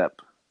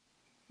overstep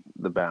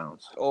the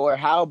bounds. Or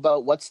how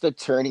about what's the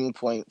turning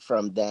point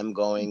from them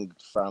going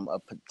from a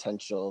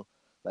potential,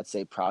 let's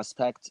say,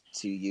 prospect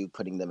to you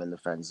putting them in the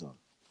friend zone?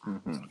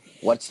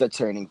 What's the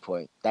turning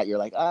point that you're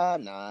like,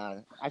 nah,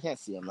 I can't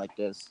see him like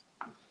this?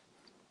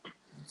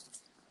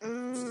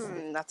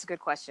 That's a good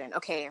question.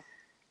 Okay.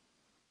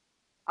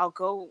 I'll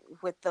go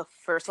with the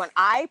first one.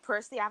 I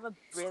personally have a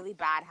really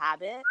bad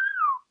habit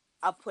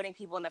of putting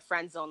people in the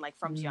friend zone, like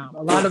from jump.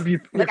 A lot of you,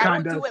 like I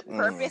don't do it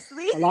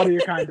purposely. A lot of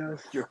your kind does.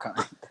 Your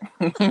kind.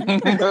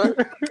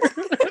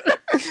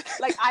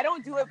 Like I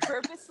don't do it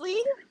purposely.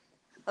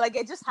 Like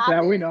it just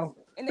happens. Yeah, we know.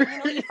 And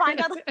then you find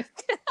out.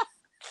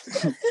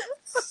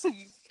 So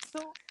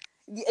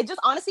it just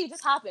honestly it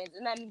just happens,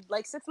 and then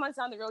like 6 months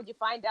down the road, you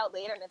find out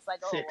later, and it's like,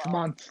 6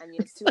 months. I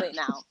mean, it's too late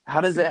now. How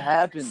does it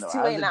happen though?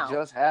 How does it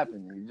just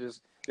happen?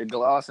 You're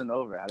glossing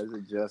over. How does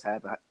it just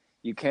happen?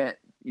 You can't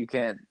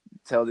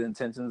tell the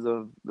intentions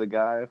of the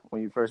guy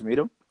when you first meet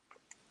him?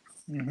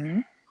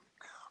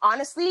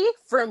 Honestly,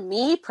 for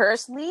me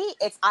personally,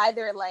 it's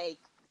either like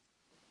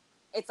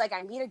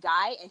I meet a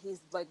guy and he's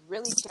like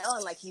really chill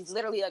and like he's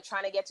literally like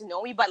trying to get to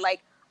know me, but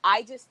like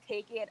I just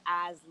take it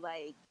as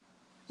like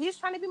he's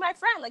trying to be my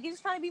friend, like he's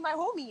just trying to be my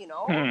homie,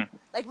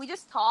 Like we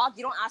just talk.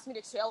 You don't ask me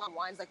to chill on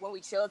ones. Like when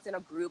we chill, it's in a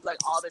group like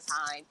all the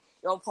time.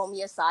 You don't pull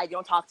me aside. You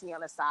don't talk to me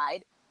on the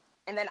side.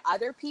 And then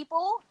other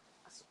people,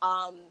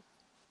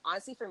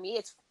 honestly, for me,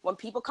 it's when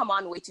people come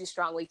on way too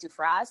strong, way too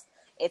fast,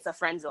 it's a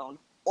friend zone.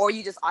 Or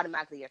you just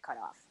automatically get cut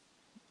off.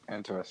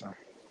 Interesting.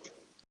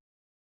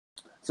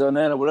 So,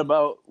 Nana, what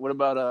about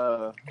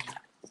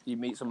you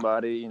meet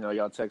somebody,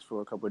 y'all text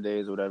for a couple of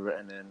days or whatever,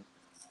 and then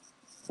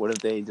what if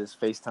they just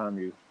FaceTime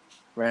you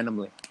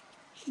randomly?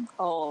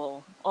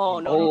 No.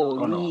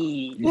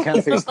 You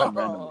can't FaceTime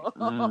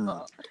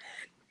randomly.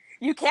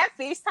 You can't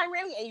FaceTime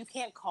randomly, and you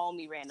can't call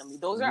me randomly.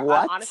 Those are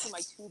honestly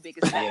my two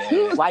biggest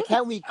things. Why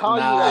can't we call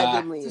you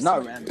randomly? It's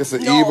not random. It's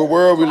an evil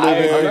world we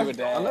live in.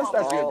 Unless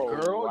that's your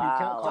girl, you can't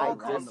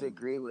call I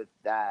disagree with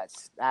that.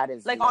 That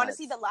is like nuts.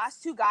 honestly, the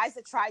last two guys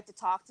that tried to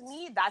talk to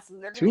me, that's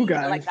literally two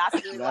guys. Like that's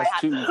literally what I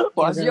had.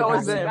 Why she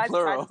always saying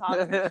plural?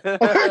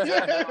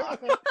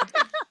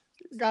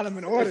 Got them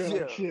in order.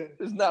 Like shit.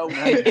 It's not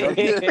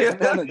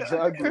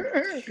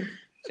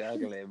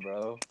juggling,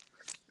 bro.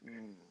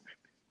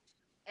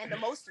 And the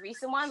most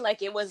recent one,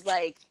 like it was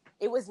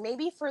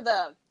maybe for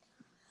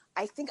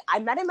I think I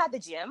met him at the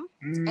gym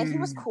and he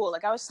was cool.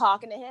 Like I was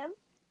talking to him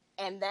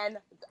and then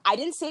I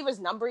didn't save his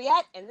number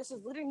yet. And this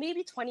is literally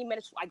maybe 20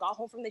 minutes. I got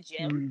home from the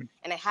gym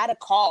and I had a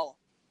call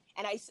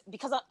and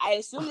because I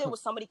assumed it was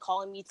somebody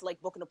calling me to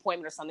like book an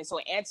appointment or something. So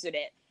I answered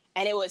it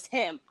and it was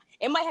him.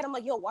 In my head, I'm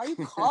like, yo, why are you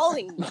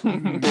calling me?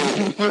 And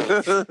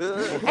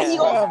he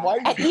goes,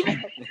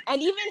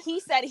 and even he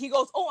said,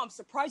 oh, I'm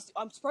surprised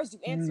you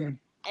answered.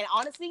 And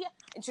honestly,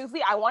 and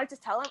truthfully, I wanted to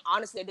tell him,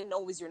 honestly, I didn't know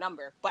it was your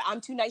number, but I'm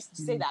too nice to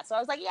say that. So I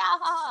was like, yeah,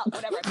 haha,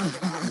 whatever.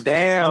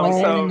 Damn.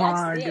 Oh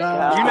my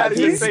God. You're not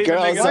even saying the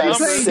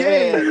nigga's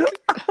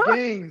number.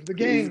 Games.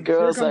 These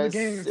girls Here are comes the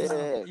games now.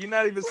 sick. You're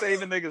not even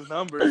saving niggas'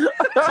 numbers.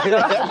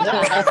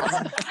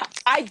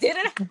 I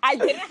didn't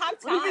have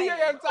What do you time. mean you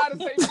have time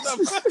to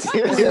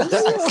save your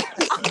numbers?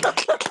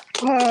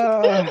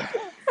 Bro.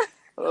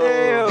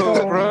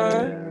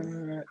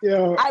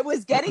 Yo, I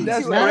was getting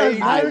That's to crazy.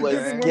 it. I was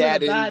giving women a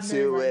getting bad name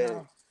to right it.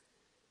 now.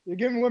 You're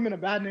giving women a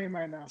bad name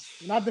right now.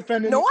 You're not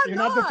defending. No, I'm you're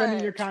not defending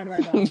not. your kind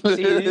right now.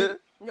 See,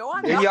 No,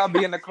 I'm then not. y'all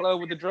be in the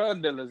club with the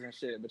drug dealers and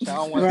shit, but y'all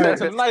don't want to Right. talk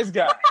to the nice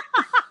guy.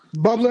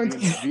 Bubbling to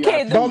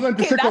sicko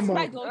that's my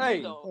mode. go-to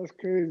Hey. though. That's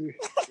crazy.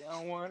 Y'all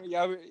don't want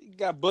y'all you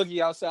got Boogie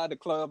outside the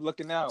club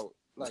looking out.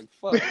 Like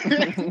fuck.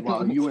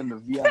 Wow, you in the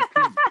VIP.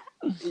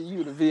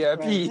 You the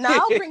VIP. Now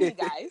I'll bring you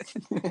guys.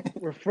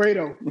 We're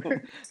Fredo.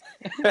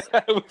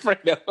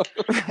 Fredo.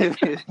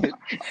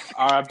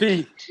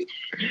 R.I.P.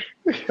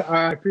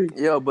 R.I.P.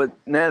 Yo, but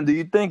Nan, do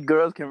you think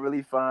girls can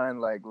really find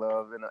like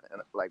love in a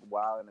like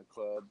while in a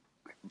club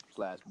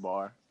 /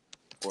 bar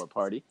or a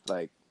party?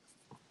 Like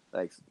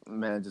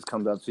man just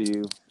comes up to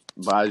you,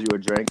 buys you a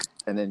drink,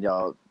 and then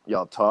y'all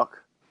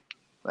talk.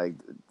 Like,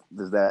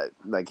 does that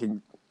like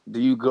do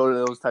you go to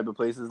those type of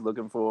places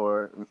looking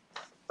for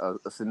a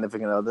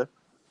significant other?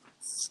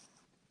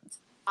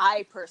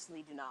 I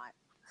personally do not.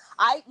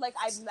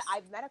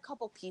 I've met a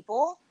couple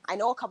people. I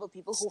know a couple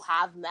people who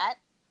have met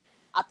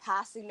a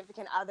past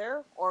significant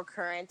other or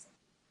current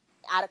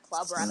at a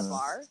club or at a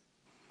bar.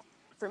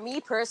 For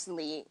me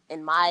personally,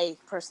 in my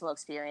personal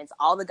experience,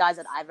 all the guys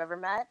that I've ever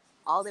met,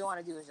 all they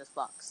want to do is just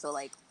fuck. So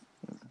like,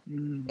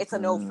 it's a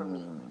no for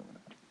me.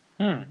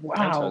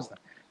 Wow.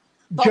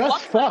 But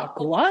Just fuck.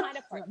 What? Kind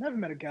of I've never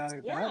met a guy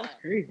like Yeah. that.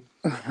 That's crazy.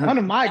 None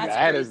of my guys.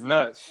 That is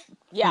nuts.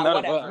 Yeah, None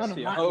whatever. of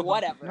us,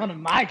 Whatever. None of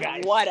my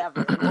guys.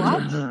 Whatever.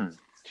 What?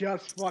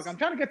 Just fuck. I'm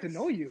trying to get to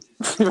know you.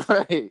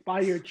 Right. Buy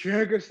your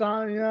drink or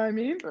something. You know what I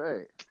mean?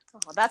 Right.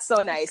 Oh, that's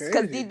so nice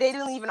because they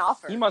didn't even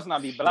offer. He must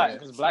not be black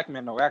because black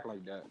men don't act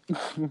like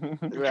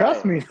that.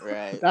 Trust me.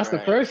 Right. That's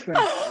the first thing.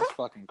 That's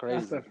fucking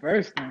crazy. That's the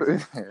first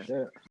thing.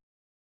 Shit.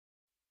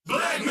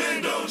 Black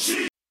men don't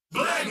cheat.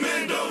 Black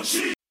men don't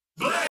cheat.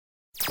 Black.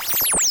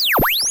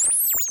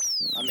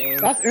 I mean,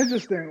 That's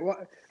interesting.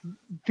 What,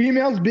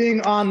 females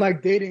being on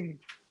like dating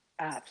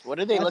apps. What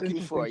are they That's looking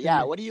interesting for? to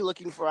Yeah, me. what are you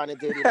looking for on a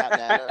dating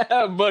app,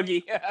 Nana?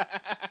 Boogie.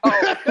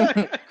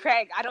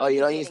 Craig, I don't. Oh, you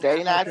don't use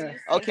dating apps? Okay.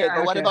 Okay,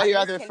 but what Okay. about your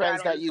I other use Tinder,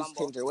 friends I that don't use use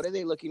Bumble. Tinder? What are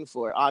they looking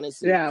for,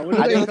 honestly? Yeah, what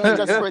Are are they they looking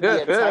just for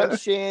the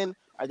attention?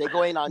 Are they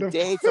going on The-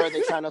 dates or are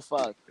they trying to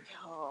fuck?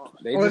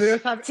 They Or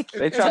just have,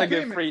 they it's try to a get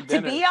payment. free To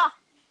dinner. be a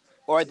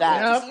Or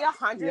that? Yep.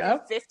 to be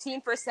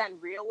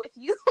 115% real with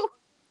you,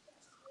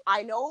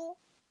 I know,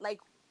 like,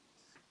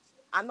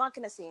 I'm not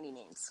gonna say any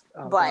names,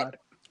 Oh, but God.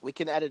 We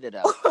can edit it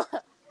out.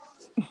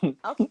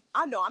 okay,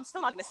 I know I'm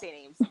still not gonna say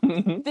names.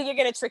 Think you're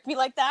gonna trick me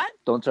like that?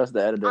 Don't trust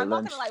the editor. I'm not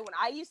Lynch. gonna lie. When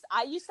I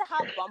used to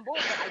have Bumble,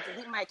 but I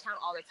delete my account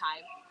all the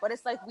time. But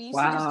it's like we used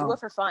to just do Wow. it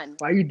for fun.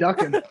 Why are you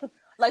ducking?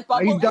 Like Why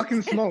Bumble you ducking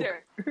and smoke?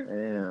 Tinder.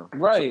 Damn.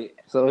 Right.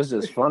 So it's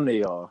just fun to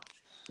y'all.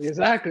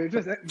 Exactly. It's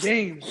just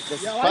games.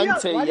 just Yeah, fun why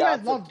to do you y'all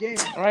guys love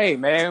games? Right,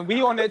 man.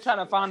 We on there trying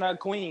to find our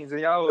queens, and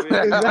y'all over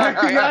here.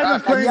 Exactly. Y'all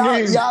just playing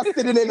games. Y'all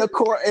sitting in a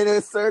court in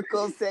a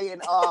circle saying,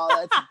 "Oh,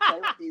 let's play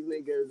with these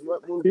niggas."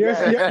 What moves You're,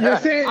 next? you're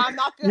saying I'm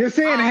not gonna. you're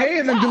saying hey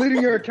and then yeah.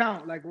 deleting your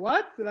account. Like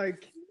what?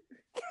 Like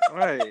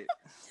Right.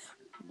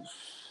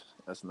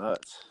 That's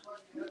nuts.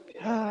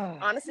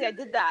 Honestly, I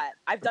did that.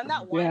 I've done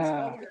that once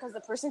Yeah. only because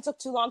the person took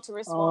too long to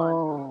respond.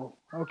 Oh,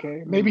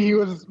 okay. Maybe he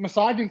was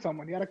massaging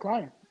someone. He had a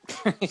client.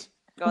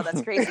 Oh,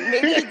 that's crazy.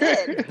 Maybe he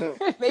did.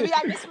 Maybe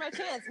I missed my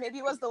chance. Maybe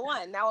it was the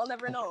one. Now I'll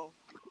never know.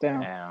 Damn.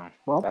 Damn.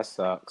 Well, That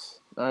sucks.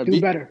 All right, do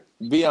better.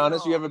 Be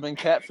honest. You ever been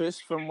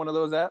catfished from one of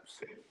those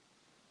apps?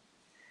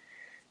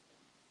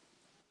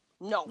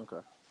 No.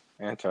 Okay.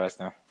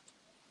 Interesting.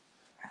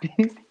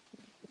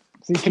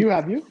 CQ,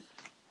 have you?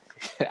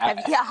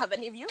 Have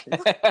any of you?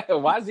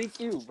 Why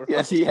ZQ, bro?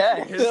 Yes, he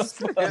has.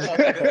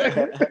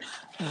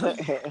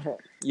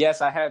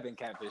 Yes, I have been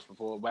catfished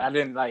before, but I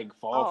didn't like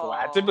fall for it.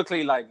 I Oh.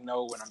 typically like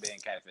know when I'm being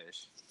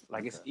catfished.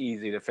 Like it's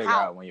easy to figure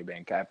How? out when you're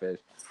being catfished.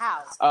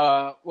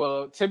 How?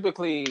 Well,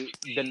 typically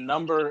the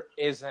number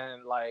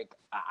isn't like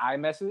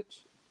an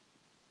iMessage.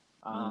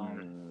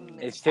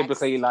 It's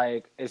typically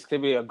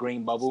a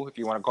green bubble, if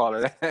you want to call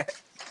it that.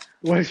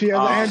 Well, she has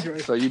an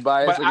Android. So you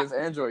bias But against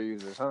Android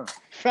users, huh?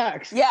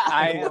 Facts. Yeah.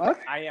 I am. What?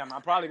 I am. I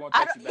probably won't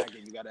text you back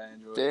if you got an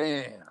Android.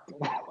 Damn.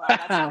 Wow,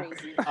 that's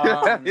crazy.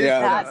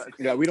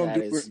 Yeah, we don't That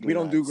do is we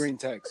don't do nuts. green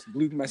text.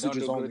 Blue Don't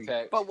messages do only. good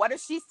text. But what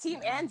if she's Team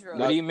Android?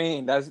 What do you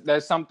mean?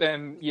 There's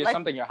something. Like-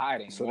 Something you're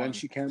hiding. So One. then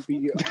she can't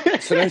be.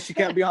 So then she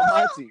can't be on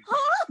my team.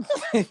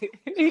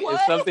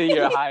 It's something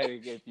you're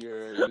hiding if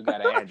you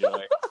got an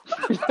Android.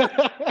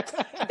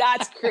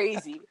 That's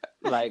crazy.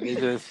 Like it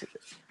just.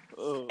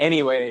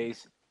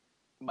 Anyways,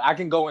 I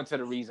can go into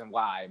the reason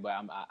why, but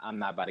I'm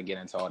not about to get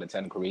into all the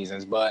technical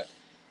reasons. But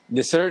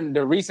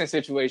the recent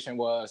situation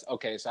was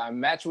okay. So I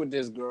matched with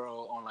this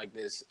girl on like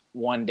this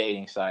one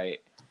dating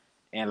site,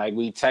 and like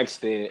we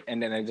texted,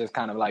 and then it just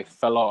kind of like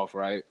fell off,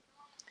 right?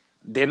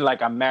 Then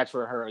like I matched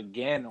with her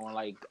again on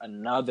like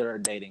another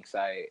dating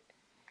site.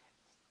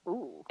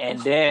 Ooh. And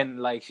then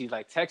like she's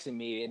like texting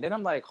me, and then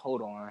I'm like,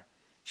 hold on,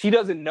 she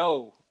doesn't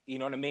know, you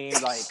know what I mean,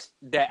 like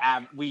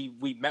that we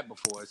met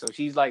before, so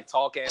she's like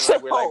talking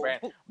like we're like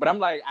random. But I'm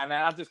like, and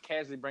I just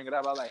casually bring it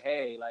up. I was like,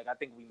 hey, like I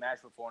think we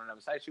matched before on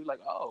another site. She was like,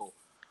 oh,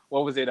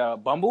 what was it,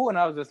 Bumble? And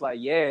I was just like,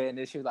 yeah. And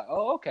then she was like,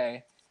 oh,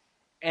 okay.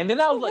 And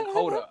then I was like,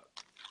 hold up,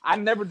 I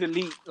never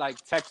delete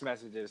like text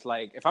messages.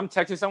 Like if I'm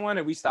texting someone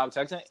and we stop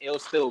texting, it'll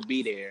still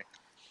be there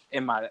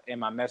in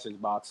my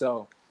message box.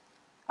 So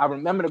I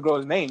remember the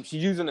girl's name.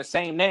 She's using the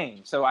same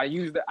name. So I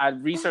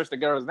researched the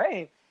girl's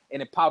name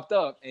and it popped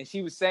up. And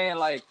she was saying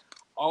like,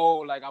 oh,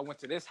 like I went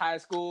to this high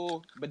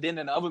school. But then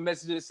in the other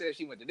messages said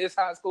she went to this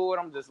high school.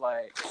 And I'm just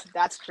like,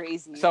 that's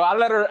crazy. So I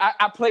let her,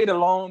 I played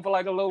along for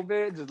like a little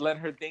bit, just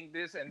letting her think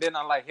this. And then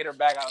I like hit her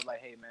back. I was like,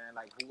 hey man,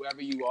 like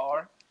whoever you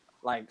are,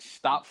 like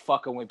stop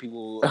fucking with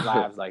people's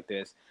lives like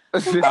this. I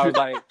was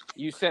like,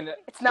 you send it.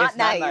 It's not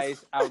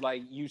nice. I was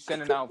like, you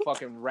sending out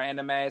fucking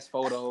random ass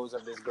photos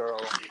of this girl,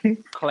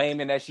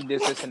 claiming that she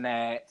did this and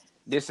that.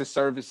 This is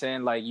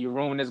servicing, like you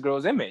ruined this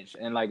girl's image,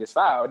 and like it's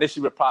foul. Then she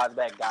replies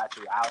back, "Got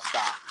you. I'll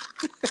stop."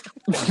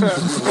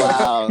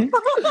 Wow,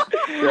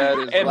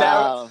 that is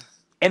wow.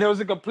 And it was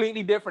a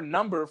completely different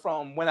number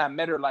from when I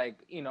met her. Like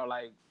you know,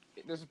 like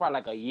this is probably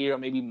like a year,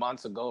 maybe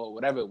months ago, or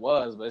whatever it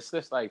was. But it's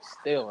just like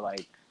still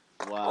like.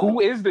 Wow. Who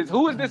is this?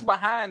 Who is this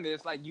behind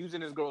this? Like using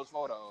this girl's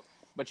photo,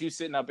 but you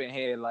sitting up in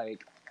here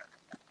like,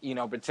 you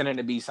know, pretending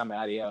to be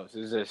somebody else.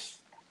 It's just,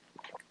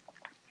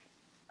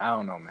 I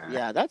don't know, man.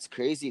 Yeah, that's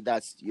crazy.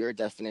 That's your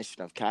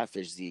definition of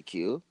catfish,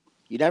 ZQ.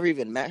 You never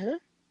even met her?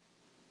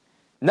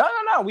 No.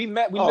 We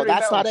met.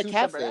 That's not a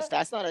catfish.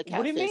 That's not a catfish.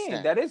 What do you mean?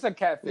 Then. That is a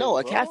catfish. No,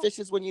 a bro. catfish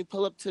is when you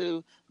pull up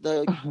to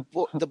the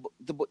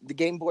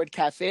Game Board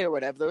Cafe or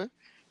whatever.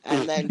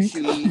 And then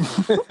she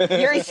looks like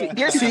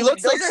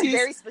she's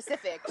very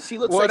specific. She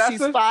looks like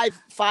she's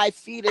 5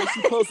 feet and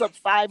she pulls up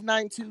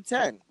 5'9",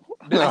 210.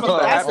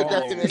 That's the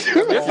definition.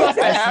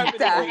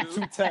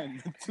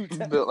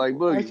 210. Built like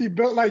Boogie. Actually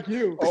built like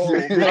you. Oh,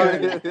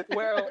 right.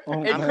 Well,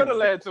 it could have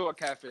led to a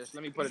catfish.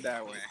 Let me put it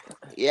that way.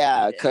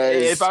 Yeah, because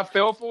if I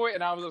fell for it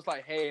and I was just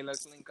like, hey,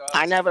 let's link up.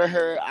 I never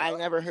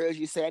heard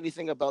you say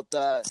anything about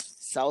the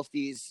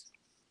selfies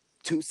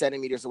 2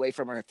 centimeters away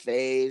from her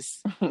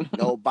face.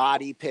 No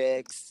body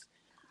pics.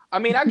 I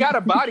mean, I got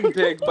a body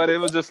pic, but it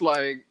was just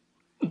like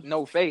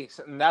no face,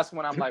 and that's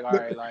when I'm like, all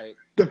right, like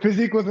the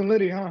physique wasn't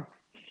litty, huh?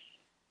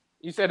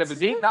 You said the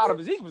physique? No, the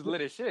physique was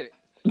lit as shit.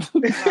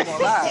 I'm not gonna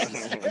lie.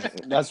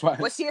 That's why.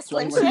 Was she a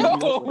slim shit?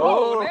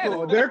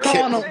 Oh, they're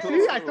calling them.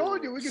 See, I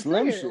told you we can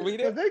slim say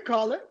it. They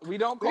call it. We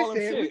don't call them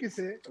shit. We can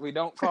say it. We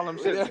don't call them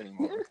shit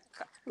anymore.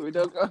 We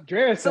don't go.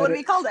 Drea said so what do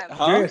we call them?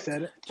 Drea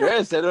said it.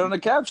 Drea said it on the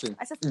caption.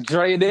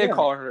 Drea did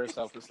call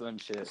herself a slim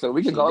shit. So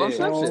we can call them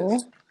slim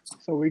shits.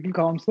 So we can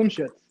call them slim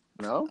shits.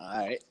 No? All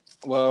right.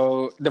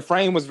 Well, the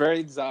frame was very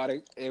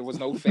exotic. It was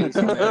no face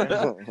on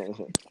there.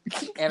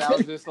 And I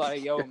was just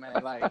like, yo,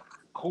 man, like,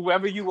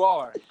 whoever you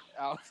are,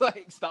 I was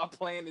like, stop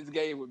playing this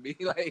game with me.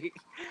 Like,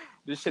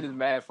 this shit is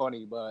mad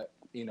funny, but,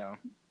 you know.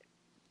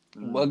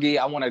 Boogie,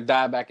 I want to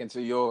dive back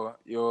into your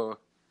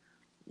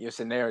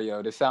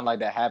scenario. This sound like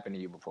that happened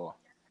to you before.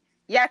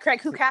 Yeah,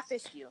 Craig, who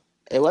catfished you?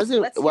 It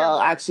wasn't. Well,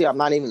 actually, I'm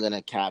not even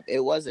gonna cap. It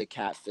was a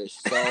catfish.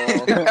 So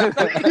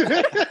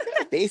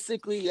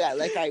basically, yeah,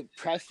 like I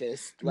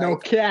prefaced, like, no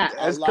cat.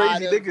 That's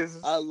crazy niggas.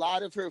 A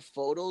lot of her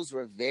photos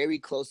were very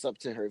close up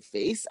to her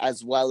face,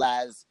 as well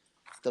as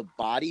the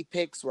body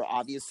pics were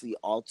obviously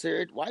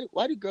altered.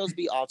 Why do girls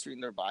be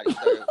altering their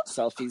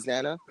selfies,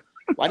 Nana?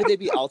 Why do they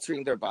be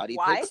altering their body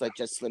pics, like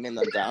just slimming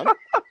them down?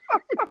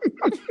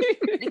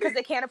 Because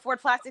they can't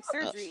afford plastic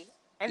surgery.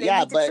 And they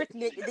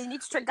need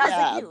to trick guys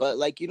like you. But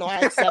like, you know, I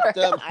accept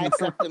them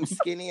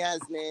skinny as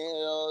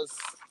nails,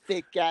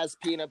 thick as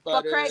peanut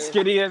butter.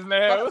 Skinny as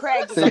nails.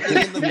 Something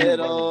in the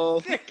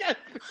middle.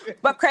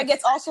 But Craig,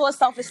 it's also a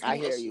self-esteem I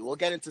hear you. We'll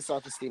get into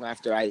self-esteem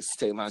after I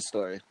say my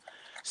story.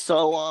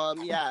 So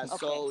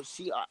so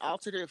she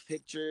altered her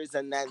pictures,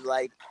 and then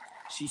like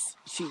she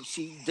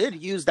did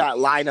use that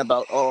line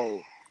about,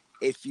 oh,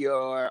 if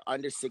you're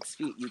under 6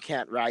 feet, you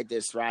can't ride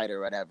this ride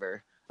or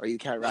whatever. Or you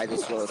can't ride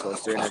this roller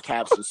coaster in her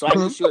caption. So I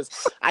knew she was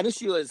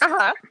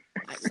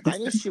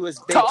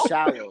big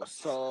shallow.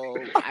 So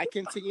I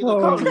continued the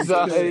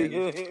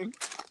conversation.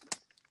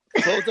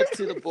 Pulled up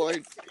to the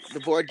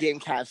board game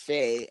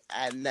cafe,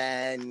 and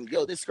then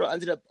this girl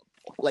ended up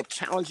like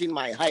challenging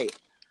my height.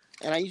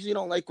 And I usually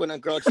don't like when a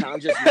girl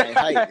challenges my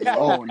height. You know?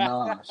 Oh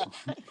no!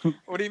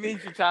 What do you mean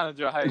she challenged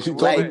your height?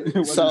 Like,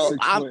 so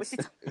I'm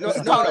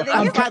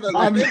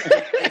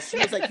 5'11", and she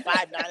was like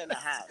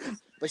 5'9.5".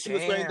 But she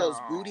was wearing those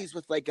booties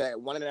with like a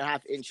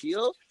 1.5 inch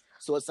heel.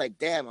 So it's like,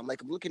 damn, I'm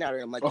looking at her.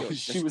 I'm like, yo, is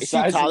she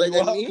taller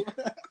than me?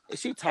 Is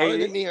she taller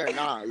than me or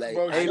not? Like,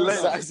 bro, hey, Lynch,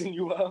 sizing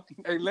you up.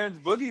 Hey,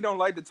 Lynch, Boogie don't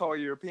like the tall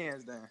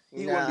Europeans. Then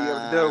he wouldn't be able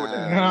to deal with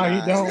that. No,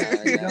 he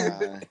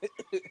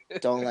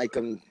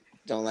don't.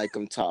 Don't like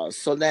them tall.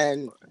 So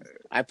then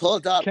I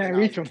pulled up. Can't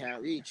reach him.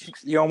 Can't reach.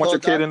 You don't want your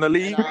kid in the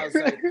league? And I was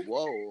like,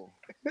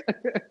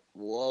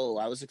 whoa.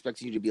 I was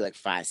expecting you to be like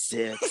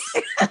 5'6".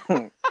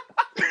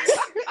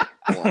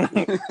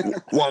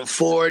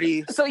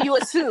 140. So you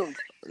assumed.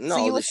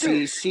 No,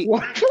 she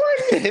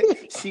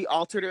she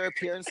altered her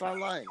appearance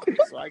online,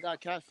 so I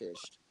got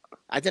catfished.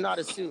 I did not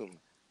assume.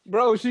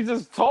 Bro, she's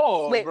just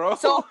tall, Wait, bro.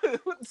 So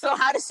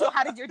how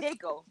did your date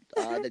go?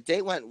 The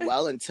date went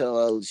well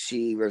until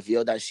she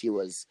revealed that she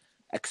was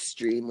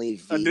extremely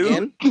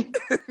vegan.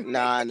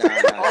 Nah.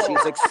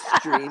 She's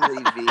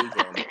extremely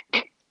vegan.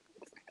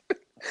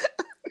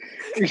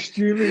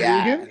 Extremely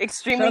vegan?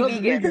 Extremely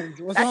vegan.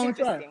 What's wrong with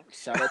that?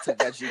 Shout out to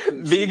Veggie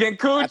Coochie. Vegan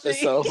Coochie.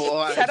 Episode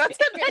 1. Shout out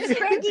to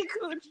Veggie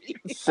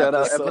Coochie. Shout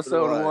out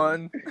episode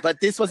 1.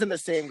 But this wasn't the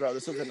same girl.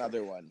 This was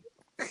another one.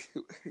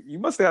 You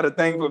must have had a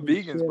thing for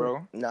vegans,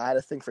 bro. No, I had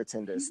a thing for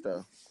Tinder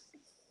still.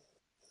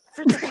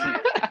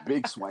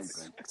 Big swine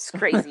thing. It's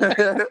crazy.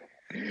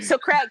 So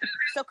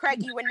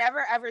Craig, you would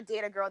never ever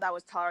date a girl that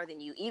was taller than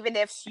you, even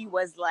if she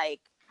was like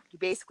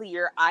basically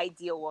your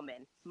ideal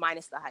woman,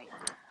 minus the height.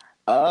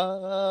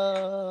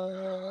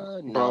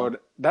 No. Bro,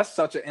 that's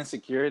such an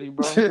insecurity,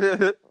 bro.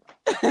 Bro,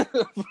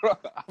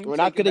 we're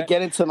not gonna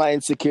get into my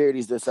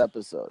insecurities this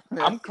episode.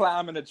 I'm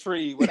climbing a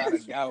tree without a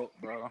doubt,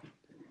 bro.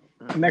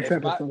 Next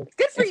episode.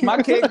 If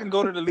my kid can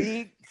go to the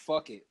league,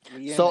 fuck it.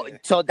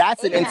 So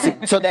that's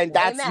so then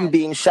that's you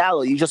being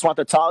shallow. You just want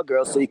the tall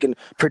girl so you can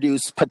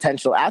produce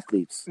potential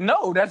athletes.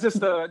 No, that's just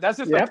the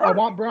I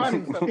want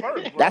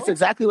Bronny. That's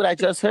exactly what I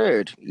just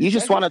heard. You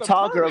just want a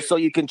tall girl so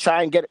you can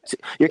try and get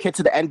your kid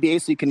to the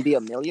NBA so you can be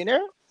a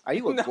millionaire? Are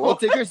you a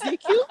gold digger,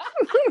 ZQ?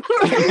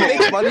 You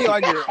make money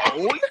on your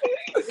own?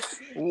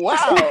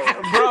 Wow,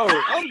 bro!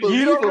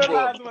 You don't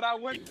realize what I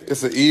went through.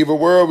 It's an evil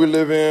world we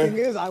live in.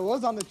 Thing is, I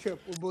was on the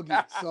trip with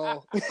Boogie,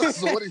 so.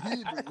 So what did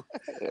he do?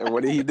 Yeah,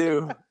 what did he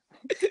do?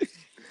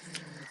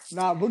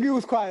 Nah, Boogie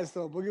was quiet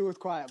still. Boogie was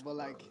quiet, but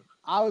like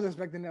I was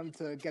expecting them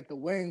to get the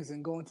wings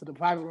and go into the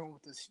private room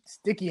with the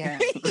sticky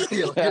hand.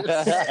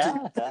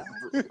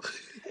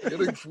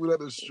 Getting food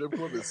at a strip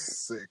club is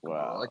sick.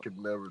 Wow, bro. I could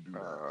never do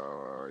that.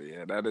 Oh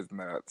yeah, that is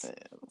nuts. Man,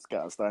 this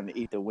guy's starting to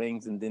eat the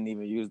wings and didn't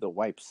even use the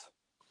wipes.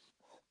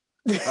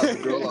 Have a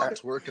girl out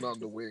twerking on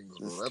the wings,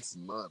 bro. That's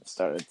nuts.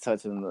 Started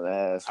touching the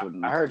ass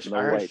with I heard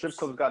wipes. strip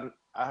clubs got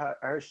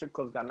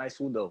nice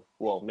food though.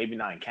 Well, maybe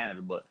not in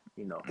Canada, but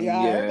you know.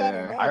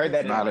 Yeah, I heard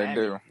that in Nah, they Miami.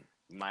 do.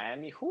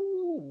 Miami,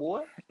 whoo,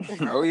 boy.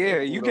 Oh yeah,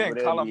 you Food get over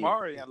there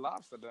calamari and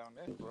lobster down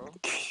there, bro.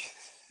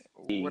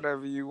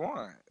 Whatever you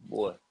want,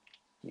 boy.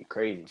 You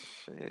crazy.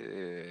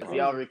 Shit. If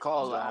y'all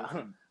recall,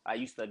 I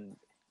used to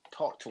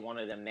talk to one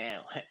of them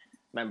now.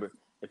 Remember,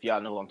 if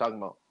y'all know who I'm talking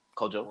about.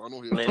 Kojo. I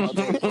know who you're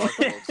talking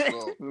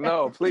about.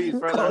 No, please,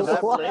 further.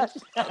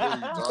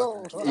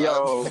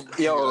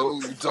 Yo.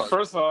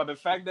 First of all, the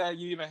fact that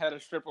you even had a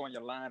stripper on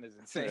your line is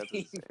insane,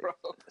 bro.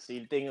 See,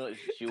 the thing was,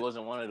 she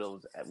wasn't one of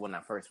those when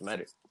I first met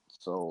her.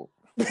 So,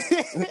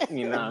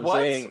 you know what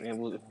I'm saying? It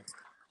was,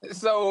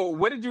 so,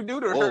 what did you do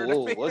to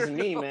her? It wasn't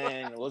me,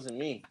 man. It wasn't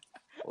me.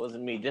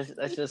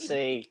 Let's just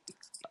say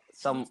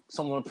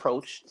someone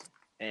approached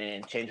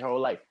and changed her whole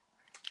life.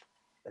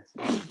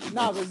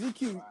 Nah, but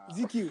ZQ,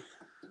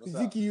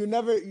 you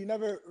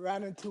never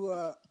ran into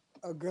a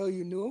girl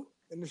you knew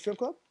in the strip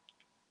club?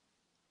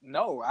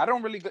 No, I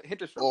don't really hit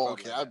the strip club.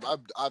 Okay,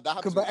 that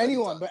happens. But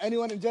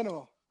anyone in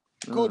general.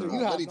 Kojo, you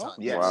have many no? times.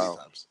 Yes. Wow. Many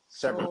times.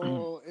 Several.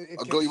 So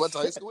a girl you went to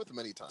high school with?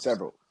 Many times.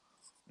 Several.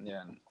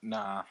 Yeah,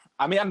 nah.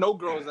 I mean, I know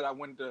girls that I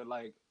went to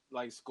like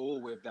school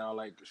with that are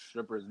like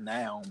strippers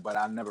now, but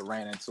I never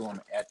ran into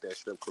them at that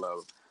strip club.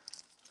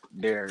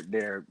 They're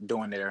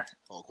doing they're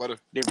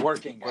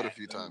working quite a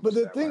few times. But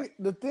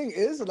the thing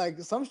is,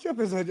 like, some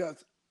strippers are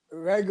just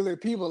regular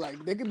people.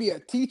 Like, they could be a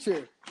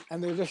teacher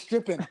and they're just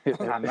stripping.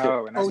 I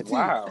know, and that's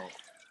wow.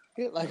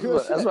 Like,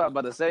 that's what I'm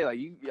about to say. Like,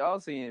 y'all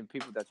seeing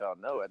people that y'all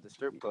know at the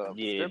strip club.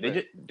 Yeah,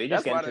 they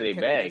just get into their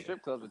bag.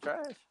 Strip clubs are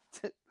trash.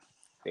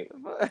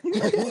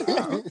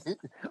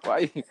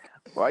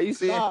 Why you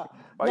seeing a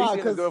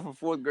girl from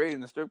 4th grade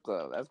in the strip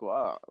club? That's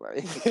wild.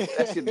 Like,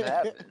 that shouldn't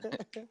happen.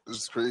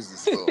 It's crazy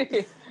stuff.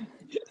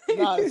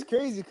 Nah, it's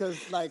crazy because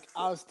like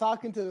I was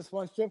talking to this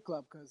one strip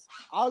club because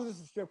I was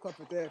just a strip club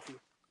for therapy.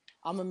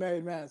 I'm a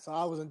married man, so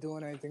I wasn't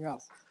doing anything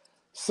else.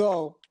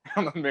 So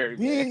I'm a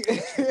married man.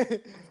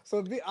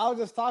 I was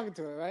just talking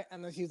to her, right?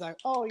 And then she's like,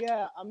 "Oh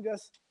yeah, I'm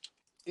just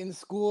in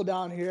school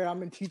down here.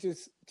 I'm in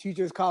teachers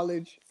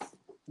college."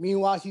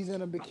 Meanwhile, she's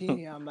in a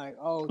bikini. I'm like,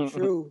 "Oh,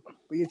 true."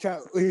 But you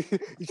trying to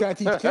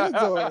teach kids,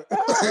 or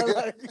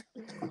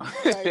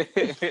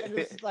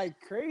it's like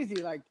crazy,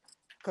 like,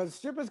 because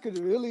strippers could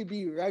really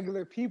be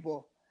regular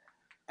people,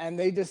 and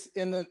they just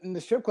in the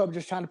strip club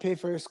just trying to pay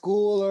for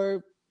school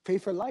or pay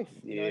for life.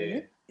 You know what I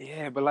mean?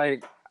 Yeah, but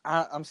like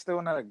I'm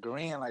still not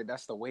agreeing. Like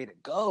that's the way to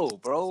go,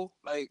 bro.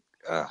 Like,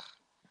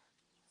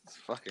 it's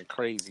fucking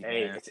crazy.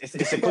 Hey, man. it's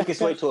the quickest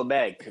way to a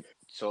bag.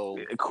 So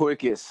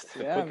quickest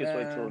way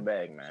to a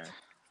bag, man.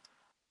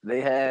 They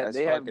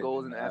have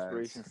goals and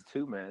aspirations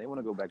too, man. They want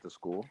to go back to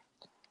school.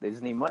 They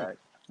just need money.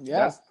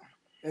 Yeah,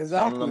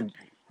 exactly.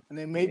 And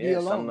they may be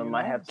alone. Some of them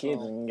might have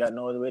kids and got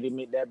no other way to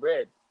make that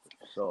bread.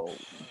 So,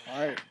 all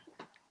right.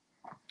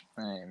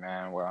 Hey,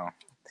 man. Well,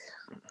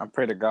 I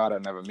pray to God I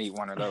never meet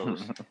one of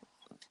those.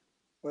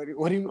 What do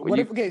you? What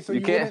if? Okay, so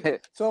you can't.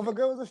 So if a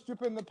girl was a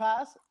stripper in the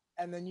past,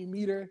 and then you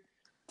meet her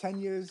 10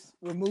 years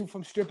removed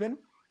from stripping,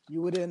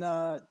 you wouldn't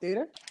date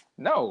her?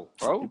 No,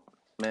 bro.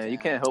 Man, you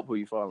can't help who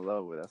you fall in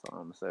love with. That's all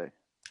I'm gonna say.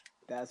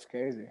 That's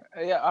crazy.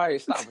 Yeah, all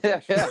right, stop with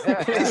that shit.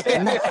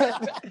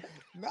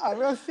 Nah,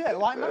 real shit.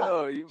 Why not?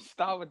 Yo, you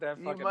stop with that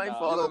fucking. You might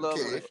fall in love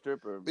with a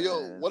stripper, man. But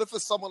yo, what if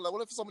it's someone? Like,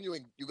 what if it's someone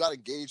you got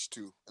engaged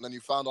to, and then you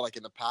found out like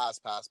in the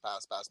past, yes.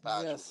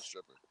 she was a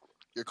stripper?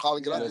 You're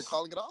calling it off. You're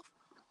calling it off.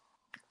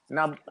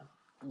 Now,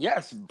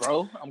 yes,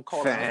 bro. I'm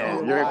calling it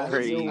off. You're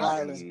crazy.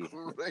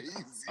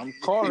 I'm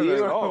calling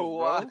it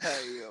off,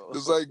 bro.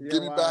 It's like,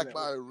 give me back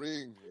my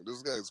ring.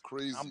 This guy's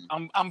crazy.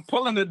 I'm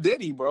pulling the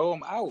ditty, bro.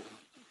 I'm out.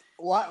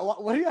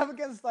 What do you have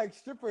against like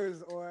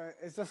strippers, or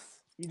it's just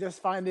you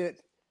just find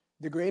it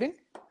degrading?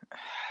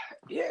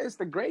 Yeah, it's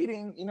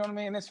degrading. You know what I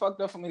mean? It's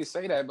fucked up for me to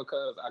say that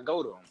because I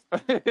go to them.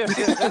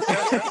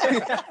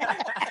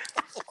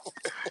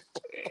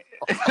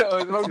 So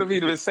it's fucked up for me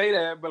to say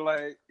that, but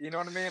like, you know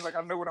what I mean? Like,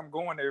 I know what I'm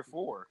going there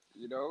for.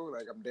 You know,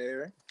 like I'm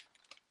there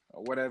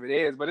or whatever it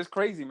is. But it's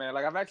crazy, man.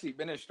 Like I've actually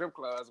been in strip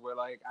clubs where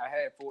like I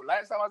had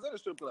last time I was in a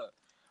strip club,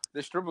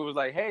 the stripper was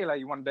like, "Hey, like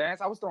you want to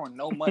dance?" I was throwing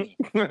no money.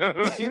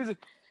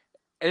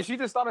 And she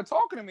just started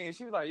talking to me, and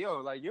she was like, "Yo,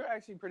 like you're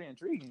actually pretty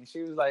intriguing."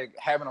 She was like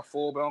having a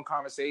full blown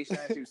conversation.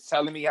 She was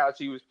telling me how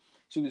she was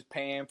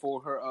paying for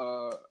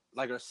her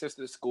like her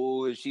sister's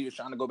school, and she was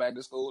trying to go back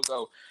to school.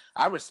 So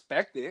I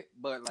respect it,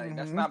 but like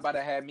that's not about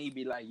to have me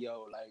be like,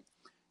 "Yo, like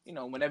you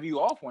know, whenever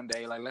you off one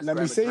day, like let's grab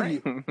a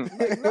drink."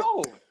 Like,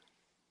 no,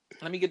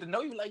 let me get to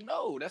know you. Like,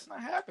 no, that's not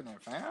happening,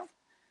 fam.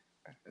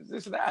 It's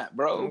just that,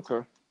 bro.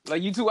 Okay.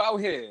 Like you two out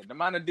here, the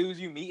amount of dudes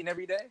you meeting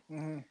every day.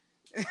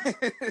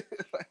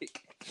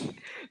 Like,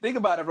 think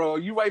about it, bro.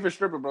 You wife a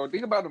stripper, bro.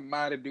 Think about the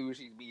amount of dudes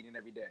she's meeting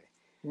every day.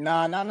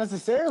 Nah, not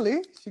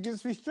necessarily. She could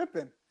just be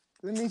stripping.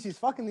 Doesn't mean she's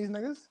fucking these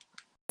niggas.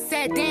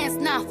 Said dance,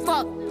 not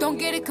fuck. Don't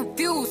get it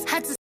confused.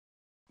 Had to.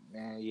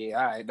 Man, yeah,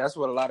 all right. That's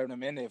what a lot of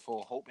them in there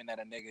for, hoping that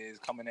a nigga is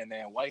coming in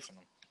there and wifing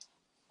them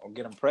or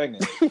get them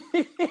pregnant.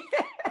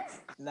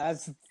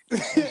 That's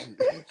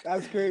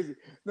crazy.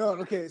 No,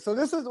 okay. So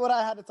this is what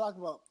I had to talk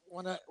about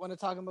when I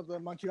talking about the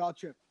Montreal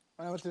trip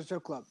when I went to the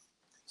strip club.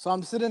 So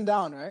I'm sitting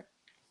down, right?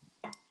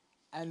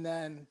 And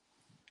then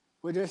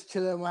we're just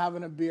chilling, we're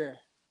having a beer,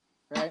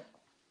 right?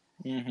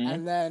 Mm-hmm.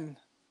 And then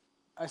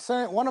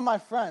one of my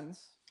friends,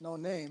 no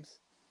names,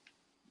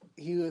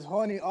 he was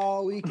horny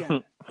all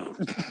weekend.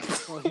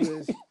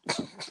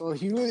 so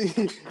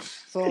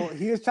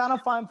he was trying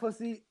to find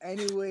pussy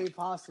any way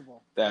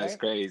possible. That's right?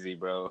 crazy,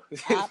 bro.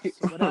 Apps,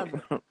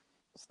 whatever.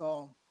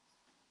 So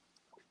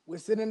we're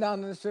sitting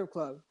down in the strip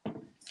club,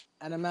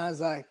 and the man's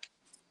like,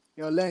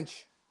 "Yo,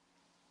 Lynch.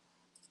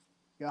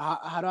 Yo,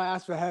 how do I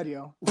ask for head,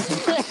 yo?"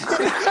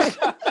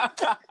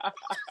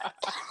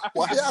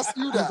 Why he ask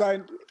you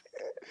that?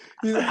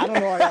 He's like, I don't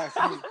know why he asked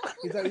me.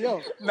 He's like,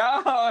 "Yo,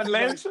 no,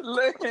 Lynch.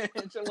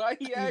 Why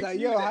he asked He's like,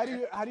 you "Yo,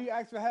 that? how do you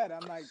ask for head?"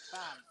 I'm like,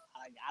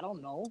 I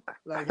don't know.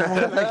 Like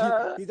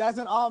he's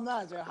asking all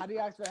men. So how do you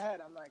ask for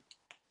head? I'm like,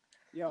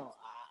 "Yo,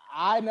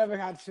 I never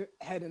had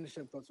head in the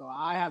strip club, so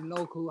I have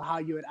no clue how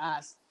you would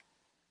ask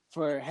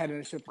for head in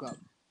the strip club.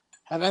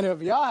 Have any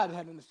of y'all had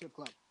head in the strip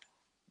club?"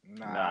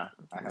 Nah,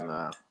 I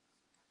haven't.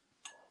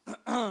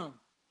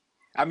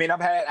 I mean,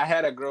 I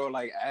had a girl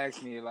like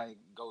ask me like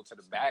go to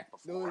the back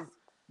before.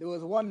 There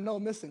was one no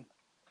missing.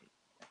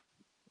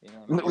 You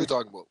know what are you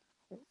talking about?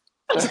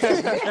 What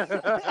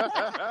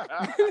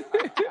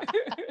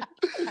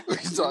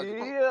are you talking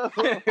about?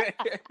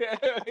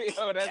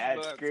 Yo, that's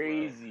nuts,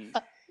 crazy.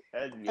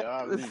 That's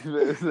beyond me.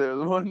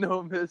 There's one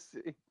no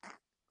missing.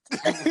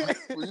 What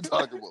are you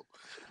talking about?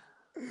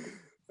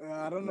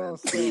 I don't know.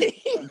 So,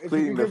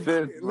 Pleading the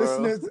fifth, bro.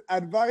 Listeners'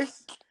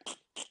 advice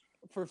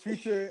for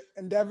future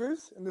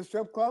endeavors in the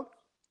strip club,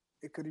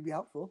 it could be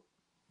helpful.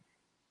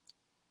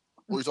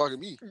 What are you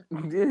talking to me?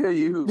 Yeah,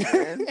 you,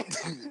 man.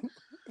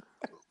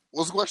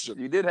 What's the question?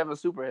 You did have a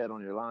superhead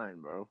on your line,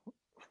 bro.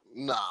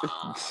 Nah.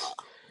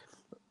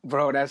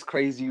 Bro, that's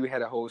crazy. You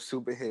had a whole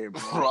superhead,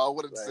 bro. Bro, I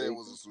wouldn't say it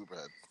was a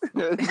superhead.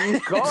 You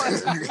caught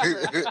it.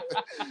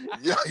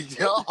 Yeah,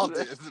 y'all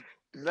did.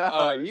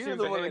 No, you're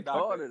the one that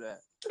called her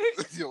that.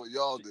 Yo,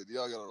 y'all did.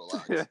 Y'all gotta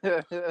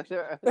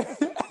relax.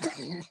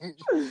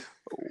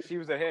 She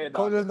was a head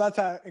Coach doctor. is not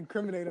trying to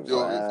incriminate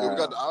himself. Yo, we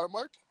got the hour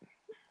mark?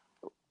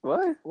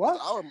 What? What?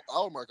 The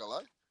hour mark, I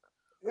like.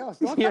 Yo,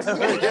 stop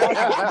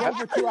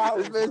for 2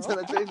 hours. This man's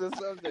trying to change the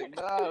subject.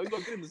 Nah, we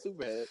gonna get into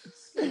superhead.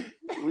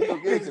 We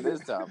gonna get into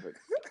this topic.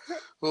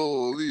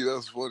 Holy,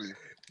 that's funny.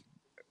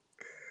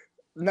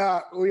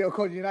 Nah, yo,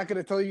 Coach, you're not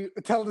gonna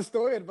tell the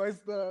story, advise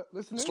the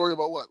listeners? Story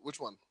about what? Which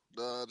one?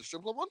 The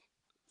strip club one?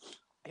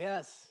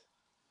 Yes.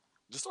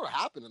 Just sort of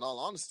happened, in all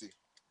honesty.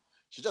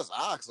 She just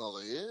asked, and I was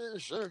like, yeah,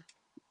 sure.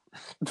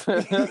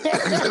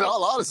 In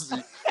all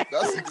honesty,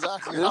 that's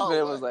exactly This how man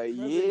it was went.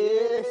 like,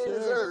 yeah,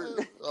 sure.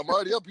 I'm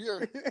already up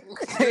here.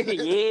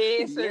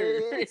 Yeah,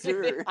 sir. Yeah,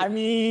 sure. I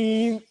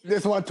mean,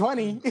 this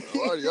 120. I'm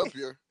already up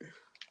here.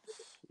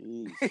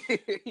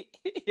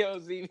 Yo,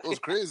 Z. It was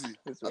crazy.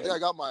 I think I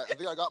got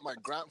my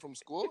grant from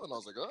school, and I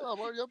was like, "Oh, I'm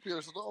already up here."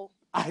 So no.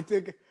 I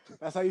think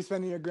that's how you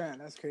spending your grant.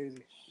 That's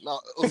crazy. No,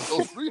 it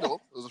was free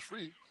though. It was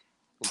free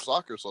from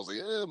soccer, so I was like,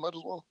 "Yeah, might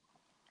as well."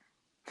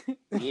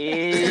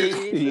 Yeah,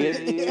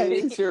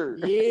 sure.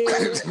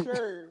 Yeah,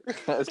 sure.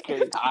 That's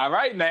crazy. All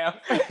right now.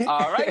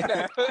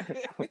 That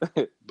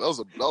was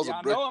a brick.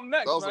 Know I'm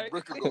next, that was right? a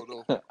brick ago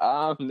though.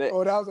 I'm next.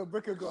 Oh, that was a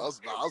brick ago. That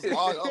was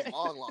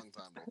long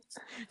time though.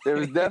 There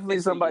was definitely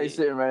somebody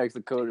sitting right next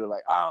to Cody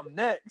like, I'm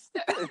next.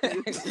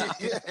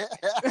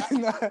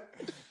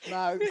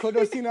 Nah,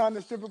 Kodo seen her on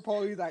the stripper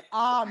pole. He's like,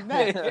 I'm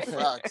next.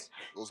 Facts.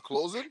 It was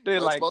closing. They're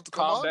It's like, about to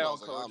come calm on. down, I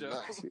was like, I'm Kojo.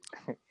 next.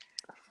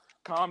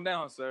 Calm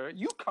down, sir.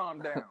 You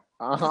calm down.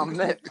 I'm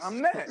next.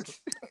 I'm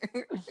next.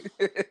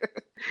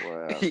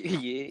 Wow.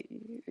 Yeah,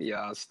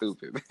 y'all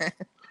stupid, man.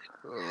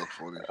 Oh,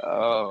 funny.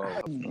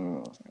 Oh.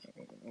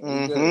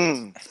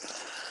 Mm-hmm.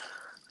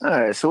 All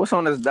right, so what's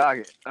on this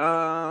docket?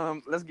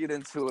 Let's get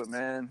into it,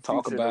 man.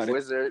 Talk Future about the it.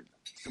 Wizard,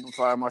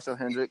 Superfly Marshall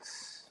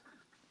Hendricks,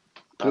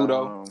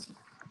 Pluto.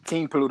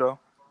 Team Pluto.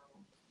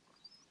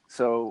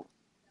 So,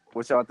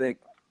 what y'all think?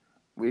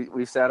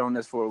 We sat on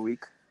this for a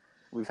week.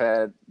 We've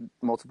had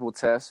multiple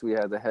tests. We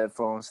had the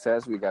headphones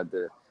test. We got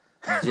the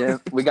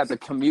gym. We got the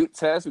commute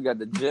test. We got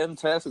the gym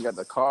test. We got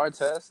the car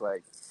test.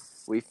 Like,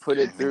 we've put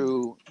it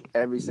through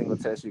every single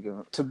test you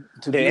can.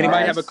 Did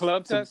anybody have a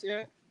club test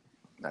yet?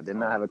 I did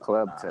not have a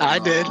club test. I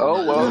did.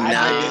 Oh well,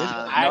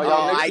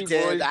 I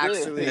did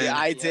actually.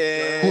 I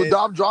did. Who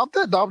Dom dropped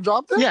it?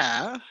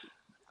 Yeah.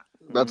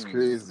 That's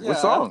crazy. What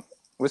song?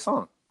 What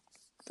songs?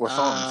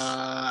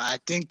 I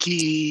think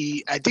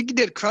he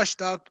did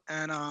Crushed Up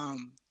and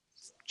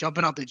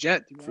Jumping Out the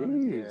Jet.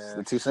 Jeez,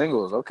 the two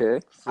singles.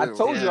 Okay. I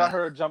told you Yeah. I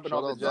heard Jumping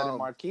Off the Jet and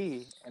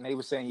Marquee, and they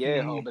were saying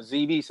but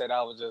ZB said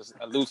I was just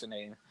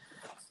hallucinating.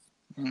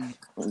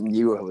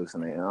 You were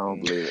hallucinating. I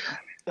don't believe it.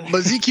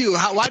 But ZQ,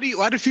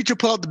 why did Future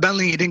pull out the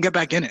Bentley and he didn't get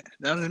back in it?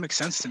 That doesn't make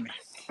sense to me.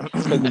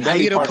 How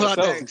you gonna pull out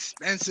the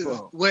expensive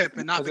whip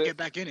and not get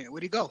back in it?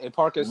 Where'd he go? It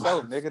parked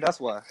itself, nigga. That's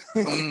why.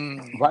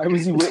 Why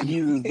was he with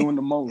Jesus doing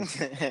the most?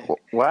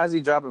 Why is he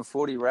dropping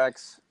 40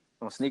 racks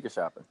on sneaker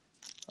shopping?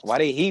 Why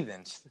they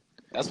heathens?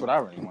 That's what I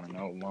really want to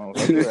know, Mo.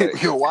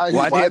 Yo, why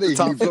they they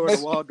top floor heathens? of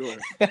the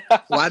Waldorf?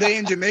 Why they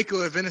in Jamaica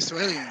with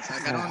Venezuelans?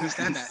 Like, I don't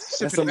understand that.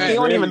 some He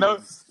don't even know.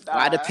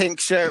 Why the pink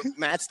shirt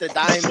match the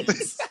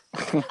diamonds?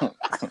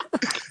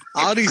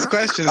 All these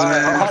questions,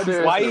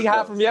 man. Why he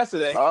hot from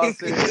yesterday? All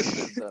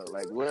seriousness though,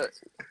 like what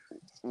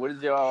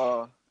did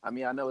y'all? I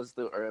mean, I know it's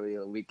still early in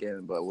the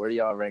weekend, but where do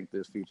y'all rank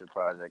this Future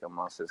project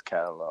amongst his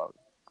catalog?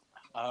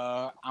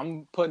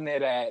 I'm putting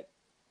it at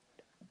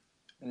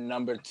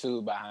number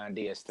 2 behind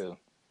DS2.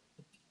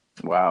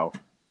 Wow,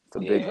 it's a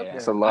big,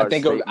 it's a large.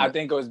 I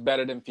think it was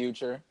better than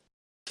Future.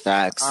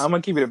 Facts. I'm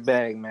gonna keep it a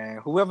bag, man.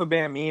 Whoever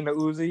been mean to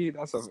Uzi,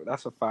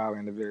 that's a foul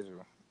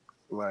individual.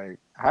 Like,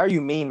 how are you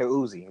mean to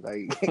Uzi?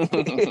 Like,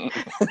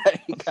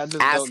 I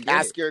just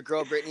ask your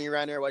girl Brittany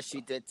Renner what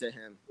she did to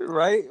him.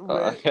 Right?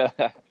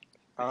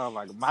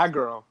 Oh my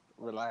girl,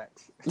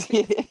 relax.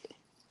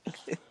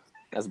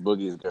 That's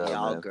Boogie's girl.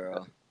 Y'all man.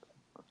 girl.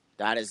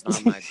 That is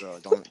not my girl.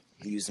 Don't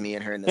use me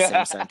and her in the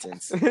same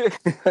sentence.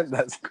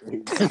 That's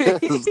crazy.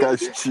 This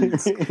guy's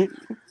cheats.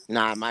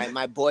 Nah,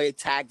 my boy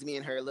tagged me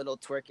in her little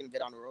twerking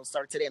vid on World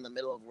Star today in the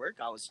middle of work.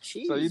 I was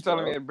cheating. So you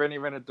telling me that Brittany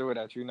Renner threw it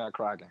at you, not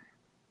cracking?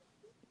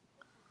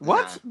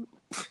 What? Nah.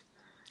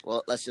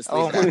 Well, let's just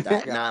leave it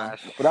at that. Nah.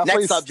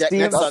 Next subject.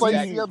 Next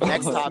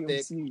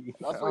topic.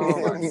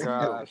 Oh my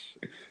gosh.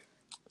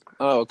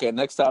 Oh, okay.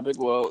 Next topic.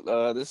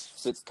 Well, this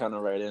fits kind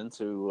of right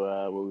into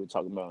what we were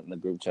talking about in the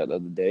group chat the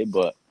other day.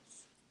 But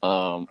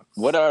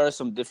what are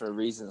some different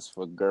reasons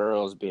for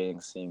girls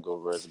being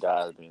single versus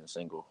guys being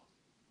single?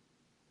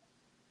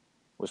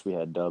 Wish we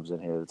had Dubs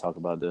in here to talk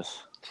about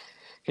this.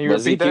 Can you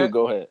repeat that?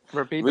 Go ahead.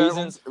 Repeat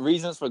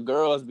reasons for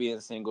girls being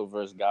single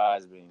versus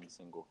guys being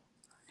single.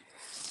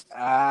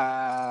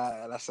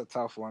 That's a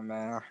tough one,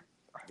 man.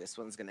 This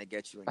one's gonna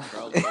get you in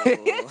trouble.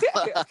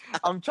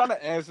 I'm trying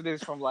to answer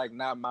this from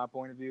not my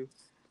point of view.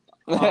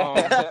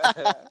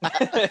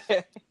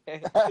 I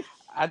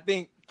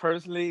think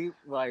personally,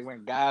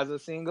 when guys are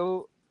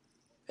single,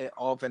 it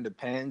often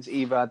depends.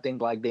 Either I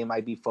think they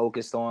might be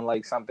focused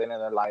on something in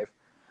their life,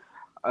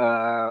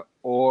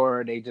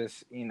 or they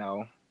just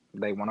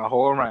they want to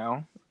hold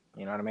around.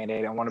 You know what I mean?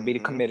 They don't want to be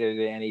committed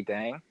to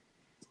anything.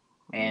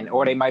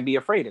 Or they might be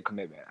afraid of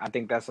commitment. I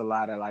think that's a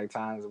lot of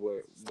times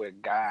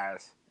with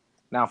guys.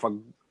 Now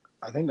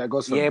I think that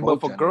goes for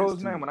but for genders, girls,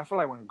 too. man, when I feel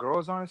when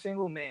girls aren't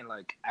single, man,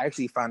 I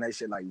actually find that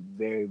shit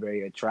very,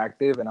 very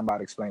attractive, and I'm about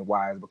to explain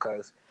why. Is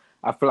because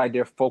I feel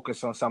they're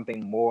focused on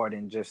something more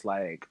than just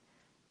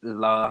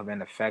love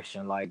and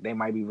affection. They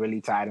might be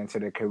really tied into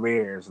their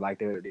careers.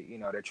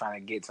 They're trying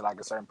to get to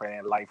a certain point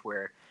in life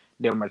where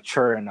they're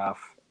mature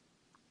enough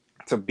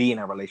to be in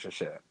a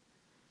relationship.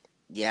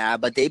 Yeah,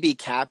 but they be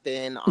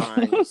capping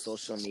on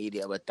social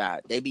media with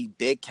that. They be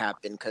big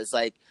capping because,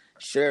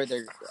 sure,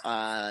 they're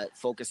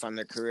focused on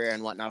their career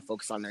and whatnot,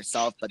 focused on their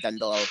self, but then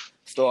they'll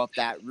throw up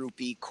that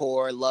rupee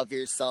core, love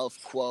yourself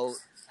quote,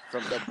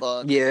 from the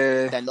book.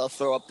 Yeah. Then they'll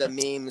throw up the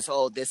memes.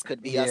 Oh, this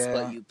could be us,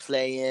 but you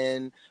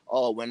playing.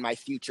 Oh, when my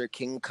future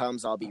king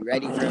comes, I'll be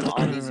ready for him.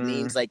 All these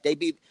memes, like they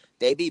be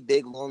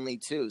big lonely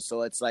too.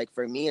 So it's like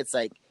for me, it's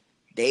like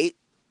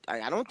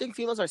I don't think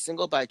females are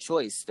single by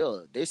choice.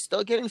 Still, they're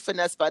still getting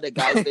finessed by the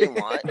guys they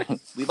want.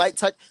 We might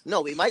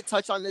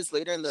touch on this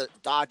later in the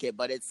docket,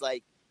 but it's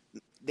like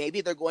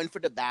maybe they're going for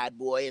the bad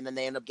boy, and then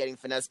they end up getting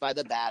finessed by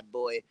the bad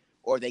boy,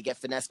 or they get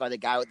finessed by the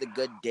guy with the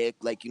good dick.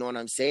 Like, you know what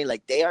I'm saying?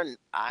 Like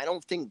I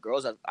don't think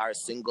girls are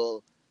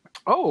single.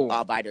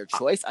 By their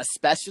choice,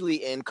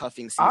 especially in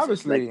cuffing season,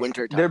 obviously, like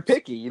winter times. They're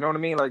picky. You know what I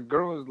mean? Like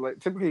girls,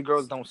 typically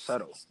girls don't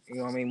settle. You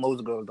know what I mean?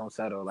 Most girls don't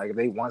settle. Like if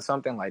they want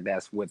something, like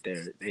that's what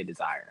they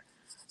desire.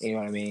 You know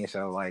what I mean?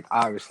 So like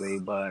obviously,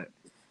 but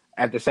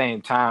at the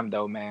same time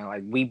though, man,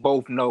 like we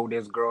both know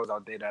there's girls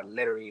out there that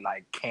literally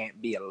like can't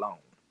be alone.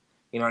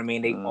 You know what I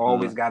mean? They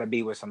always got to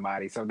be with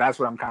somebody. So that's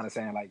what I'm kind of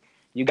saying. Like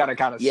you got to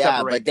kind of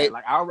separate that.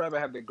 Like I'd rather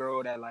have the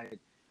girl that like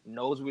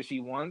knows what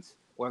she wants.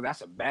 Well,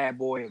 that's a bad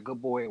boy, a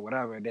good boy, or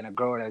whatever, than a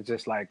girl that's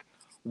just like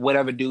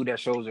whatever dude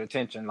that shows her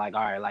attention. Like,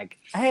 all right, like,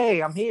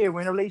 hey, I'm here,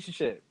 we're in a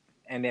relationship,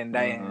 and then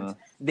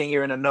then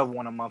you're in another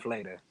one a month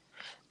later.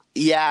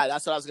 Yeah,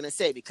 that's what I was gonna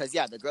say, because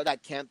the girl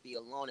that can't be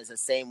alone is the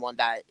same one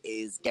that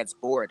gets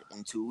bored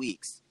in 2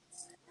 weeks.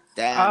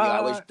 Damn,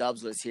 I wish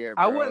Dubs was here,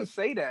 bro. I wouldn't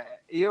say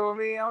that. You know what I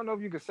mean? I don't know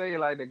if you could say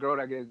like the girl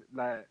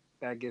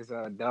that gets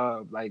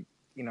Dub, like,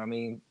 you know what I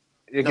mean?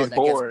 Gets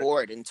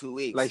bored in 2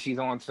 weeks. Like she's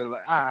on to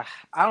like I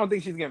don't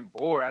think she's getting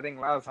bored. I think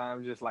a lot of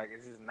times just like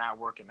it's just not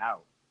working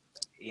out,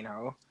 you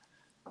know.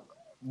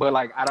 But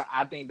like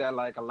I think that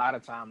like a lot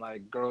of time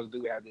like girls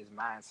do have this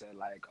mindset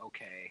like,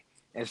 okay,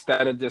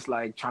 instead of just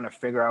like trying to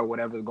figure out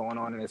whatever's going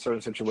on in a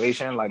certain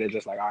situation, like they're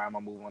just like, all right, I'm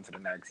gonna move on to the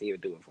next. He'll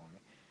do it for me.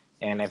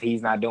 And if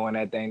he's not doing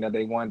that thing that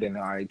they want, then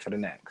all right, to the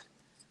next.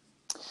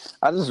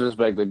 I just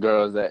respect the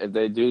girls that if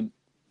they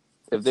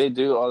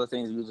do all the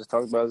things you just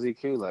talked about,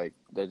 ZQ, like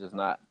they're just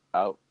not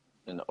out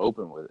in the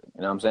open with it.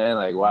 You know what I'm saying?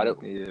 Like, why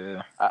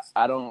do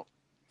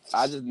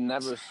I just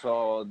never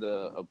saw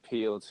the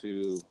appeal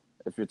to,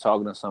 if you're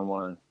talking to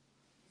someone,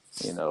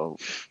 you know,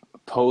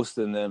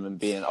 posting them and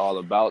being all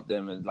about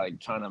them and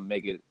like trying to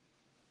make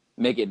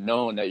it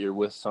known that you're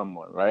with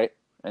someone, right?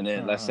 And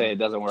then let's say it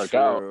doesn't work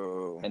out,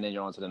 and then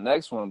you're on to the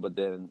next one, but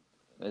then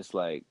it's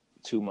like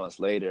 2 months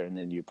later, and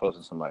then you're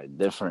posting somebody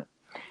different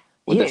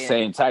with the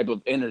same type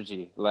of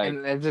energy. Like,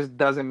 and it just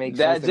doesn't make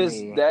sense to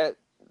me.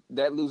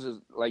 That loses,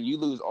 like, you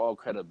lose all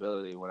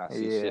credibility when I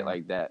see shit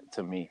like that,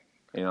 to me.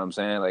 You know what I'm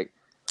saying? Like,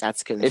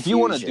 that's confusion. If you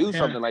want to do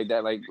something like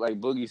that, like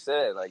Boogie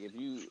said, like if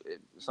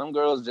some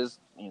girls just,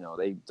 you know,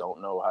 they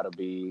don't know how to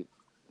be,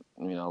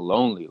 you know,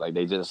 lonely. Like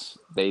they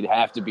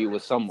have to be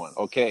with someone.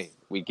 Okay,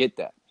 we get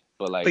that.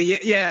 But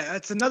yeah,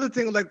 it's another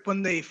thing. Like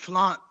when they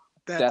flaunt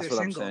that they're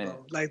single,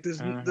 though. Like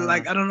there's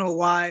like I don't know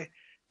why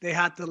they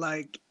had to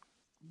like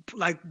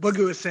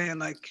Boogie was saying,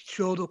 like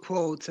show the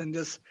quotes and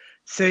just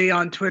say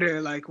on Twitter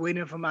like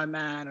waiting for my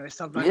man or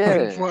stuff like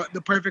waiting for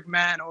the perfect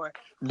man, or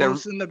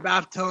post in the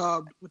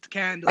bathtub with the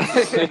candles.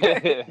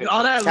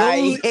 All that.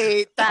 I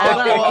hate that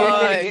one.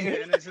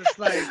 And it's just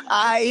like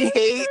I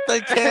hate the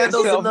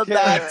candles in the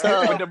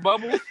bathtub with the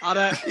bubbles. All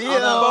that.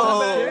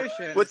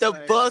 With the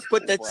book,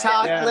 with the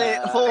chocolate.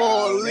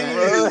 Holy!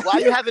 Why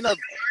are you having a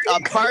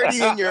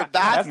party in your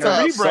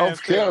bathtub?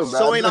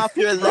 Showing off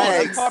your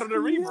legs. That's part of the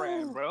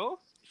rebrand, bro.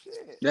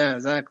 Yeah,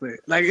 exactly.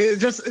 Like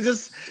it's just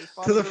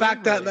to the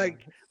fact that like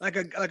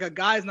a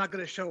guy's not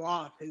gonna show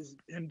off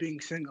him being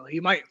single.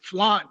 He might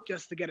flaunt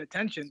just to get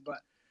attention, but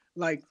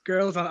like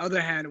girls on the other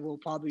hand will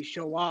probably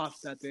show off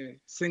that they're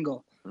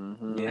single.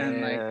 Mm-hmm.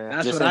 And like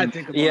that's just what I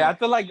think about. Yeah, I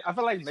feel like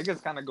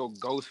niggas kind of go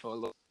ghost for a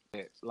little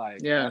bit.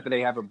 Like after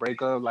they have a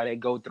breakup, like they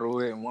go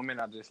through it, and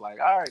women are just like,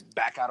 all right,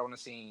 back out on the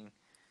scene.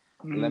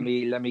 Let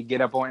me get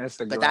up on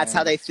Instagram. But that's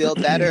how they feel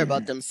better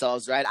about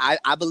themselves, right?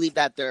 I believe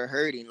that they're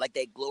hurting. Like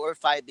they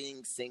glorify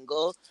being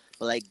single,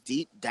 but like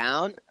deep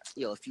down,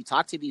 if you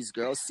talk to these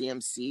girls,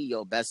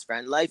 CMC, best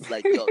friend life,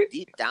 like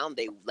deep down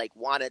they like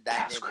wanted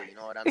that nigga. You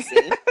know what I'm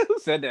saying? Who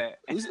said that?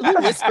 Who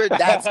whispered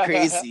that's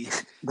crazy?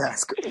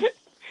 That's crazy.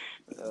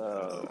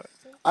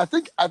 I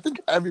think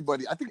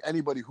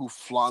anybody who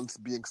flaunts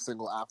being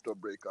single after a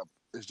breakup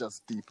is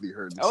just deeply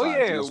hurt. Oh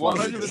yeah,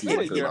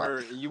 100%. You're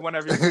hurt. You want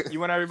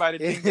everybody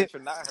to think that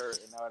you're not hurt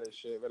and all this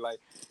shit. But like,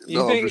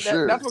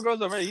 that's what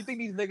girls are. You think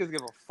these niggas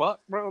give a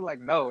fuck, bro?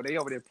 Like, no, they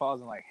over there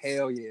pausing. Like,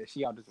 hell yeah,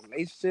 she out this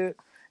relationship.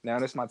 Now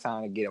it's my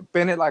time to get up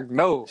in it. Like,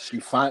 no,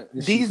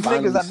 these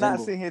niggas are not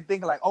sitting here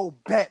thinking like, oh,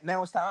 bet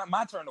now it's time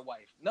my turn to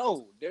wife.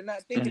 No, they're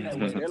not thinking that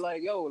way. They're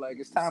like, yo, like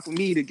it's time for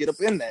me to get up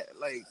in that.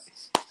 Like,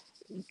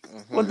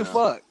 what the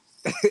fuck?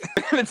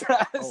 This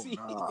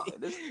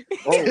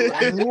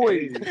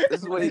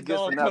is what he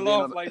gets for not being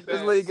on. This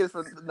is what he gets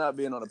for not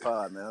being on the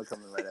pod, man. I'm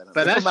coming right at him.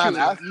 But that's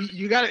true.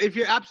 You got if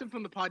you're absent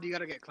from the pod, you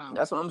gotta get clowned.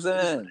 That's what I'm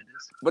saying.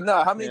 But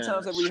no, how many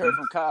times have we heard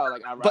from Kyle?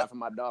 Like, I ride for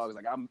my dogs.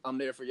 Like, I'm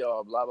there for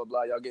y'all. Blah blah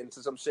blah. Y'all get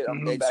into some shit.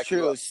 I'm going back. It's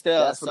true.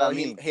 Still, that's what I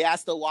mean. He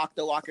has to walk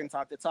the walk and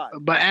talk the talk.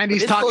 But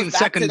Andy's talking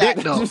second dick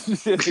though.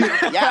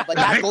 Yeah, but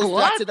that goes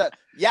back to the.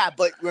 Yeah,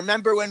 but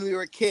remember when we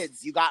were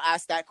kids, you got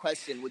asked that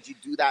question. Would you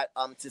do that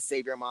to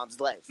save your mom's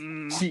life?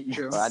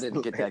 True. I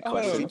didn't get that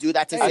question. Would you do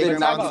that to save your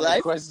mom's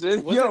life?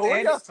 Question. Yo,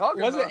 what y'all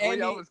talking about when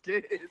y'all was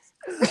kids?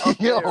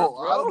 Yo, I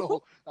don't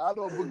know what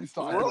Boogie's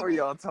talking about. What were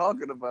y'all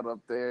talking about up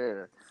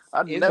there?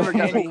 I never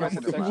got the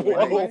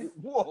question.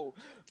 Whoa.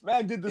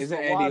 Man did this. Isn't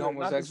Andy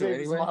homosexual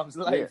anyway? Mom's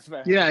life,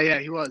 man. Yeah,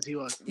 he was.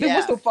 Then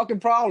what's the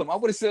fucking problem? I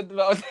would have said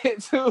about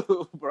that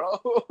too, bro.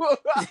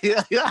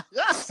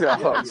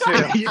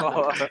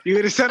 You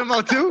would have sent him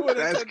out too?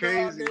 That's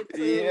crazy.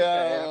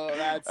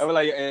 Yeah, I was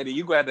like, Andy,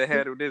 you got to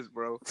handle this,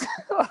 bro.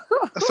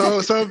 So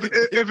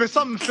if it's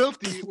something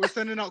filthy, we're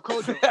sending out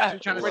Kojo. You're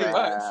trying to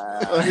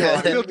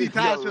say filthy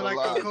ties are like,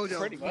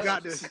 Kojo, you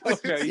got this.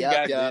 Okay, you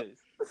got this.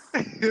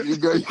 You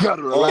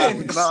gotta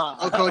relax.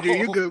 Oh, Kojo,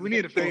 you good. We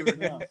need a favor.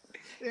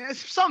 Yeah,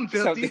 it's something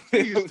filthy.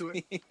 We're used to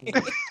it.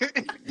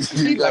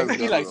 he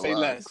like say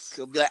less.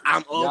 He'll be like,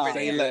 I'm over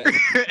say there.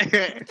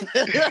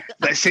 less.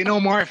 Let's say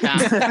no more, fam.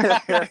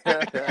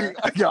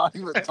 Y'all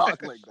even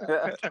talk like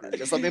that.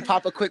 Just let me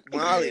pop a quick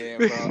Molly. Yeah,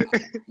 bro.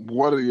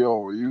 What are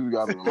y'all? You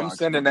gotta relax. I'm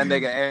sending that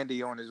nigga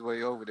Andy on his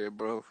way over there,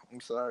 bro. I'm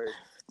sorry.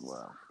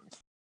 Wow.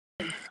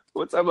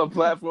 What type of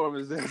platform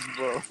is this,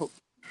 bro?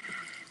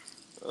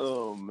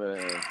 Oh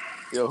man.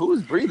 Yo,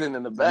 who's breathing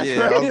in the background?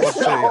 Yeah, I was about to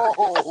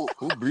say,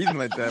 who's breathing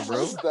like that,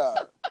 bro?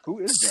 Who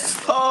is that?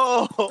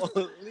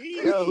 Holy.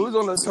 Yo, who's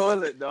on the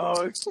toilet,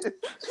 dog?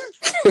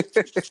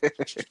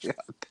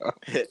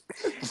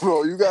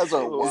 Bro, you guys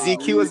are wild.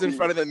 ZQ is in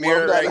front of the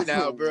mirror right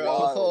now, bro.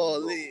 Wild.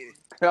 Holy.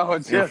 Yo,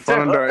 you said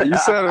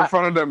in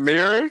front of the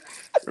mirror?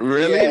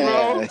 Really,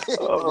 bro?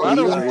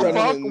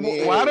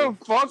 Why the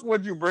fuck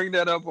would you bring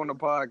that up on the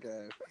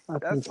podcast?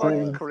 That's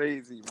fucking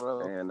crazy,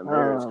 bro. Man, the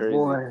mirror is crazy.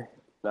 Boy.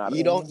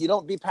 You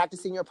don't be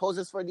practicing your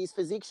poses for these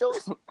physique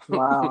shows?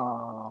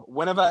 Wow.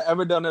 When have I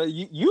ever done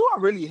you are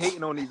really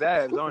hating on these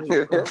abs, aren't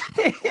you?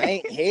 I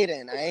ain't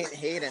hating.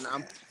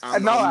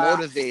 I'm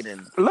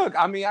motivating. Look,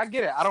 I mean, I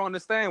get it. I don't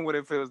understand what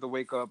it feels to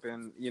wake up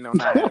and,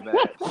 not have abs.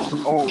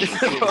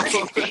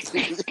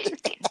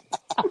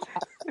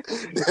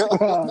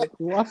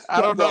 What?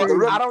 I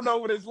don't know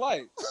what it's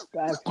like.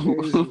 That's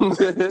crazy.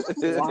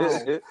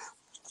 Wow.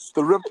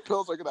 The ripped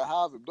pills are gonna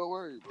have him. Don't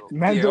worry, bro.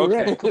 Man's a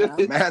risk.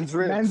 Man's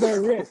ripped. Man's a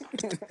risk.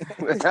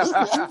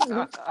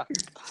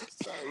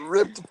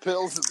 Ripped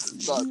pills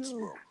and nuts,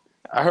 bro.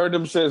 I heard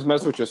them shits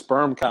mess with your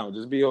sperm count.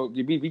 Just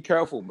be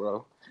careful,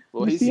 bro.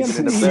 Well, he's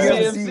in the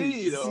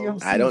CMC, though.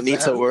 I don't need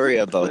to worry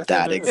about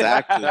that.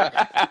 Exactly.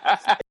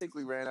 I think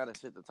we ran out of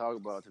shit to talk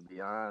about, to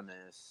be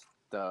honest.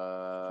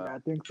 I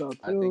think so too.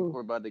 I think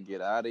we're about to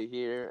get out of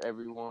here,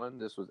 everyone.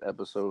 This was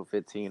episode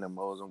 15 of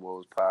Mo's and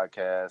Woes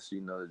podcast. You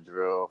know the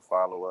drill.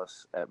 Follow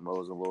us at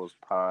Mo's and Woes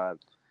pod.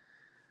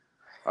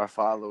 Our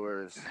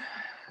followers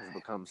has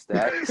become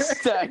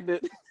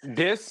stagnant.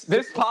 This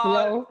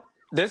pod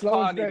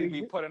need to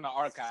be put in the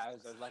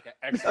archives as like an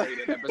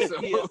X-rated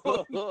episode.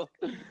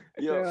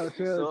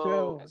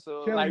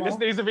 Chill, like this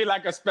needs to be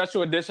like a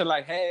special edition.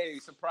 Like, hey,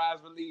 surprise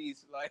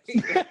release, like.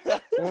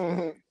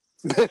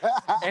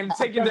 And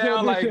take it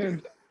down like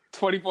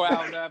 24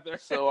 hours after.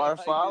 So our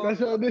follower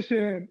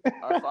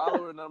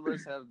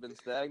numbers have been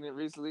stagnant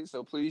recently.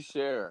 So please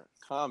share,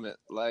 comment,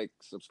 like,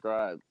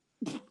 subscribe,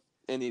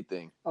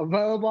 anything.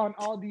 Available on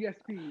all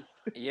DSPs.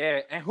 Yeah,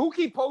 and who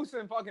keep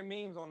posting fucking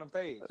memes on the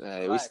page?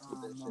 Hey, that's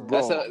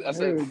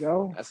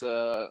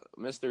a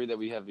mystery that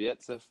we have yet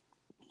to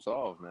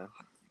solve, man.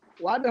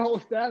 Why the whole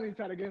stallion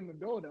try to get in the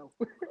door though?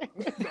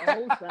 The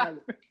whole stallion.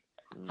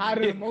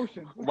 Hiding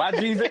emotion. Why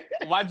Jesus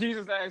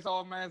asked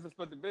all man to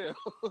split the bill?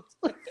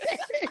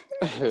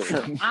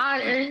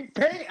 I ain't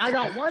paying. I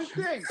got one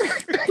thing.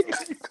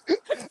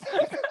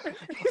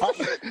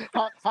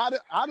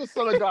 How does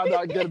Son of God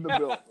not get in the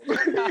bill?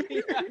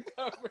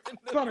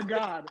 Son of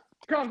God.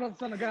 Come on,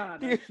 Son of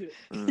God. That shit.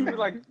 He was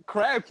like,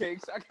 crab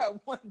cakes. I got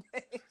one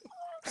thing.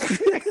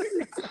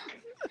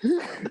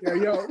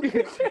 Yo,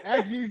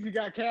 ask you if you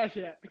got cash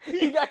yet.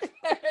 He got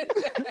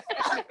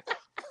cash.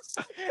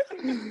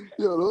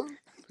 Yo,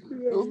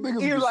 those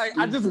niggas. He was like,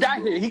 I just got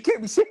here. He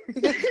can't be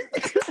serious.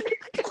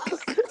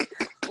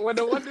 When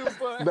the one dude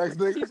put, next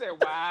thing, he said,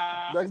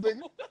 wow. Next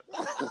thing.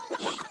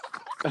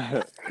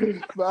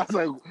 But I was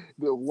like,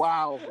 the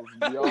wow was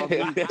beyond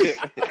me.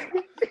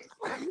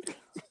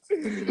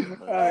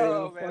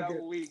 Oh man,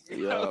 I'm weak.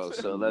 Yo,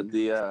 so let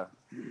the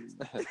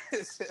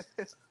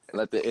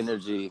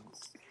energy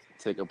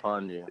take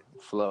upon you,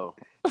 flow.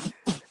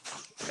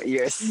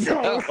 You're sick.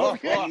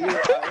 You're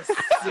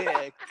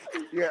sick.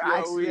 You're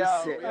actually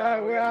sick.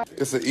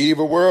 It's an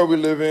evil world we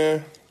live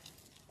in.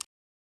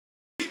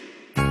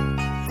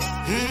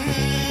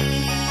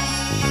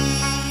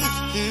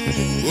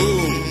 Whoa.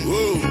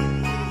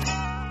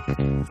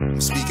 I'm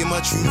speaking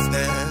my truth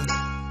now.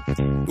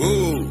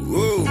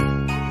 Ooh.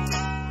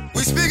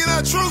 We speaking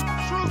our truth.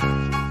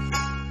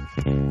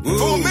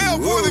 From a male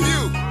point of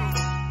view.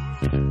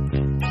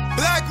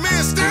 Black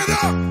men, stand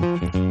up.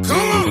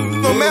 Come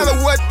on. No matter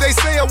what they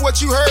say or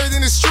what you heard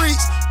in the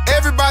streets,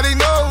 everybody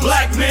knows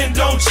black men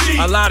don't cheat.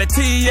 A lot of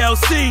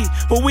TLC,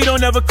 but we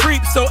don't ever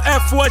creep, so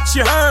F what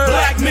you heard.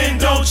 Black men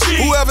don't cheat.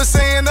 Whoever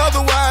saying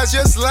otherwise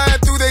just lying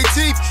through their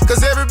teeth,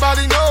 cause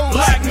everybody knows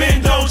black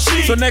men don't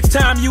cheat. So next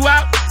time you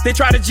out, they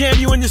try to jam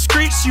you in the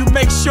streets, you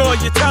make sure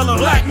you tell them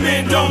black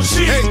men don't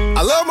cheat. Hey,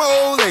 I love my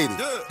old lady,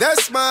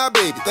 that's my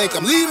baby. Think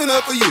I'm leaving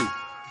her for you.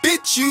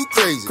 Bitch, you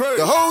crazy.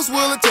 The hoes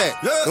will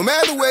attack. No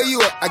matter where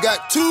you are, I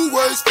got 2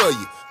 words for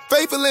you.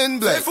 Faithful and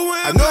black.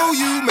 I know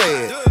you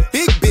mad.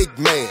 Big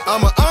man.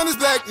 I'm an honest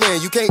black man.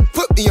 You can't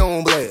put me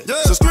on blast.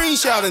 So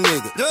screenshot a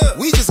nigga.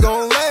 We just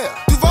gon'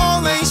 laugh.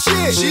 Duval ain't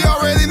shit. She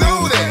already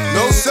know that.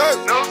 No sir.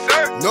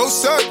 No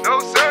sir.